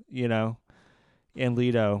Paul, and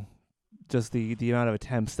Leto, just the amount of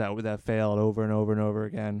attempts that failed over and over and over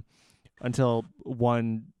again until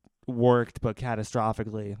one worked, but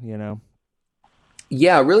catastrophically.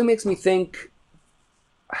 Yeah, it really makes me think.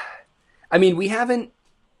 I mean, we haven't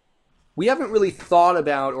really thought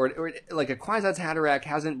about, or like a Kwisatz Haderach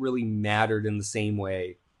hasn't really mattered in the same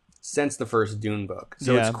way since the first Dune book.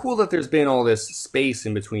 So it's Yeah, cool that there's been all this space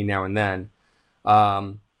in between now and then.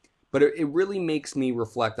 Um, but it really makes me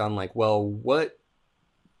reflect on like, well, what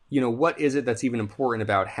is it that's even important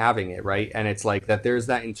about having it, right? And it's like that there's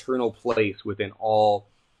that internal place within all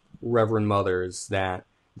Reverend Mothers that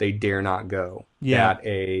they dare not go. yeah, That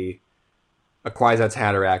a Kwisatz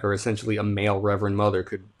Haderach, or essentially a male Reverend Mother,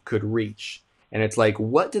 could reach. And it's like,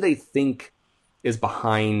 what do they think is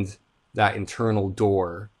behind that internal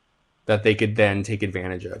door? that they could then take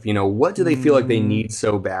advantage of. What do they feel like they Mm, need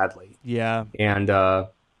so badly? yeah. And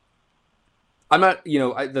I'm not,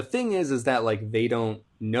 the thing is that like they don't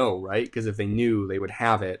know, right? Because if they knew, they would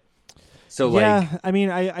have it. So like, Yeah, I mean,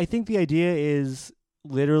 I think the idea is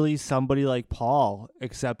literally somebody like Paul,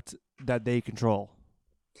 except that they control.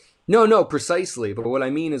 no, no, precisely. But what I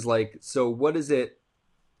mean is like, so what is it?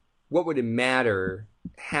 What would it matter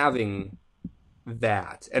having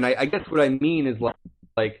that? And I guess what I mean is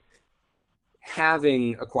like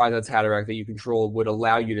having a Quasar's Haderach that you control would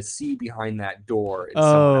allow you to see behind that door in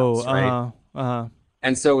someone Oh, else, right? uh-huh.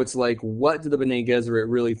 And so it's like, what do the Bene Gesserit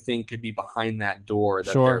really think could be behind that door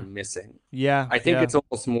that they're Sure. missing? Yeah, I think yeah. it's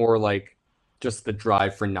almost more like just the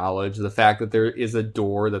drive for knowledge. The fact that there is a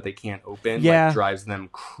door that they can't open like Yeah, drives them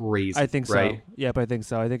I crazy, think so. right? Yep, I think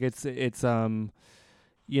so. I think it's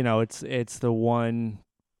the one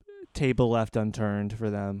table left unturned for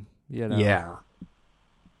them, you know. Yeah.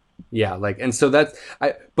 Yeah, like and so that's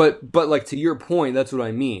but like to your point, that's what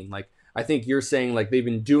I mean. Like I think you're saying like they've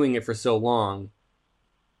been doing it for so long,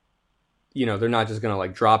 they're not just gonna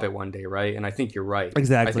like drop it one day, right? And I think you're right. I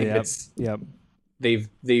Exactly. think Yep. it's Yep.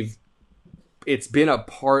 they've it's been a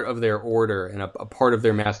part of their order and a part of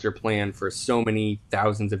their master plan for so many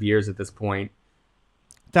thousands of years at this point.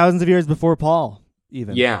 Thousands of years before Paul,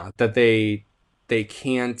 even. Yeah, that they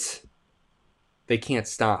can't they can't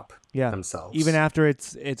stop Yeah. Even themselves. after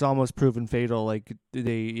it's almost proven fatal, like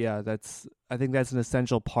that's I think that's an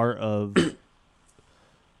essential part of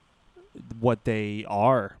what they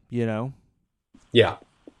are, you know? Yeah,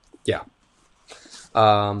 yeah.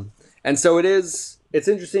 And so it's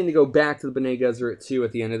interesting to go back to the Bene Gesserit too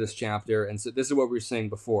at the end of this chapter. And so this is what we were saying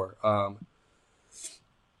before.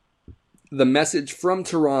 The message from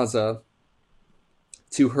Taraza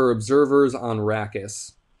to her observers on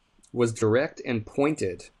Arrakis was direct and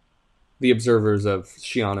pointed. The observers of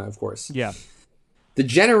Shiana, of course. Yeah. The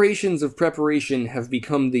generations of preparation have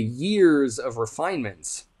become the years of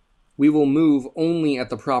refinements. We will move only at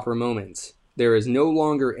the proper moment. There is no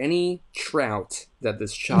longer any trout that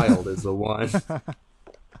this child is the one.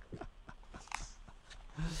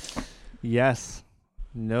 Yes.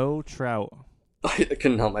 No trout. I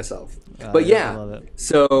couldn't help myself. But I yeah, love it.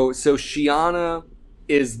 so Shiana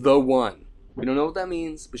is the one. We don't know what that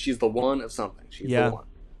means, but she's the one of something. She's the Yeah. one.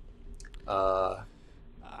 Uh,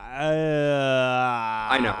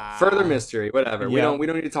 I know. Further Uh, mystery, whatever. yeah. We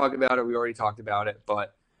don't need to talk about it. We already talked about it,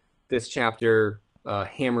 but this chapter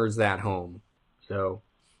hammers that home. So,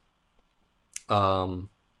 um,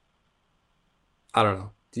 I don't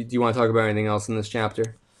know. Do you want to talk about anything else in this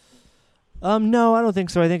chapter? No, I don't think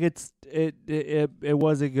so. I think it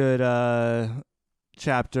was a good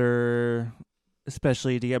chapter,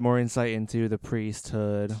 especially to get more insight into the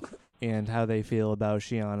priesthood and how they feel about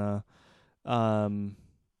Shiana. Um,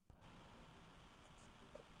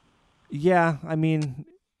 yeah, I mean,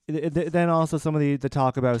 then also some of the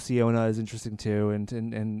talk about Siona is interesting too,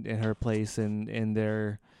 and her place in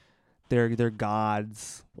their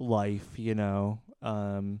god's life.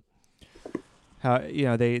 How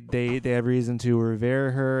they have reason to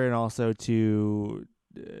revere her and also to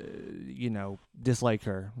dislike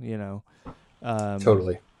her. Um,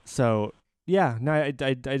 Totally. so yeah, no, I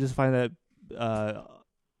just find that uh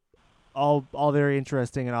all very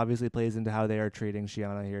interesting and obviously plays into how they are treating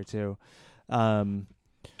Shiana here too. Um,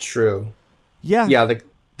 True. yeah, Yeah,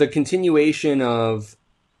 the continuation of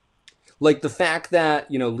like the fact that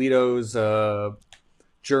Leto's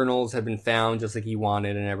journals have been found just like he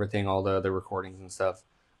wanted and everything, all the recordings and stuff.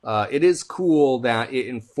 It is cool that it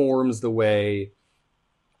informs the way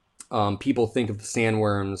people think of the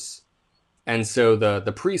sandworms, and so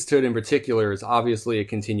the priesthood in particular is obviously a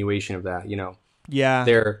continuation of that. yeah,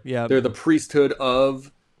 They're yep, they're the priesthood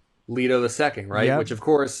of Leto the Second, right? yep, Which of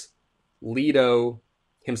course Leto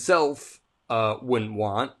himself wouldn't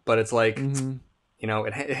want, but it's like mm-hmm,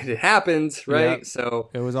 it happens, yep. right? So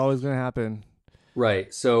It was always gonna happen.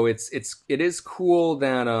 right. So it is cool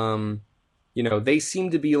that they seem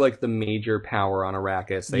to be like the major power on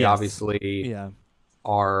Arrakis. They Yes, obviously yeah,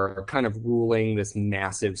 are kind of ruling this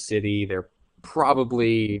massive city. They're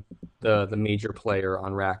probably the major player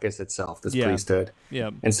on Arrakis itself, this yeah, priesthood.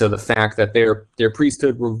 yep, And so the fact that their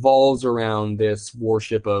priesthood revolves around this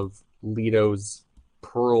worship of Leto's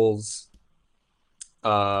pearls,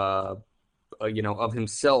 uh, of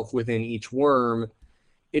himself within each worm,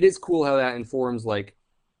 it is cool how that informs like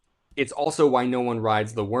it's also why no one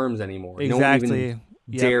rides the worms anymore. No one even exactly, yep.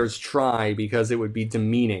 dares try because it would be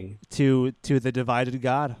demeaning. To the divided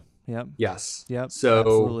God. Yep, Yes. yep, So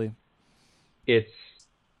absolutely. it's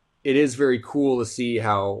it is very cool to see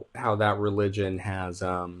how that religion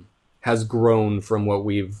has grown from what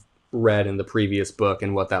we've read in the previous book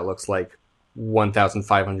and what that looks like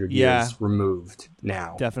 1,500 Yeah. years removed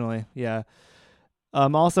now. Definitely, yeah.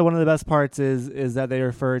 Also, one of the best parts is that they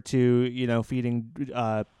refer to, you know, feeding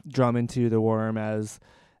Drummond to the worm as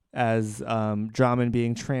Drummond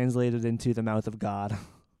being translated into the mouth of God.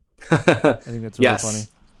 I think that's really funny.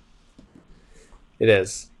 It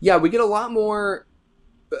is. Yeah, we get a lot more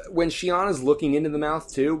when Shiana's looking into the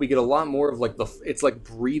mouth too. We get a lot more of like it's like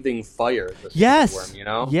breathing fire. The Yes, worm, you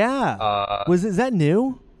know. Yeah. Is that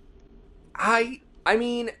new? I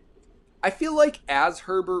mean, I feel like as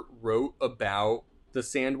Herbert wrote about the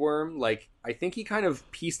sandworm, like I think he kind of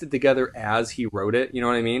pieced it together as he wrote it. You know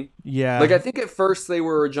what I mean? Yeah. Like I think at first they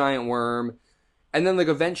were a giant worm, and then like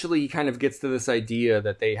eventually he kind of gets to this idea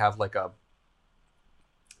that they have like a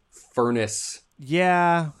furnace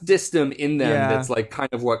system in them that's like kind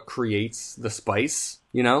of what creates the spice,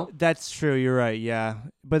 you know? That's true, you're right. Yeah.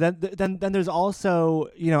 But then there's also,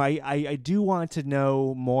 you know, I do want to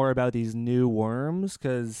know more about these new worms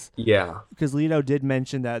cuz Leto did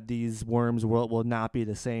mention that these worms will not be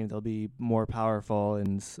the same. They'll be more powerful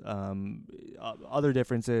and other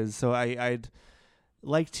differences. So I'd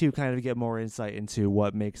like to kind of get more insight into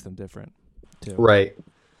what makes them different too. Right.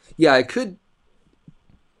 Yeah, it could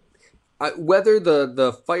whether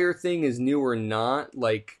the fire thing is new or not,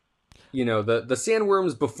 like, you know, the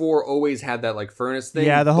sandworms before always had that like furnace thing.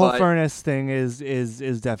 Yeah, the whole furnace thing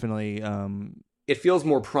is definitely it feels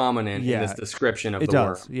more prominent in this description of the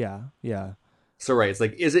worm. Yeah. So right, it's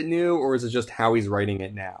like, is it new or is it just how he's writing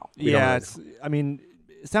it now? I mean,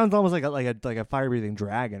 it sounds almost like a fire breathing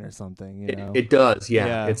dragon or something. You know? It does.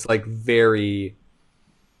 Yeah, it's like very,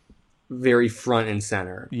 very front and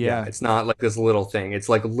center. Yeah, it's not like this little thing. It's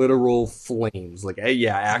like literal flames. Like,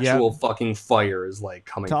 actual fucking fire is like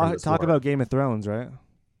coming from this Talk about Game of Thrones, right?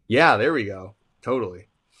 Yeah, there we go. Totally.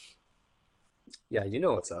 Yeah, you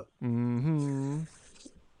know what's up. Mm-hmm.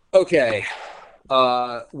 Okay.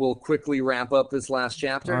 We'll quickly wrap up this last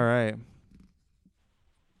chapter. All right.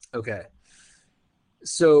 Okay.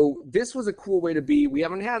 So this was a cool way to be. We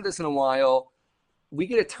haven't had this in a while. We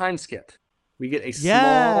get a time skip. We get a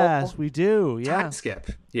small we do. time skip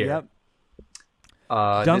here. Yep.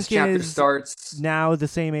 Duncan this chapter starts now the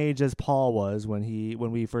same age as Paul was when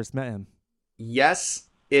we first met him. Yes,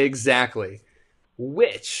 exactly.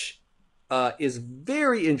 Which is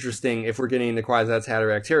very interesting if we're getting into Kwisatz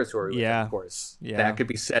Haderach territory. With of course. Yeah. That could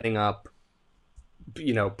be setting up,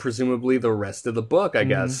 you know, presumably the rest of the book, I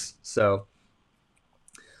guess. So,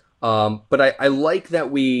 but I like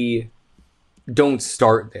that we don't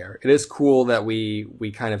start there. It is cool that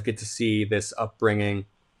we kind of get to see this upbringing.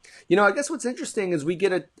 You know, I guess what's interesting is we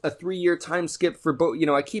get a 3-year time skip for both. You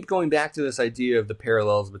know, I keep going back to this idea of the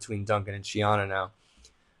parallels between Duncan and Shiana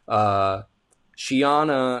now.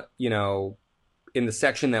 Shiana, you know, in the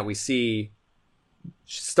section that we see,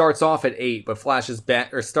 starts off at 8, but flashes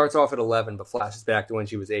back, or starts off at 11, but flashes back to when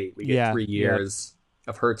she was 8. We get 3 years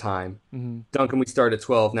of her time. Mm-hmm. Duncan, we start at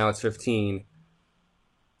 12, now it's 15.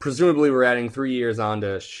 Presumably, we're adding 3 years on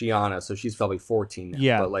to Shiana, so she's probably 14 now.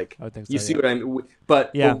 Yeah, but like, I would think so, you see what I mean? But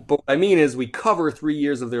what I mean is, we cover 3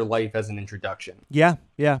 years of their life as an introduction. Yeah.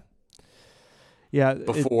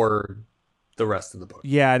 Before the rest of the book.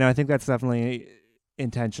 Yeah, no, I think that's definitely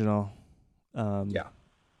intentional.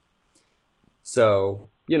 So,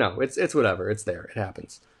 you know, it's whatever. It's there. It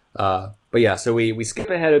happens. But yeah, so we skip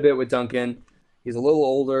ahead a bit with Duncan. He's a little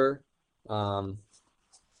older. And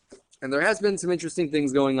there has been some interesting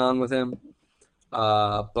things going on with him.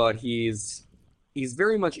 But he's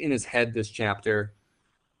very much in his head this chapter.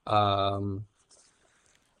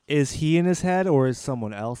 Is he in his head or is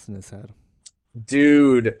someone else in his head?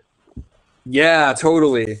 Dude. Yeah,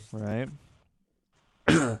 totally. Right.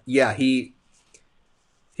 Yeah, he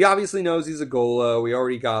obviously knows he's a Gola. We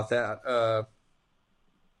already got that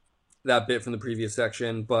bit from the previous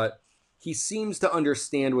section, but he seems to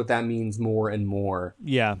understand what that means more and more.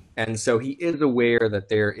 Yeah. And so he is aware that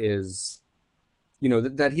there is, you know,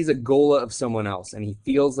 that he's a Gola of someone else, and he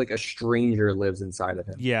feels like a stranger lives inside of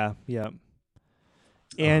him. Yeah.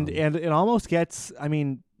 And it almost gets, I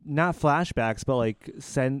mean, not flashbacks, but like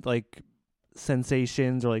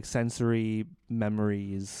sensations or like sensory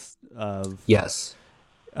memories of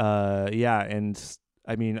and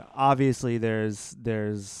I mean obviously there's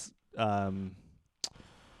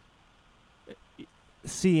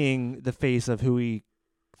seeing the face of who he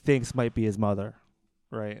thinks might be his mother,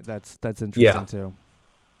 right? That's interesting too.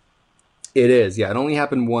 It is. It only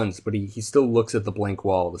happened once, but he still looks at the blank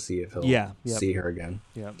wall to see if he'll see her again.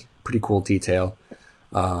 Pretty cool detail.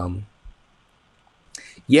 I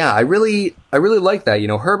really like that. You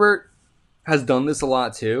know, Herbert has done this a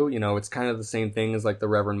lot too. You know, it's kind of the same thing as like the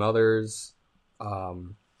Reverend Mothers.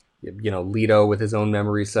 Um, you know, Leto with his own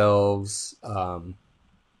memory selves.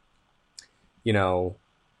 You know,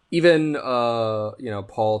 even you know,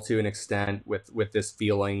 Paul to an extent with this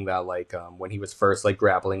feeling that like when he was first like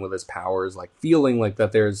grappling with his powers, like feeling like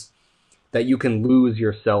that you can lose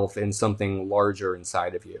yourself in something larger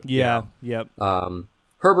inside of you. You Yeah. know? Yep.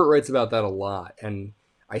 Herbert writes about that a lot, and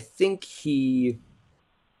I think he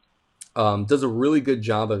does a really good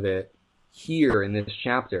job of it here in this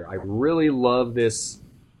chapter. I really love this.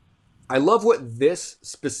 I love what this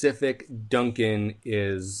specific Duncan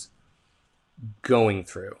is going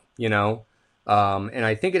through, you know? And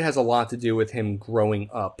I think it has a lot to do with him growing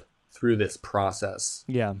up through this process.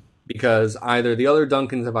 Yeah. Because either the other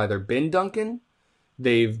Duncans have either been Duncan,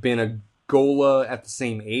 they've been a Gola at the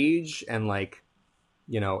same age and like,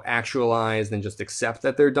 you know, actualized and just accept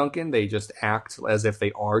that they're Duncan. They just act as if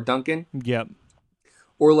they are Duncan. Yep.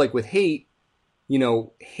 Or like with Hate, you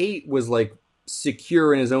know, Hate was like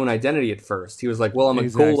secure in his own identity at first. He was like, well, I'm a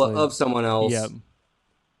Gola Exactly. of someone else. Yep.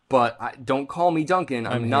 But don't call me Duncan.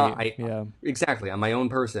 I'm not. Hate. Yeah. Exactly. I'm my own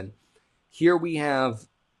person. Here we have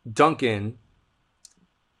Duncan,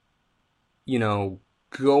 you know,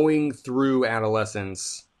 going through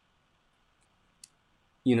adolescence,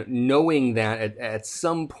 you know, knowing that at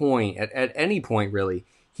some point, at any point really,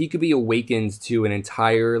 he could be awakened to an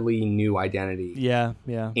entirely new identity. Yeah.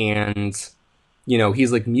 Yeah. And, you know,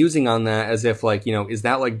 he's like musing on that as if like, you know, is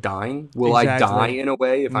that like dying? Will Exactly. I die in a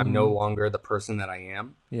way if I'm no Mhm. longer the person that I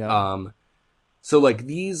am? Yeah. So like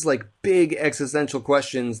these like big existential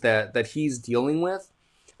questions that he's dealing with,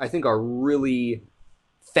 I think are really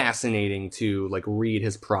fascinating to like read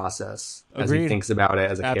his process as he Agreed. thinks about it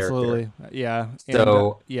as a Absolutely. character. Yeah.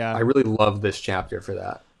 So yeah. I really love this chapter for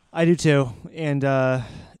that. I do too. And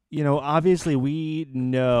you know, obviously we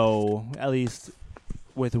know, at least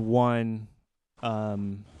with one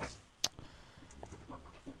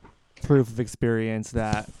proof of experience,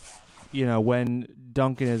 that, you know, when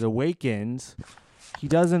Duncan is awakened, he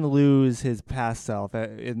doesn't lose his past self.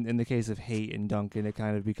 In the case of Hate and Duncan, it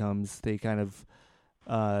kind of becomes, they kind of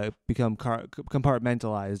become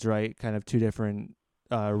compartmentalized, right? Kind of two different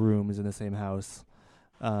rooms in the same house.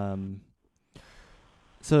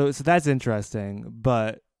 So that's interesting,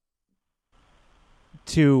 but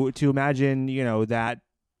to imagine, you know, that,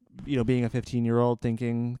 you know, being a 15-year-old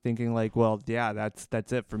thinking like, well, yeah,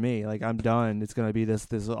 that's it for me. Like, I'm done. It's gonna be this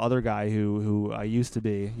other guy who I used to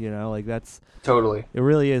be. You know, like that's Totally. it.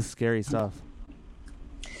 Really is scary stuff.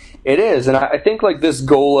 It is, and I think like this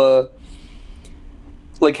Gola,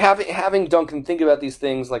 like having Duncan think about these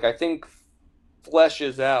things, like I think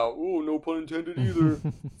fleshes out. Ooh, no pun intended either.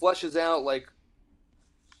 Fleshes out like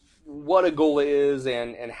what a Gola is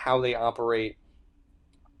and how they operate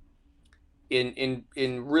in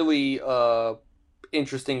really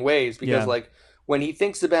interesting ways. Because Yeah. like when he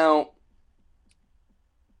thinks about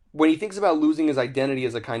losing his identity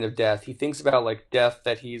as a kind of death, he thinks about like death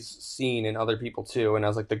that he's seen in other people too, and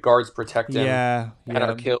as like the guards protect him Yeah. and are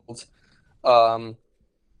Yeah. killed. Um,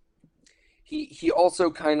 he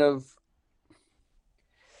also kind of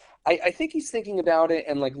I think he's thinking about it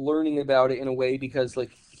and like learning about it in a way because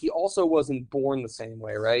like he also wasn't born the same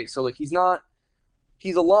way, right? So like he's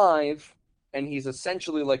alive and he's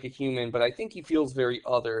essentially like a human, but I think he feels very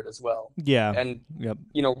othered as well. Yeah. And Yep.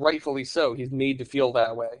 you know, rightfully so. He's made to feel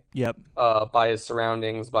that way Yep. by his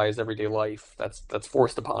surroundings, by his everyday life. That's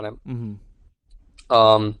forced upon him. Mm-hmm.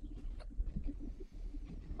 Um,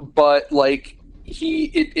 but like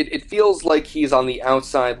it feels like he's on the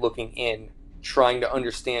outside looking in, trying to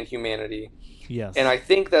understand humanity. Yes. And I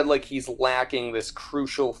think that like he's lacking this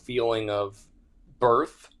crucial feeling of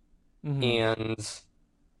birth Mm-hmm. and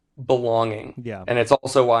belonging. Yeah. And it's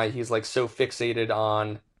also why he's like so fixated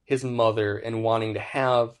on his mother and wanting to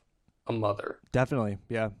have a mother. Definitely.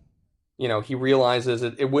 Yeah. You know, he realizes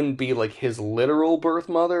it wouldn't be like his literal birth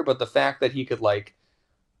mother, but the fact that he could like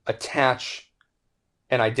attach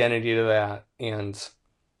an identity to that and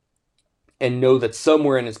know that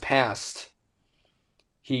somewhere in his past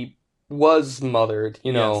he was mothered,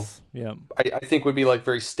 you know, Yes. Yeah. I think would be like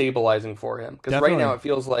very stabilizing for him. Because right now Definitely. it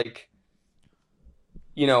feels like,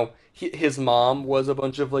 you know, his mom was a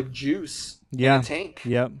bunch of like juice in a tank,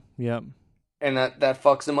 Yep. Yep. and that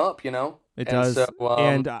fucks him up, you know. It And does. so,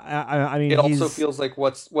 And I mean, it also he's feels like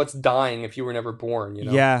what's dying if you were never born, you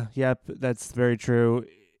know. yeah. Yep. That's very true.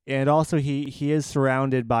 And also, he is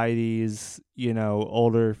surrounded by these, you know,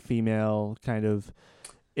 older female kind of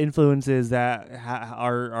influences that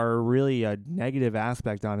are really a negative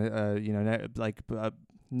aspect on it. You know, like a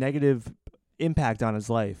negative impact on his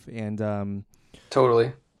life. And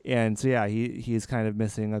Totally. And so yeah, he's kind of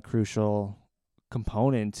missing a crucial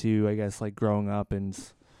component to, I guess, like growing up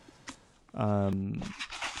um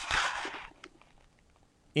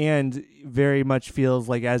and very much feels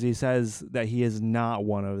like, as he says, that he is not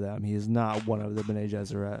one of them. He is not one of the Bene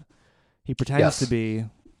Gesserit. He pretends to Yes. be,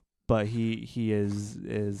 but he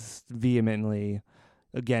is vehemently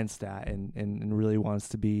against that, and really wants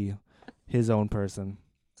to be his own person.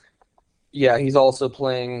 Yeah, he's also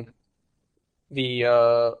playing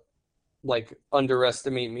the like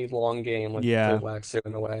underestimate me long game like he played Yeah. Laxu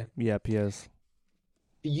in a way. Yep, he is.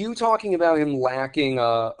 You talking about him lacking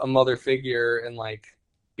a mother figure and like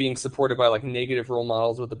being supported by like negative role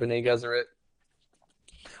models with the Bene Gesserit.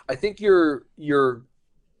 I think you're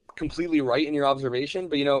completely right in your observation,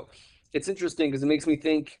 but it's interesting because it makes me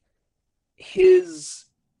think his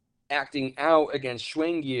acting out against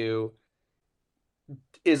Xuan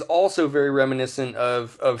is also very reminiscent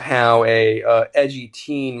of how a edgy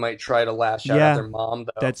teen might try to lash out at Yeah, their mom,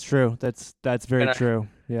 though. that's true. That's very And true.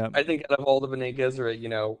 Yeah. I think out of all the Bene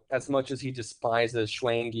Gesserit, as much as he despises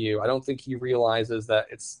Xuan Yu, I don't think he realizes that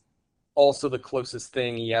it's also the closest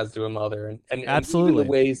thing he has to a mother, and even the Absolutely.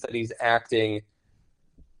 ways that he's acting,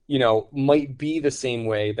 might be the same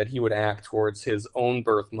way that he would act towards his own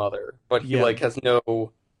birth mother, but he Yeah. like has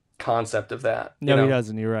no concept of that, No, he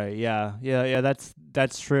doesn't. You're right. Yeah. Yeah, yeah,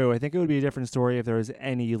 that's true. I think it would be a different story if there was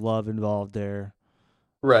any love involved there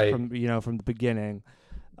Right. from, from the beginning.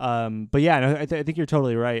 But yeah, no, I think you're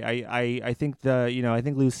totally right. I think I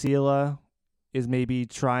think Lucilla is maybe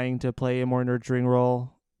trying to play a more nurturing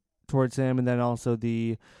role towards him, and then also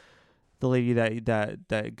the lady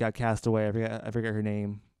that got cast away. I forget her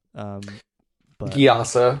name. But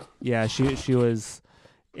Gyasa. yeah, she was,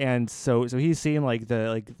 and so he's seeing like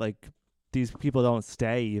these people don't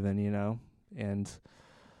stay even, and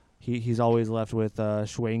he's always left with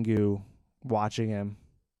Schwengu watching him.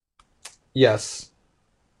 Yes.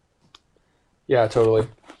 Yeah, totally.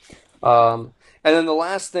 And then the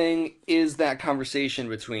last thing is that conversation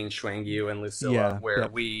between Xuan and Lucilla, Yeah. where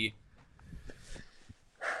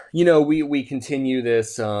Yep. we continue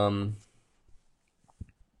this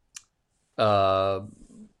uh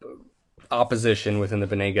opposition within the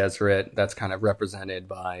Bene Gesserit that's kind of represented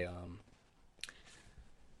by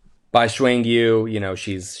Xuan Yu.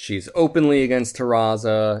 She's openly against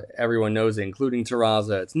Taraza. Everyone knows it, including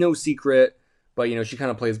Taraza. It's no secret, but she kind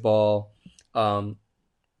of plays ball. Um,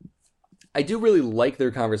 I do really like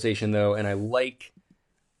their conversation though, and I like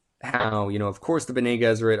how of course, the Bene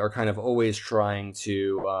Gesserit are kind of always trying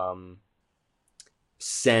to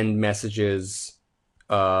send messages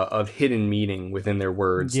of hidden meaning within their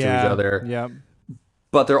words to each Yeah. other, Yep.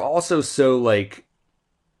 but they're also so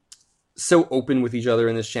open with each other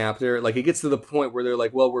in this chapter. Like, it gets to the point where they're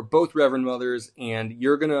like, well, we're both Reverend Mothers, and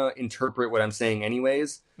you're gonna interpret what I'm saying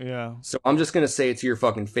anyways, Yeah. so I'm just gonna say it to your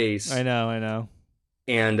fucking face. I know. I know.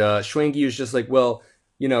 And Schwanky is just like, well,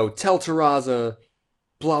 tell Taraza,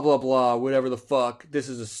 blah blah blah, whatever the fuck. This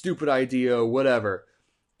is a stupid idea, whatever.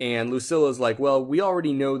 And Lucilla's like, well, we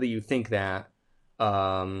already know that you think that.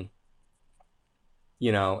 Um,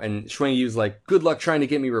 and Schwanky's like, good luck trying to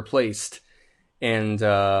get me replaced. And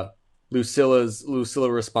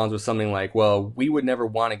Lucilla responds with something like, well, we would never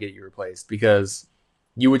want to get you replaced because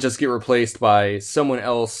you would just get replaced by someone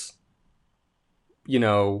else,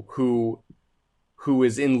 who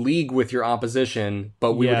is in league with your opposition,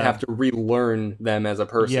 but we would Yeah. have to relearn them as a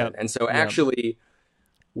person. Yep. And so Yep. actually,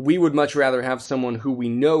 we would much rather have someone who we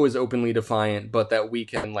know is openly defiant, but that we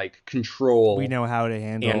can like We control know how to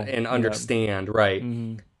handle. and Yep. understand, right?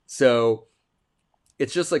 Mm-hmm. So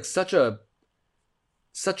it's just like such a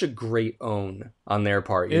great own on their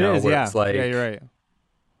part, It is. where Yeah. it's like, Yeah. You're right.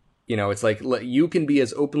 it's like you can be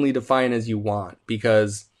as openly defiant as you want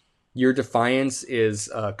because your defiance is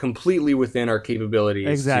completely within our capabilities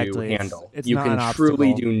Exactly. to It's handle. it's You not can an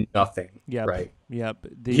truly obstacle. do nothing, Yep. right? Yep.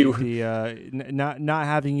 You, Not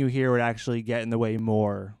having you here would actually get in the way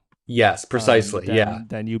more yes, precisely, yeah,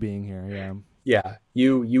 than you being here. Yeah. yeah.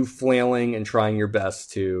 You flailing and trying your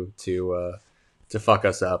best to fuck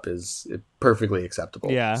us up is perfectly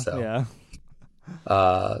acceptable. Yeah. So, Yeah.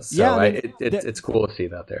 so Yeah. I mean, it's cool to see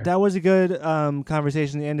that there. that was a good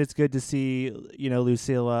conversation, and it's good to see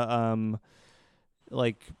Lucilla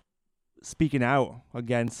like speaking out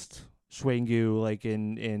against Schwengu, like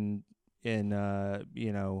in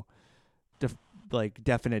def- like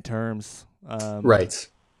definite terms. Right.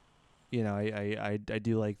 I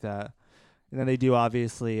do like that. And then they do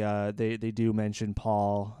obviously they do mention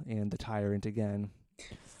Paul and the tyrant again.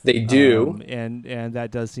 They do. And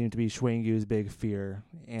that does seem to be Schwengu's big fear,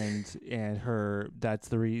 and her that's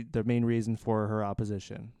the main reason for her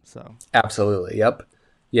opposition. So Absolutely. Yep.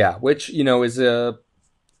 Yeah, which, is a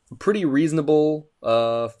pretty reasonable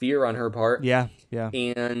fear on her part. Yeah, yeah,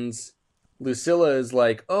 And Lucilla is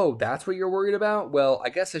like, "Oh, that's what you're worried about? Well, I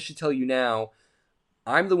guess I should tell you now.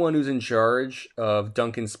 I'm the one who's in charge of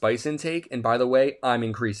Duncan's spice intake, and by the way, I'm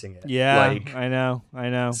increasing it." yeah. Like, I know, I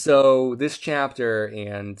know. so this chapter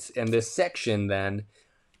and this section then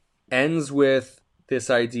ends with this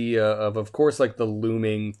idea of course, like the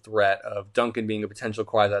looming threat of Duncan being a potential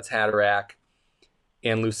Kwisatz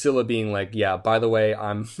and Lucilla being like, "Yeah, by the way,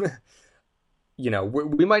 I'm."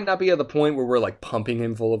 We might not be at the point where we're like pumping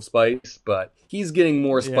him full of spice, but he's getting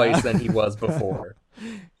more Yeah, spice than he was before,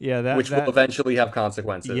 yeah. That which will that eventually have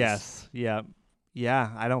consequences. yes, yeah,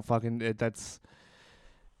 yeah. I don't fucking. That's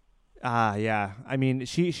yeah. I mean,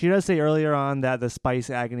 she does say earlier on that the spice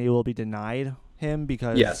agony will be denied him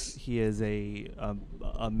because Yes. he is a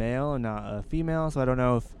male and not a female. So I don't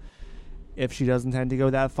know if she does intend to go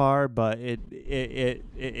that far, but it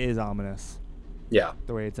is ominous Yeah.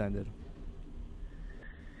 the way it's ended.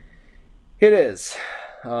 It is.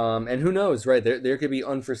 And who knows, right? There could be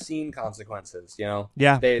unforeseen consequences, you know?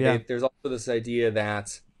 Yeah, yeah, There's also this idea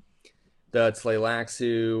that the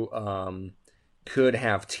Tleilaxu could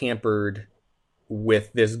have tampered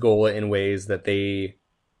with this Gola in ways that they,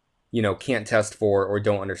 can't test for or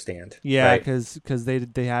don't understand, yeah. right? Because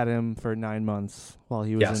they had him for 9 months while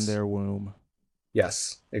he was in Yes. their womb.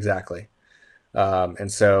 Yes, exactly.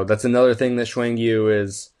 And so that's another thing that Xuangyu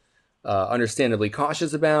is understandably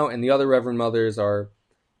cautious about, and the other Reverend Mothers are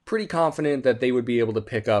pretty confident that they would be able to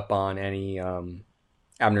pick up on any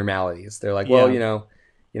abnormalities. They're like, well,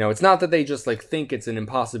 Yeah, it's not that they just like think it's an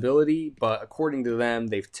impossibility, but according to them,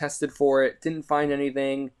 they've tested for it, didn't find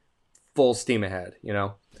anything, full steam ahead.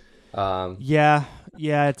 Um, yeah,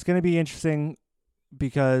 yeah. It's gonna be interesting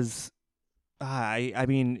because I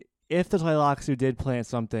mean, if the Tleilaxu did plant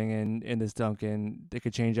something in this Duncan, it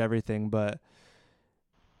could change everything. But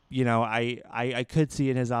I could see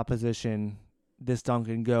in his opposition this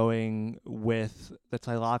Duncan going with the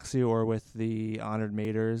Tleilaxu or with the Honored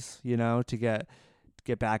Maters, to get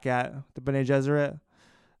back at the Bene Gesserit.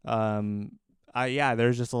 Yeah,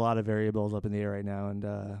 there's just a lot of variables up in the air right now, and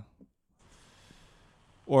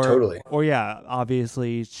totally. or yeah,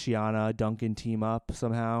 obviously Shiana Duncan team up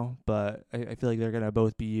somehow, but I feel like they're gonna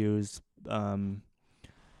both be used, by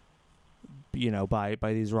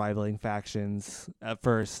these rivaling factions at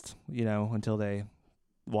first, until they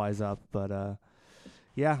wise up. But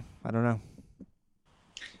yeah, I don't know.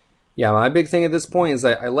 Yeah, my big thing at this point is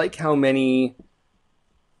I like how many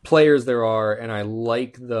players there are, and I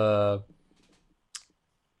like the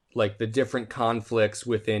different conflicts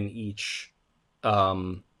within each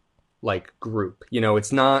um like group.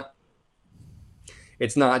 It's not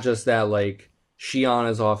just that like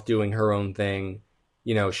Shiana's off doing her own thing.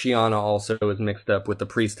 Shiana also is mixed up with the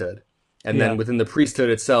priesthood. And Yeah, then within the priesthood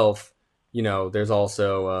itself, there's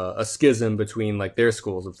also a schism between like their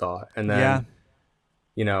schools of thought. And yeah,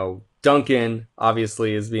 then, Duncan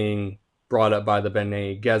obviously is being brought up by the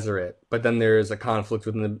Bene Gesserit, but then there's a conflict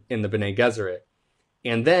in the Bene Gesserit.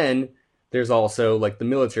 And then there's also like the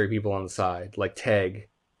military people on the side, like Teg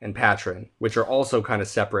and Patron, which are also kind of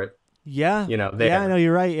separate, yeah, yeah. No, there.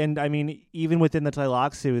 you're right. And I mean, even within the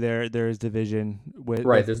Tleilaxu, there's division with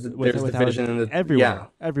Right. with There's with how division in the everywhere, yeah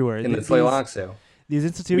everywhere. in the These Tleilaxu. these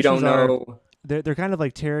We don't institutions are know. they're kind of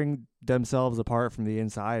like tearing themselves apart from the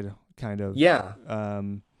inside, kind of. Yeah,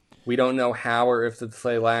 Um, we don't know how or if the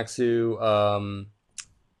Tleilaxu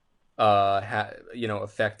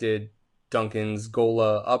affected Duncan's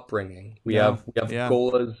Gola upbringing. We no, have we have yeah,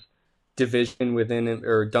 Gola's division within him,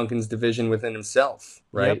 or Duncan's division within himself,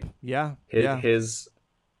 yep, right? yeah, His yeah. his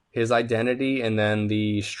his identity, and then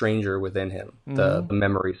the stranger within him, the Hmm. the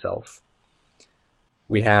memory self.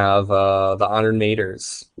 We have the honored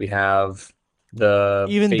maters. We have the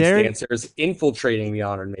Even face there, dancers infiltrating the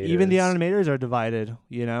honored even the maters. animators are divided.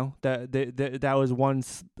 That was one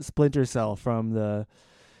splinter cell from the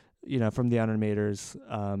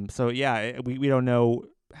animators. So yeah, we don't know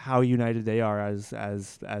how united they are as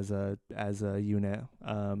a unit.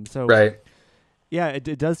 So Right. yeah,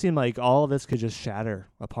 it does seem like all of this could just shatter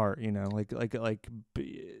apart.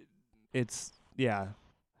 It's yeah,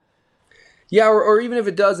 Yeah, or even if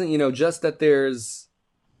it doesn't, just that there's,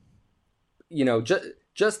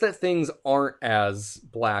 just that things aren't as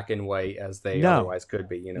black and white as they no, otherwise could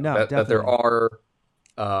be. no, That there definitely, are,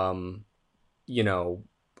 um, you know,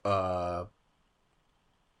 uh,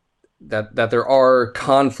 that there are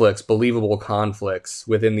conflicts, believable conflicts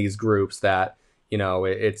within these groups that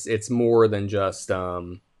it's more than just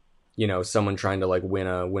someone trying to like win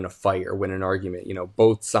a fight or win an argument.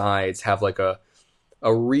 Both sides have like a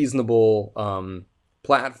reasonable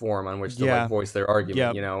platform on which to like Yeah. voice their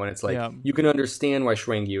argument, Yep. and it's like Yep. you can understand why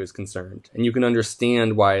Schwangyu is concerned, and you can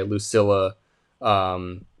understand why Lucilla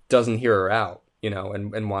doesn't hear her out,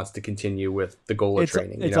 and wants to continue with the Gola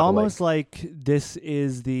training. It's almost like this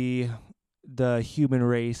is the human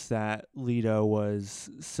race that Leto was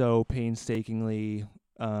so painstakingly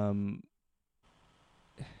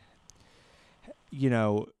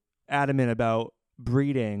adamant about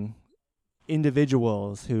breeding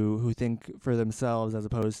individuals who think for themselves as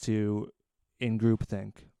opposed to in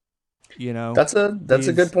groupthink. That's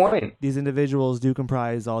a good point. These individuals do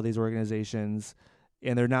comprise all these organizations,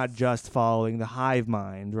 and they're not just following the hive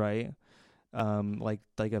mind, right? Like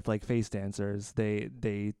face dancers,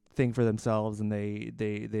 they think for themselves, and they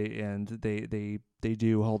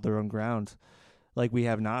do hold their own ground, like we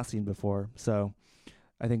have not seen before. So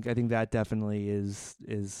I think that definitely is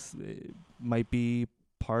might be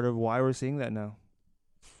part of why we're seeing that now.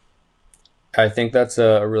 I think that's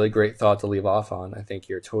a really great thought to leave off on. I think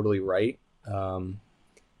you're totally right. Um,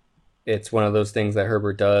 it's one of those things that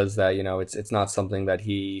Herbert does that it's not something that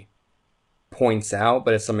he points out,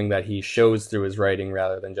 but it's something that he shows through his writing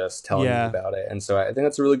rather than just telling you Yeah, about it. And so I think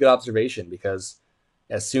that's a really good observation because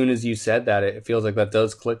as soon as you said that, it feels like that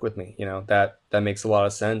does click with me. That makes a lot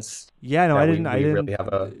of sense. yeah. No, That I we didn't really have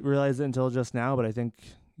a realize it until just now, but I think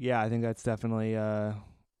that's definitely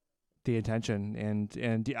the intention, and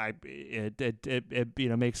it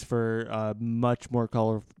makes for a much more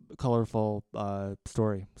colorful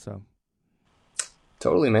story. So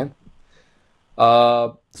totally, man.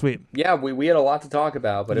 Uh, sweet. yeah, we had a lot to talk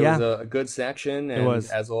about, but it was Yeah, a good section, it and was.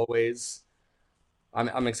 as always,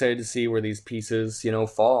 I'm excited to see where these pieces,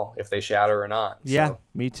 fall, if they shatter or not. Yeah, So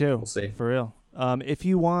me we'll too. see. For real. If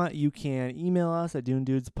you want, you can email us at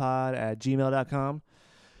dunedudespod@gmail.com.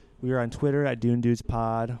 We are on Twitter at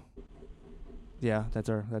dunedudespod. Yeah, that's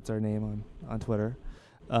our name on Twitter.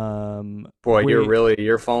 Boy, We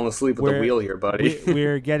you're falling asleep at the we're wheel here, buddy.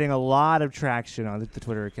 we're getting a lot of traction on the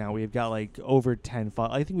Twitter account. We've got like over 10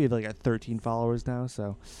 I think we have like 13 followers now,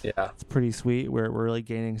 so Yeah, it's pretty sweet. We're really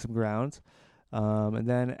gaining some ground. And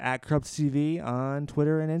then at Corrupt TV on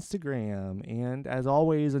Twitter and Instagram. And as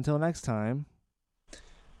always, until next time.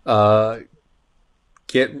 uh,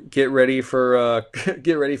 get ready for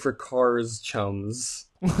get ready for Cars Chums.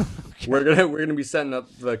 Okay. We're gonna be setting up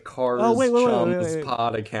the Oh Cars wait, Chums wait.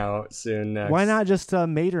 pod account soon Why next. not just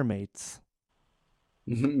Mater Mates?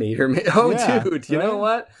 Mater, oh, Yeah, dude, you know right,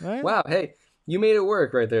 what? right. Wow, hey, you made it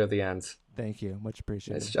work right there at the end. Thank you, much Nice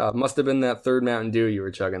appreciated. job. Must have been that third Mountain Dew you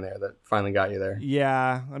were chugging there that finally got you there.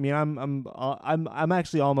 Yeah, I mean, I'm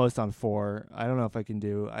actually almost on 4. I don't know if I can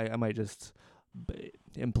do. I might just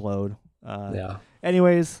implode. Yeah.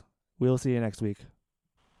 Anyways, we'll see you next week.